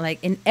fast, like,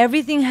 and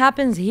everything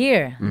happens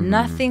here,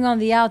 nothing on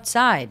the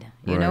outside.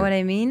 You know Right. what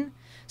I mean?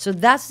 So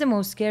that's the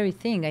most scary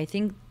thing, I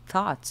think.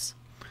 Thoughts.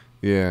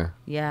 Yeah.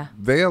 Yeah,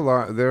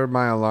 They're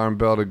my alarm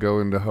bell to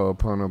go into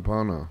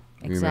Ho'oponopono.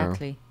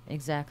 exactly,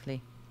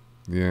 exactly.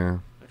 You know? Yeah.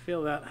 I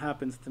feel that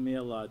happens to me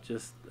a lot,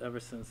 just ever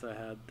since I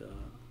had,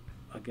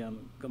 again,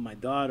 my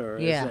daughter.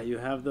 Yeah. Is that you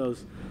have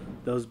those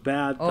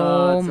bad Oh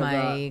thoughts my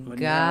about when you have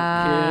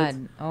God!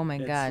 kids. Oh my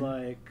It's God!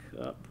 like,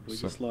 we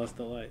So- just lost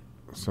the light.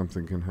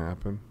 Something can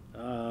happen.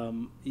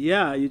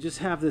 Yeah, you just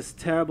have this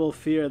terrible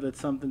fear that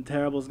something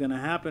terrible is going to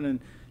happen, and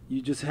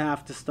you just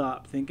have to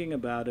stop thinking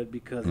about it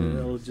because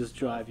it'll just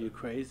drive you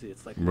crazy.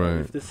 It's like, what Right.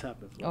 if this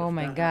happens? What Oh if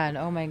my that God! happens?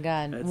 Oh my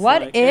God! It's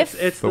What like-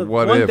 if? It's The the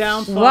what one ifs.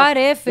 downfall. What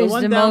if the is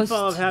one the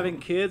downfall most- of having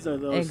kids are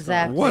those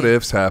Exactly. What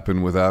ifs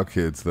happen without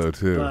kids, though,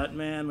 too? But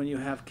man, when you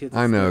have kids,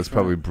 I know it's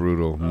probably different.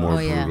 brutal, more Oh,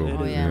 yeah. brutal. It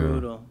Oh, is yeah.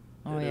 brutal.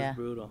 Oh, It is yeah.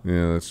 brutal.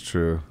 Yeah, that's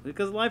true.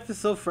 Because life is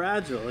so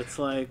fragile. It's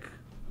like,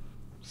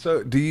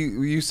 So, do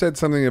you said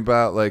something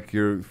about like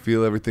you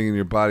feel everything in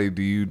your body?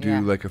 Do you do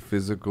Yeah. like a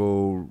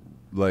physical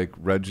like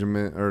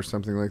regiment or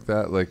something like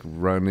that, like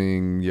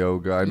running,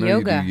 yoga? I know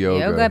Yoga, you do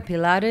yoga.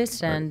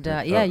 Pilates, and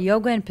oh.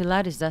 yoga and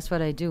Pilates. That's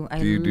what I do. I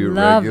Do you do it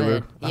love regular?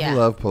 it. Yeah. I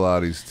love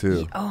Pilates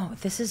too. Oh,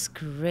 this is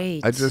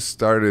great. I just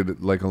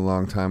started like a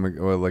long time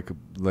ago, or like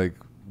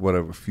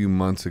a few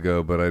months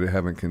ago, but I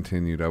haven't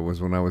continued.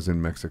 When I was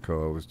in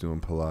Mexico, I was doing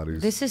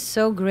Pilates. This is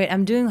so great.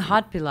 I'm doing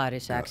hot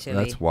Pilates actually.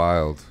 That's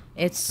wild.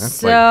 It's That's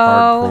so. like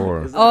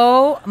hardcore.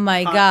 Oh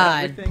my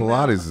God. everything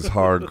Pilates is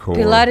hardcore.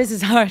 Pilates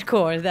is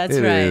hardcore. That's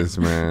It right. is,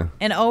 man.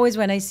 And always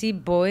when I see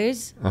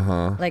boys,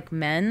 Uh-huh. like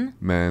men,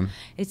 Man.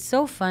 it's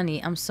so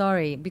funny. I'm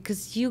sorry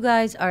because you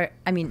guys are.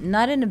 I mean,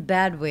 not in a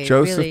bad way.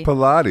 Joseph really.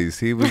 Pilates.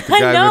 He was the I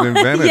guy know. that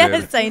invented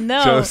Yes, it. I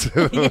know.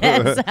 Joseph.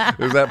 Yes.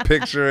 There's that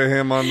picture of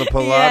him on the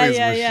Pilates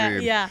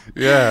machine.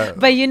 Yeah.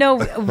 But you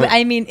know,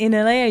 I mean, in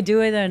LA, I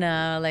do it on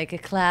like a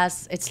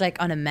class. It's like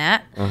on a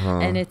mat,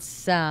 and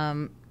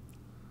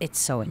it's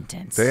so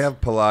intense. They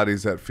have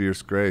Pilates at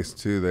Fierce Grace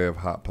too. They have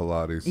hot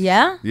Pilates.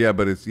 Yeah? Yeah,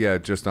 but it's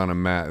just on a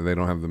mat. They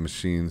don't have the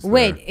machines.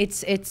 Wait, there.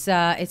 it's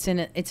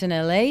in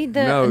LA.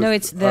 No,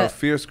 it's the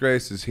Fierce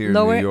Grace is here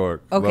lower- in New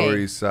York, okay. Lower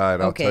East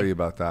Side. I'll Okay. tell you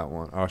about that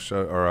one. I'll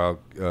show, or I'll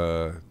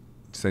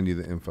send you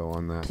the info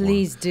on that.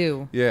 Please one.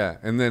 do. Yeah,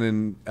 and then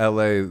in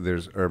LA,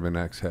 there's Urban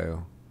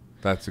Exhale.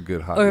 That's a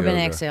good hot Urban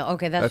yoga. Exhale.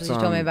 Okay, that's what you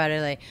told me on about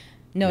LA.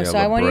 No, yeah, so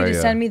I La want you to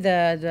Brea. send me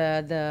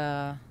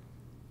the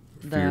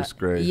Fierce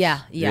Grace.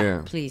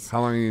 Yeah, please.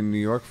 How long are you in New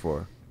York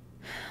for?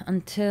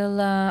 Until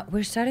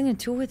we're starting a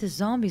tour with the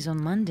Zombies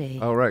on Monday.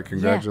 Oh, right.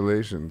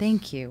 Congratulations.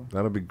 Thank you.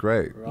 That'll be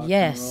great. Rock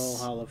Yes. and Roll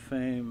Hall of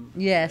Fame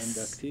Yes.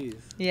 inductees.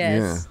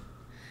 Yes.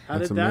 How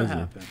That's did that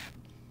amazing.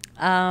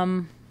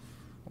 happen?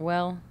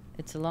 Well,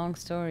 it's a long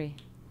story.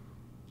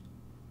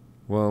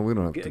 Well, we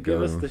don't have to Give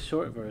go. us the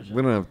short version.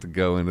 We don't have to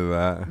go into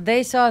that.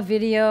 They saw a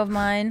video of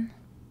mine.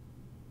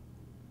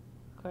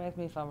 Correct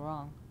me if I'm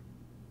wrong.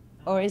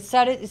 Or it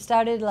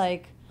started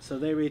like So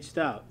they reached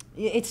out.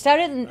 it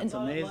started in, That's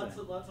amazing.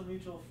 Lots of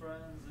mutual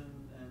friends,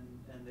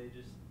 and they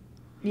just.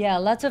 yeah,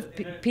 lots of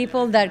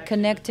people that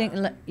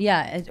connecting.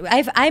 Yeah,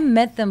 I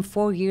met them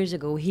 4 years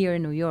ago here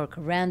in New York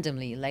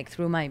randomly, like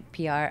through my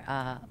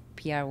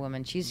PR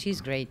woman.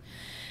 She's great,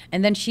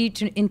 and then she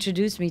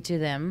introduced me to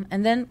them,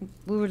 and then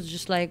we were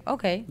just like,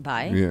 okay,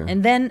 bye. Yeah.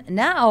 And then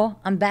now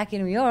I'm back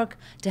in New York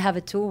to have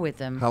a tour with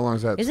them. How long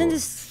is that Isn't tour?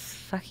 this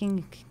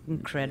fucking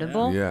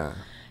incredible? Yeah.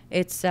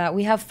 It's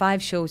we have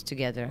 5 shows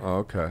together. Oh,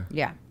 okay.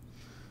 Yeah.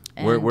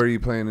 Where And are you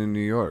playing in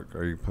New York?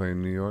 Are you playing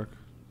in New York?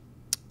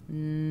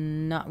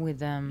 Not with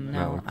them. Not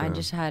No, with I them.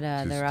 just had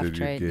the Just rough did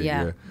your trade. gig,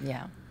 Yeah, yeah.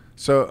 yeah.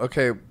 So,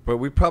 okay, but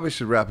we probably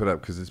should wrap it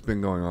up because it's been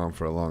going on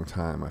for a long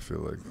time, I feel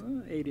like.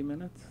 80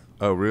 minutes.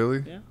 Oh,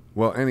 really? Yeah.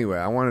 Well, anyway,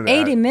 I wanted to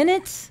 80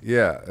 minutes?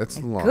 Yeah, it's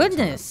a long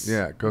Goodness. time.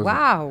 Yeah, it goes.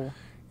 Wow.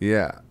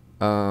 Yeah.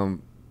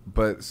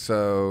 But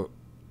so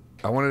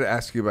I wanted to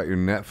ask you about your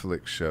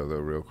Netflix show though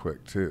real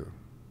quick too.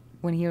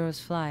 When Heroes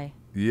Fly.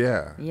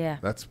 Yeah. Yeah.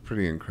 That's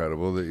pretty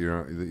incredible that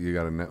you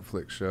got a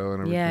Netflix show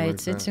and everything. Yeah, like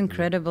it's that.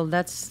 incredible.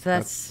 That's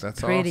That's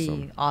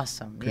pretty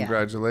awesome. Yeah.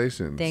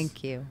 Congratulations.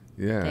 Thank you.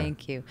 Yeah.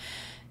 Thank you.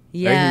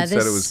 Yeah, Adrian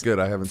said it was good.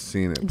 I haven't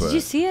seen it, but Did you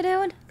see it,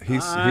 Edwin? he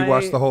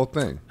watched the whole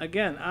thing.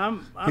 Again,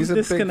 I'm He's a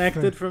big fan.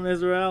 disconnected from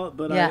Israel,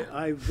 but Yeah.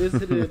 I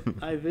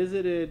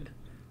visited.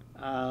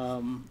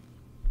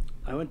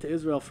 I went to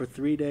Israel for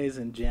 3 days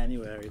in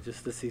January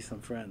just to see some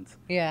friends.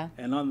 Yeah.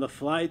 And on the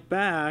flight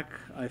back,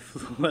 I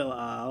flew El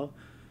Al,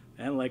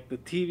 and like the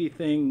TV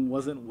thing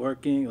wasn't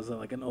working. It was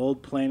like an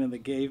old plane, and they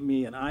gave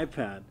me an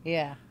iPad.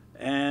 Yeah.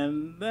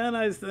 And then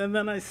I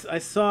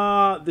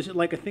saw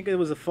like I think it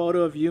was a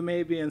photo of you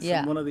maybe and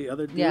Yeah. one of the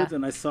other dudes, Yeah.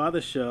 and I saw the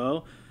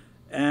show,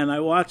 and I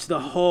watched the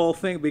whole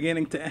thing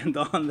beginning to end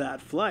on that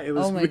flight. It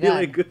was Oh my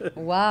really God. good.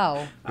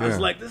 Wow. I was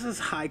Yeah. like, this is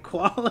high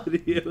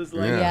quality. It was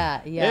like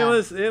Yeah. Yeah.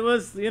 it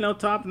was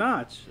top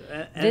notch.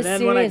 And This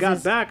then when I series got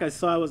is- back, I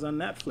saw it was on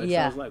Netflix.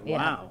 Yeah. I was like, yeah,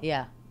 wow.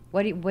 Yeah.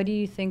 What do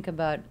you think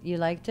about? You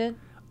liked it?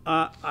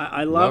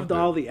 I Loved loved it.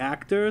 all the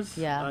actors.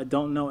 Yeah. I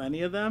don't know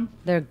any of them.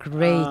 They're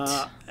great.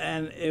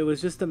 And it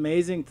was just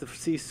amazing to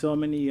see so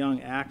many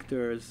young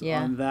actors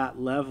Yeah. on that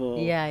level.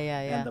 Yeah,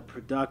 yeah, yeah. And the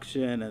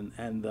production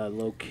and the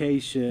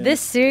location. This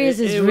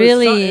series is was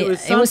really-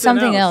 it was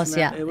something else,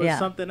 man. yeah, It was yeah.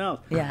 something else.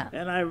 Yeah.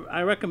 And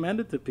I recommend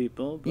it to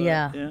people. But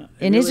yeah. it In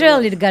really Israel,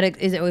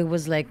 was. it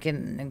was like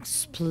an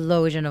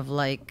explosion of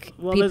like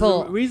Well, people.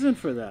 there's a reason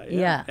for that.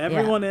 Yeah,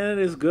 Everyone in it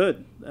is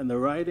good, and the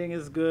writing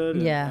is good.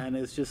 Yeah. And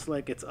it's just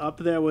like it's up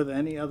there with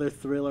any other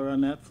thriller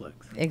on Netflix.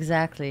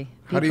 Exactly.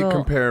 How do you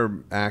People- compare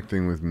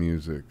acting with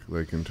music,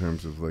 like in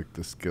terms of like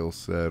the skill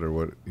set or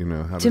what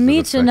How To does me,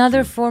 it it's affect another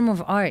you? form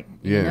of art.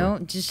 You Yeah. know,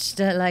 just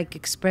like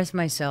express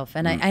myself,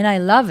 and Mm. I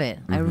love it.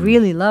 I Mm-hmm.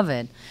 really love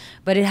it,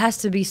 but it has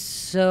to be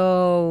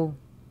so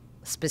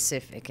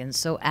specific and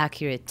so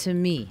accurate to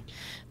me.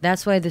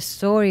 That's why the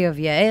story of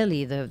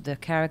Yaeli, the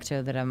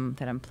character that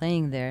I'm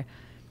playing there,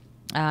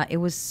 it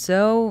was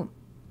so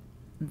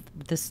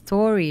the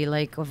story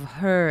like of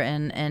her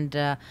and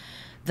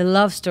the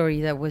love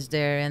story that was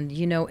there, and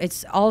you know,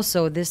 it's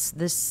also this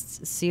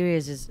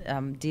series is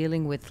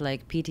dealing with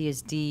like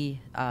PTSD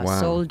Wow.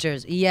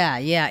 soldiers.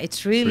 Yeah,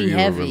 it's really so you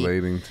heavy. were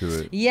relating to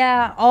it.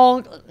 Yeah,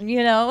 all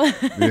you know,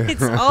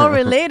 it's all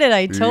related.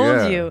 I told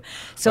Yeah. you.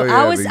 So Oh,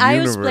 yeah, the I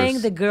was playing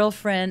universe. the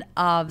girlfriend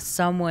of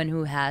someone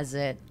who has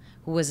it,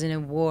 who was in a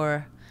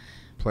war.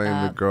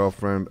 Playing the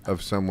girlfriend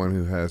of someone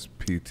who has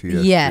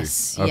PTSD.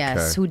 Yes, Okay.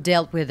 yes, who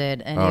dealt with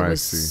it, and Oh, it I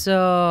was see.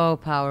 so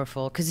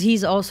powerful because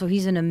he's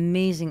an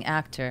amazing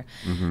actor,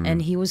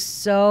 and he was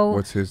so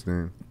What's his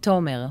name?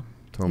 Tomer.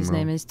 His Tomer.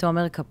 name is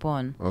Tomer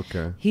Capon.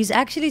 Okay. He's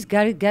actually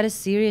got a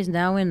series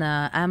now in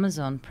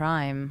Amazon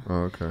Prime.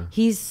 Oh, okay.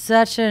 He's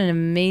such an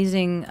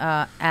amazing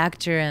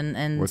actor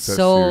and What's that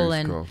soul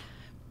series and called?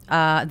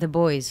 The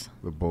Boys.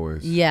 The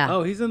Boys. Yeah,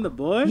 Oh, he's in The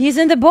Boys? he's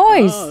in The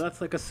Boys. Oh, that's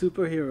like a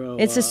superhero.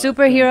 It's a film.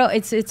 superhero.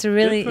 It's a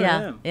really Good for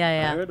him. I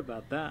yeah. heard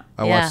about that.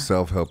 I Yeah. watch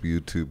self-help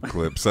YouTube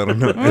clips. I don't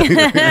know anything,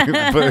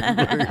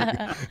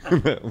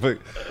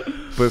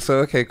 but so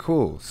okay,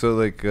 cool. So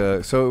like,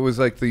 so it was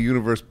like the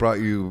universe brought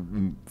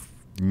you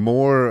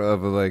more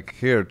of a like,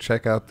 here,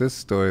 check out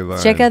this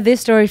storyline. Check out this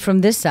story from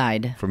this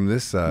side. from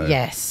this side.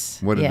 Yes.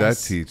 What did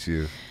yes. that teach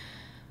you?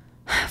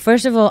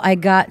 First of all, I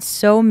got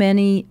so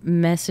many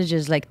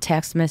messages, like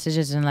text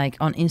messages, and like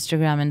on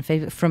Instagram and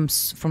Facebook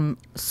from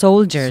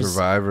soldiers.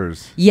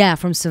 Survivors. Yeah,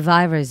 from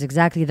survivors,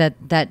 exactly. That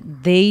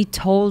they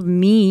told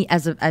me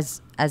as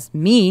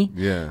me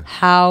Yeah.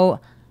 how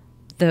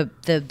the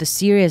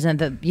series and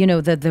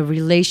the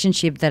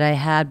relationship that I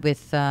had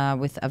with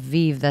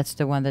Aviv, that's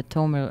the one that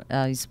Tomer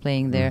is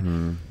playing there,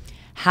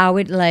 how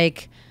it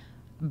like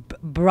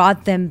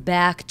brought them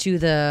back to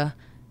the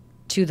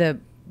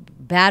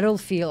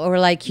battlefield, or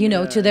like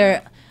to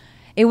their.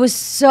 It was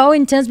so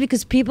intense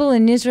because people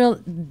in Israel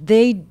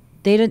they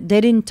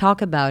didn't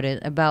talk about it,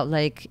 about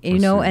like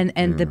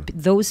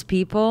those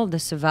people, the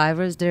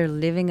survivors, they're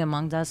living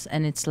among us,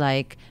 and it's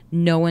like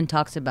no one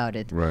talks about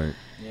it. Right.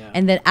 Yeah.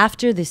 And then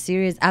after the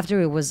series, after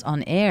it was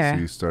on air, So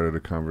you started a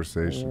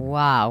conversation.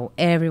 wow,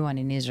 everyone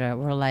in Israel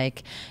were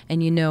like,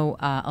 and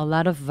a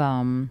lot of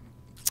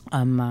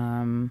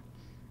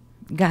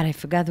God, I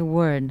forgot the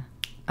word,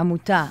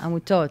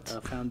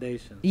 amutot.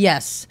 Foundation.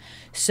 Yes,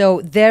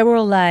 so there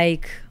were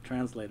like,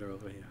 Translator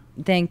over here.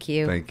 thank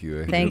you, Thank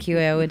you. thank you,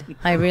 Ehud.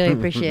 I really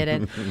appreciate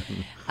it.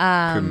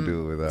 Couldn't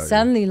do it without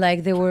Suddenly,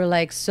 like they were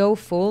like so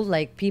full,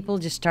 like people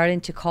just starting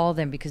to call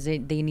them because they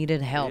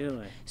needed help.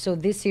 Really? So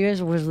this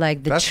series was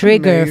like the That's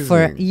trigger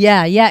for amazing.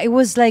 yeah. It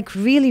was like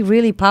really,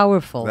 really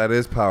powerful. you. That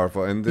is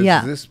powerful. And does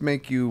Yeah. this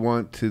make you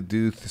want to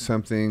do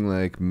something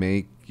like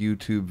make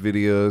YouTube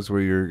videos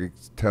where you're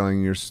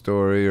telling your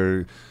story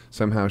or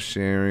somehow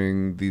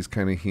sharing these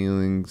kind of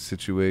healing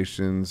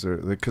situations? Or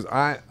because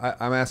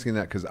I'm asking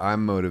that because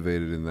I'm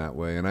motivated in that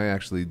way, and I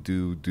actually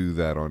do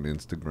that on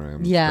Instagram.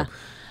 and Yeah. stuff.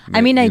 I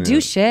mean, I You do know.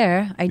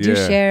 share. I do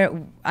Yeah. share.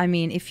 I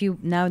mean, if you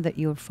now that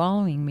you're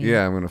following me,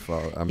 Yeah, I'm gonna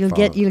follow.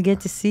 you'll get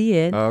to see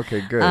it. Oh,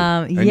 okay, good.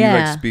 And you yeah.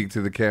 like speak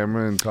to the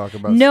camera and talk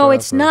about No, stuff,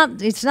 it's or- not.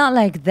 It's not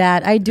like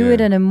that. I do it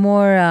Yeah. in a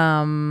more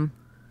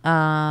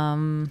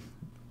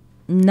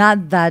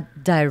not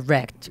that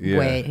direct Yeah.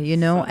 way. You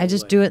know, I Subtle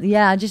just way. do it.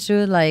 Yeah, I just do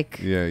it like.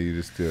 Yeah, you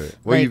just do it.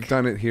 Well, Like- you've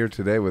done it here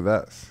today with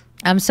us.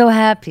 I'm so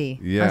happy.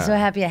 Yeah. I'm so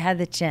happy I had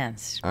the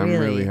chance. I'm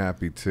really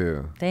happy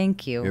too.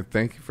 Thank you. Yeah,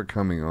 thank you for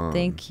coming on.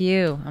 Thank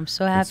you. I'm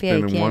so happy It's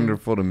I been came.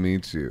 wonderful to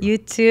meet you. You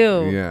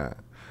too. Yeah.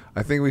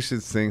 I think we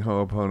should sing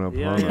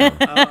Ho'oponopono. Yeah.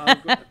 I'll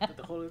go with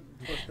the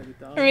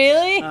whole-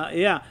 Really?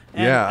 Yeah.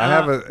 And, Yeah, I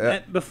have a-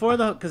 and before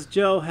because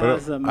Joe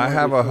has But a. I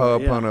have a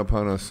melody for it,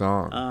 Ho'oponopono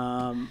song.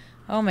 yeah.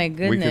 Oh my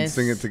goodness. We can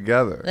sing it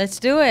together. Let's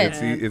do it.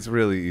 It's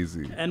really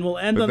easy. And we'll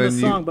end But on the then you-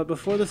 song, but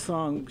before the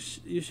song,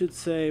 you should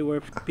say where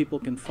people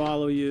can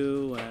follow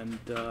you and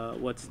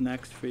what's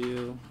next for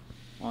you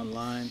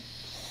online.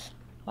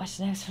 What's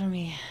next for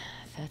me?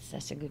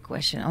 That's a good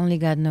question. Only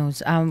God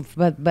knows.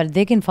 But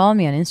they can follow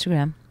me on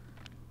Instagram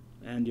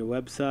And your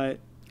website.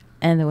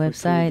 and the for tour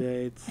website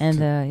dates. and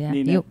yeah.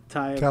 Ninet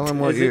Tayeb. Tell 'em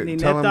what Is you- it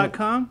tell 'em-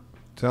 Ninet.com?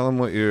 Tell them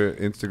what your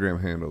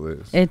Instagram handle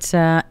is. It's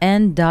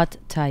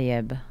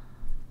n.tayeb.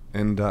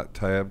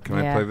 N.Tayeb. Can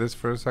I Yeah. play this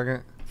for a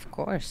second? Of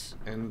course.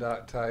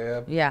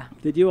 N.Tayeb. Yeah.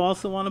 Did you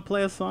also want to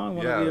play a song?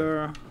 One Yeah. of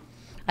your.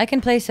 I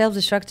can play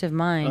Self-Destructive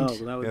Mind. Oh,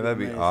 that would Yeah, that'd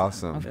be amazing.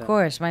 awesome. Of Yeah.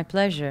 course, my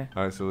pleasure.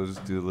 All right, so we'll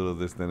just do a little of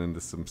this, then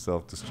into some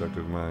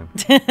self-destructive mind.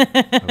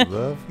 I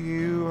love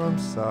you, I'm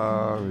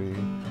sorry.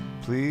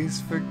 Please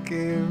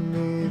forgive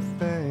me,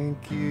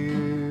 thank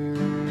you.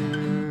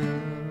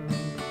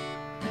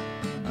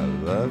 I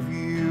love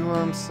you,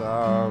 I'm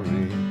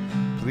sorry.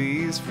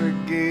 Please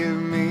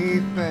forgive me,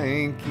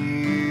 thank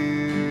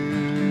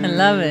you. I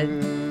love it.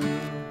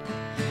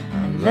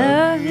 I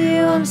love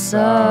you, I'm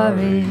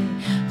sorry.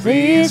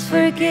 Please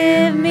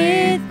forgive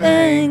me,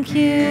 thank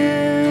you.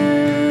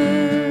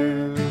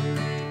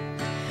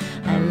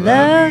 I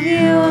love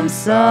you, I'm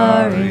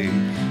sorry.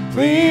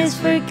 Please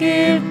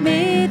forgive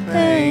me,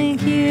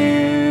 thank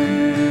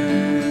you.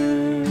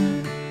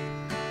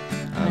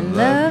 I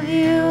love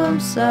you, I'm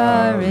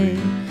sorry.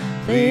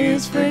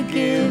 Please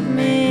forgive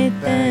me,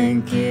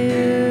 thank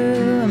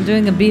you. I'm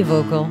doing a B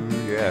vocal.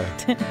 Yeah.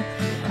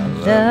 I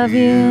love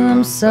you,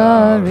 I'm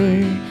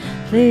sorry.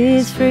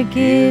 Please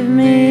forgive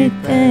me,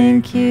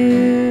 thank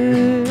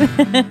you. I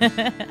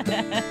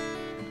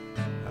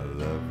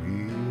love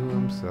you,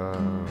 I'm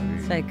sorry.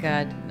 It's like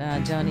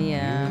Johnny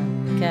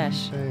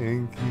Cash.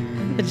 Thank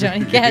you. The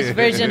Johnny Cash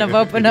version of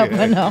Open Up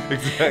Yeah, and Up.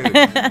 Exactly.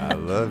 I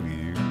love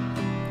you.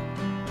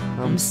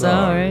 I'm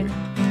sorry.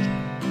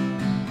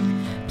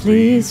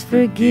 Please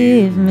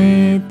forgive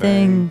me,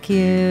 thank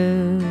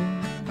you.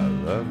 I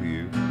love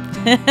you.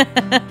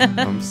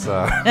 I'm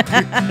sorry.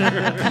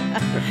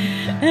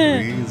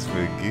 Please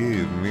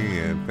forgive me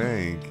and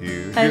thank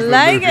you. I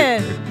like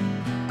it.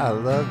 I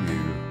love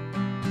you.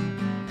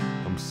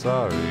 I'm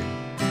sorry.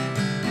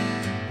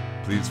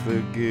 Please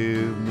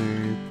forgive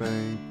me,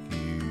 thank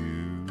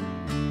you.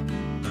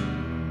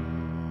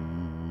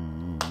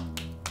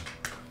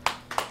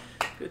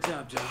 Good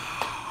job, Joe.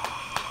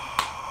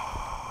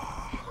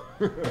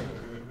 Thank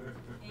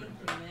you,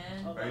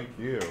 man. Thank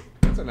you.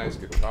 That's a nice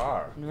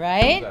guitar.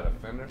 Right? Is that a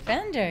Fender?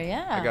 Fender,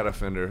 yeah. I got a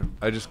Fender.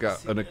 I just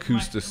got an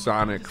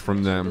Acoustasonic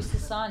from them. It's the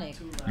Sonic.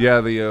 Yeah,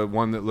 the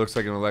one that looks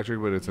like an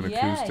electric, but it's an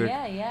Yeah, acoustic.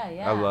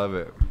 yeah. I love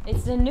it.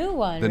 It's the new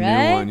one, The new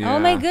right? one, Oh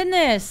my yeah.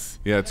 goodness.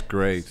 Yeah, it's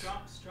great.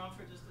 Strum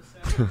for just a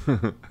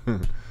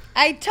second.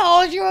 I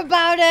told you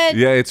about it.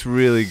 Yeah, it's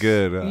really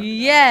good.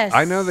 Yes.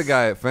 I know the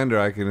guy at Fender.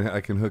 I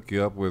can hook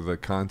you up with a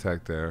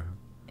contact there.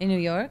 In New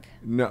York?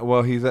 No,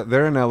 well,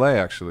 they're in L.A.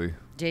 actually.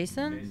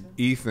 Jason?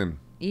 Ethan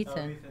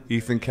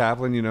Ethan.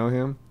 Kaplan, you know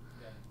him?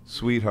 Yeah.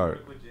 Sweetheart.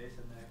 Work with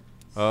Jason there.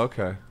 Oh,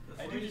 okay.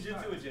 I do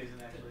jiu-jitsu with Jason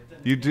actually.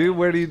 You do?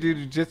 Where do you do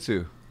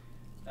jiu-jitsu?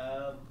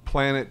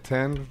 Planet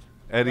 10?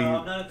 Eddie No,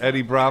 I'm not a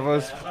Eddie Planet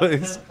Bravo's guy. I'm not a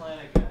place?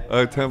 Planet guy.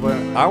 Oh,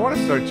 Temple. I want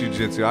to start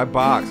jiu-jitsu. I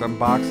box. I'm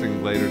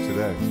boxing later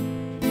today.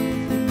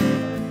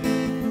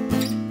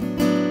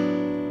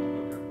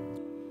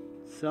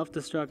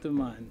 Self-destructive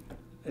mind.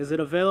 Is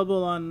it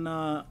available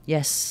on?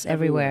 Yes,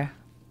 everywhere.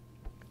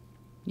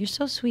 You're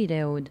so sweet,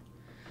 Ehud.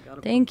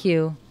 Gotta- Thank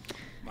you.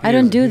 I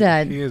don't do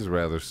that. He is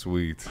rather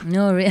sweet.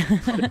 No, He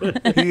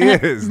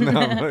is. No,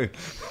 like,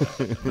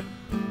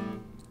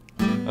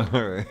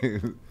 all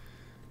right.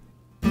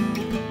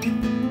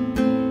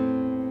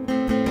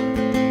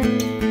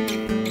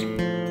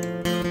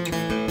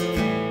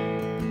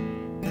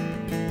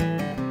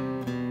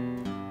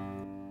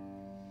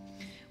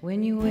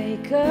 When you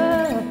wake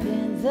up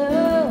in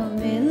the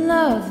middle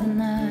of the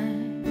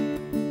night,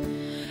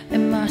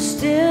 am I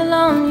still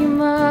on your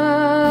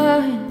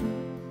mind?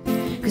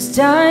 'Cause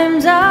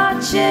times are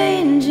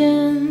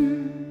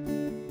changing.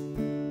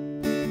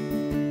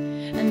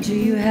 And do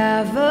you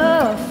have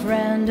a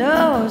friend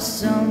or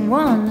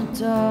someone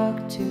to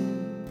talk to?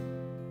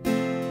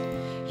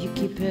 You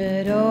keep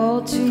it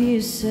all to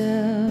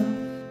yourself.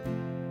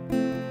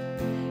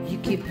 You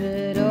keep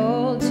it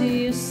all to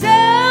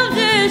yourself,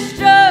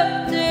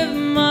 destructive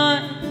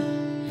mind.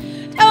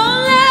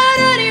 Don't let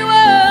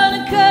anyone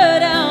cut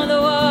down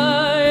the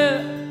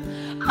wire.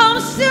 I'm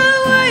still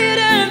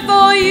waiting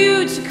for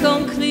you to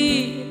come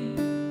clean.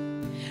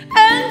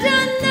 And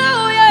I know,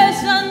 yes,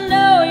 I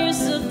know you're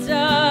so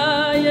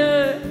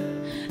tired.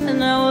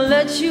 And I will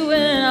let you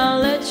in, I'll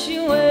let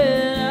you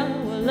in, I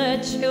will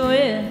let you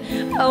in,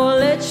 I will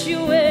let you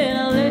in,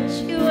 I'll let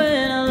you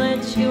in, I'll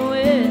let you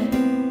in.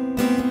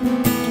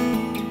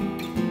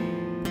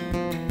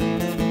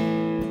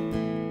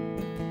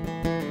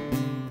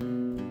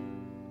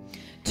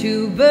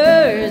 Two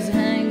birds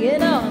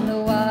hanging on the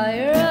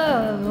wire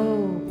of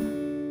hope,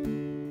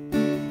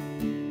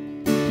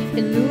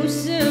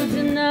 elusive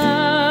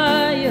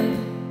denial,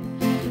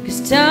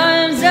 'cause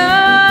times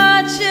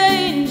are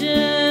changing.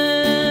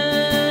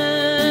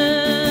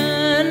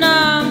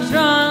 I'm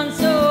trying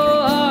so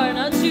hard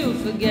not to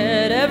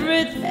forget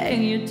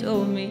everything you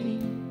told me.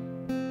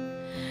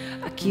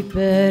 I keep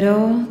it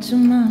all to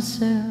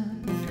myself.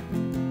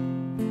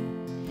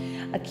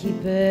 I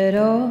keep it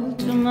all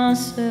to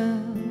myself.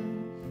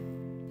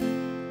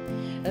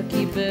 I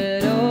keep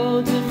it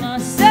all to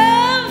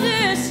myself,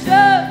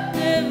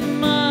 destructive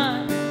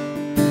mind.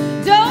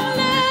 Don't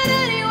let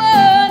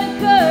anyone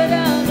cut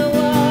down the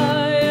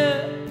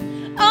wire.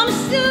 I'm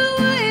still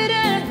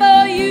waiting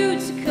for you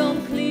to come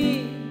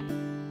clean.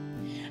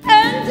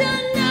 And I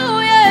know,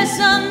 yes,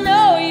 I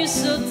know you're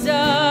so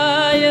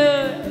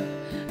tired.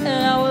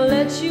 And I will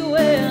let you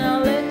in,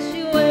 I'll let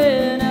you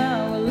in,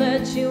 I will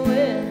let you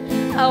in,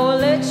 I will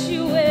let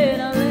you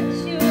in, I'll let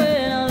you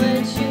in, I'll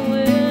let you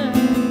in.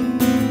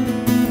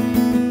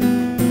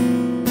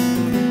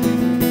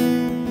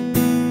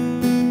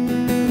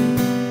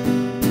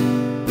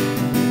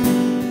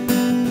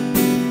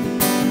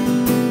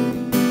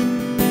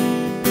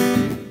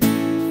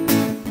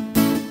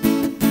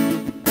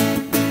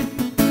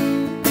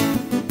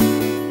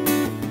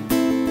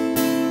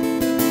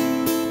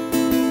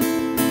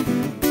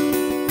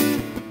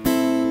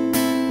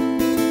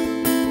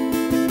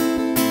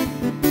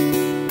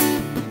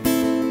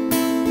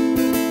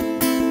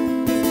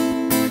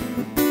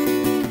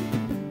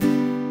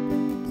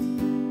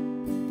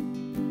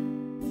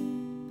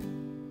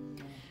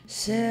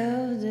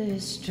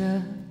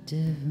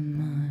 Self-destructive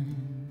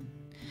mind.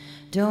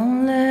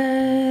 Don't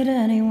let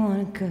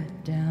anyone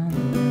cut down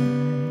the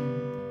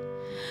line.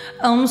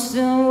 I'm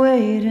still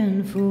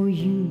waiting for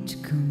you to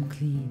come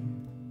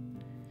clean.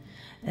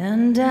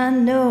 And I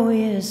know,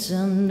 yes,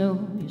 I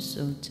know you're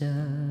so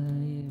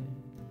tired.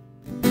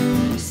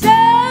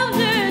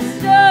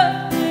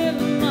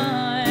 Self-destructive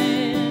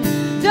mind.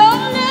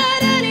 Don't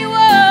let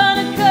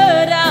anyone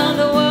cut down the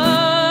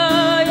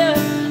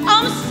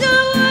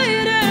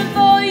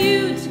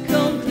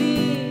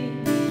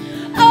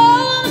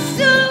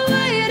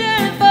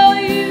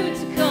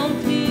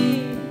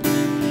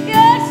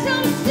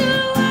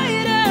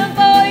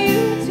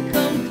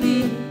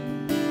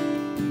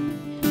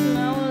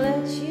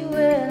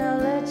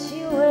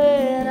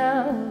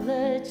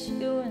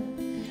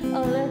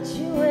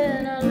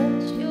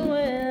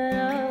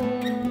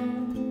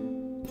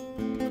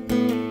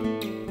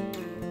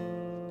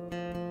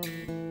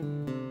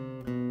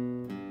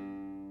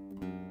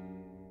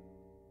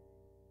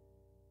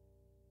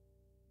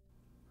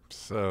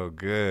So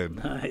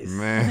good. Nice.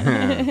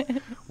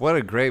 Man. What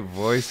a great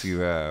voice you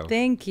have.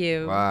 Thank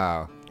you.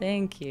 Wow.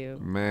 Thank you.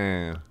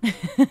 Man.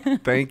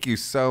 Thank you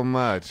so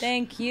much.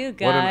 Thank you,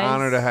 guys. What an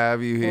honor to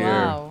have you here.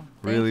 Wow.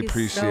 Really Thank you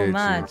appreciate so you.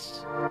 much.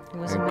 It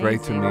was And amazing.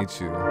 great to meet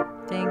you.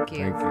 Thank you.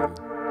 Thank you.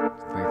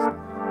 Thanks.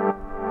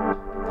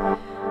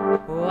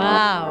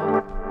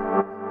 Wow.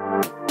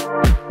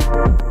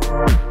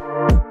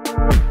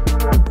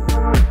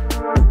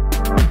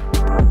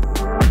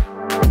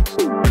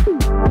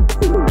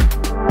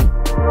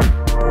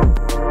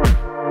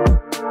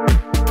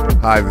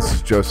 Hi, this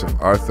is Joseph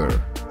Arthur.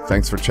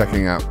 Thanks for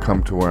checking out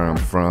Come to Where I'm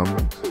From.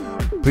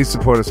 Please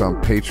support us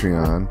on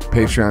Patreon,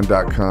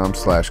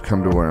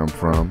 patreon.com/come to where I'm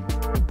from.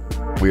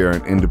 We are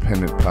an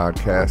independent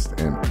podcast,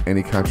 and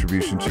any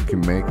contributions you can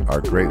make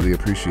are greatly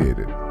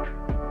appreciated.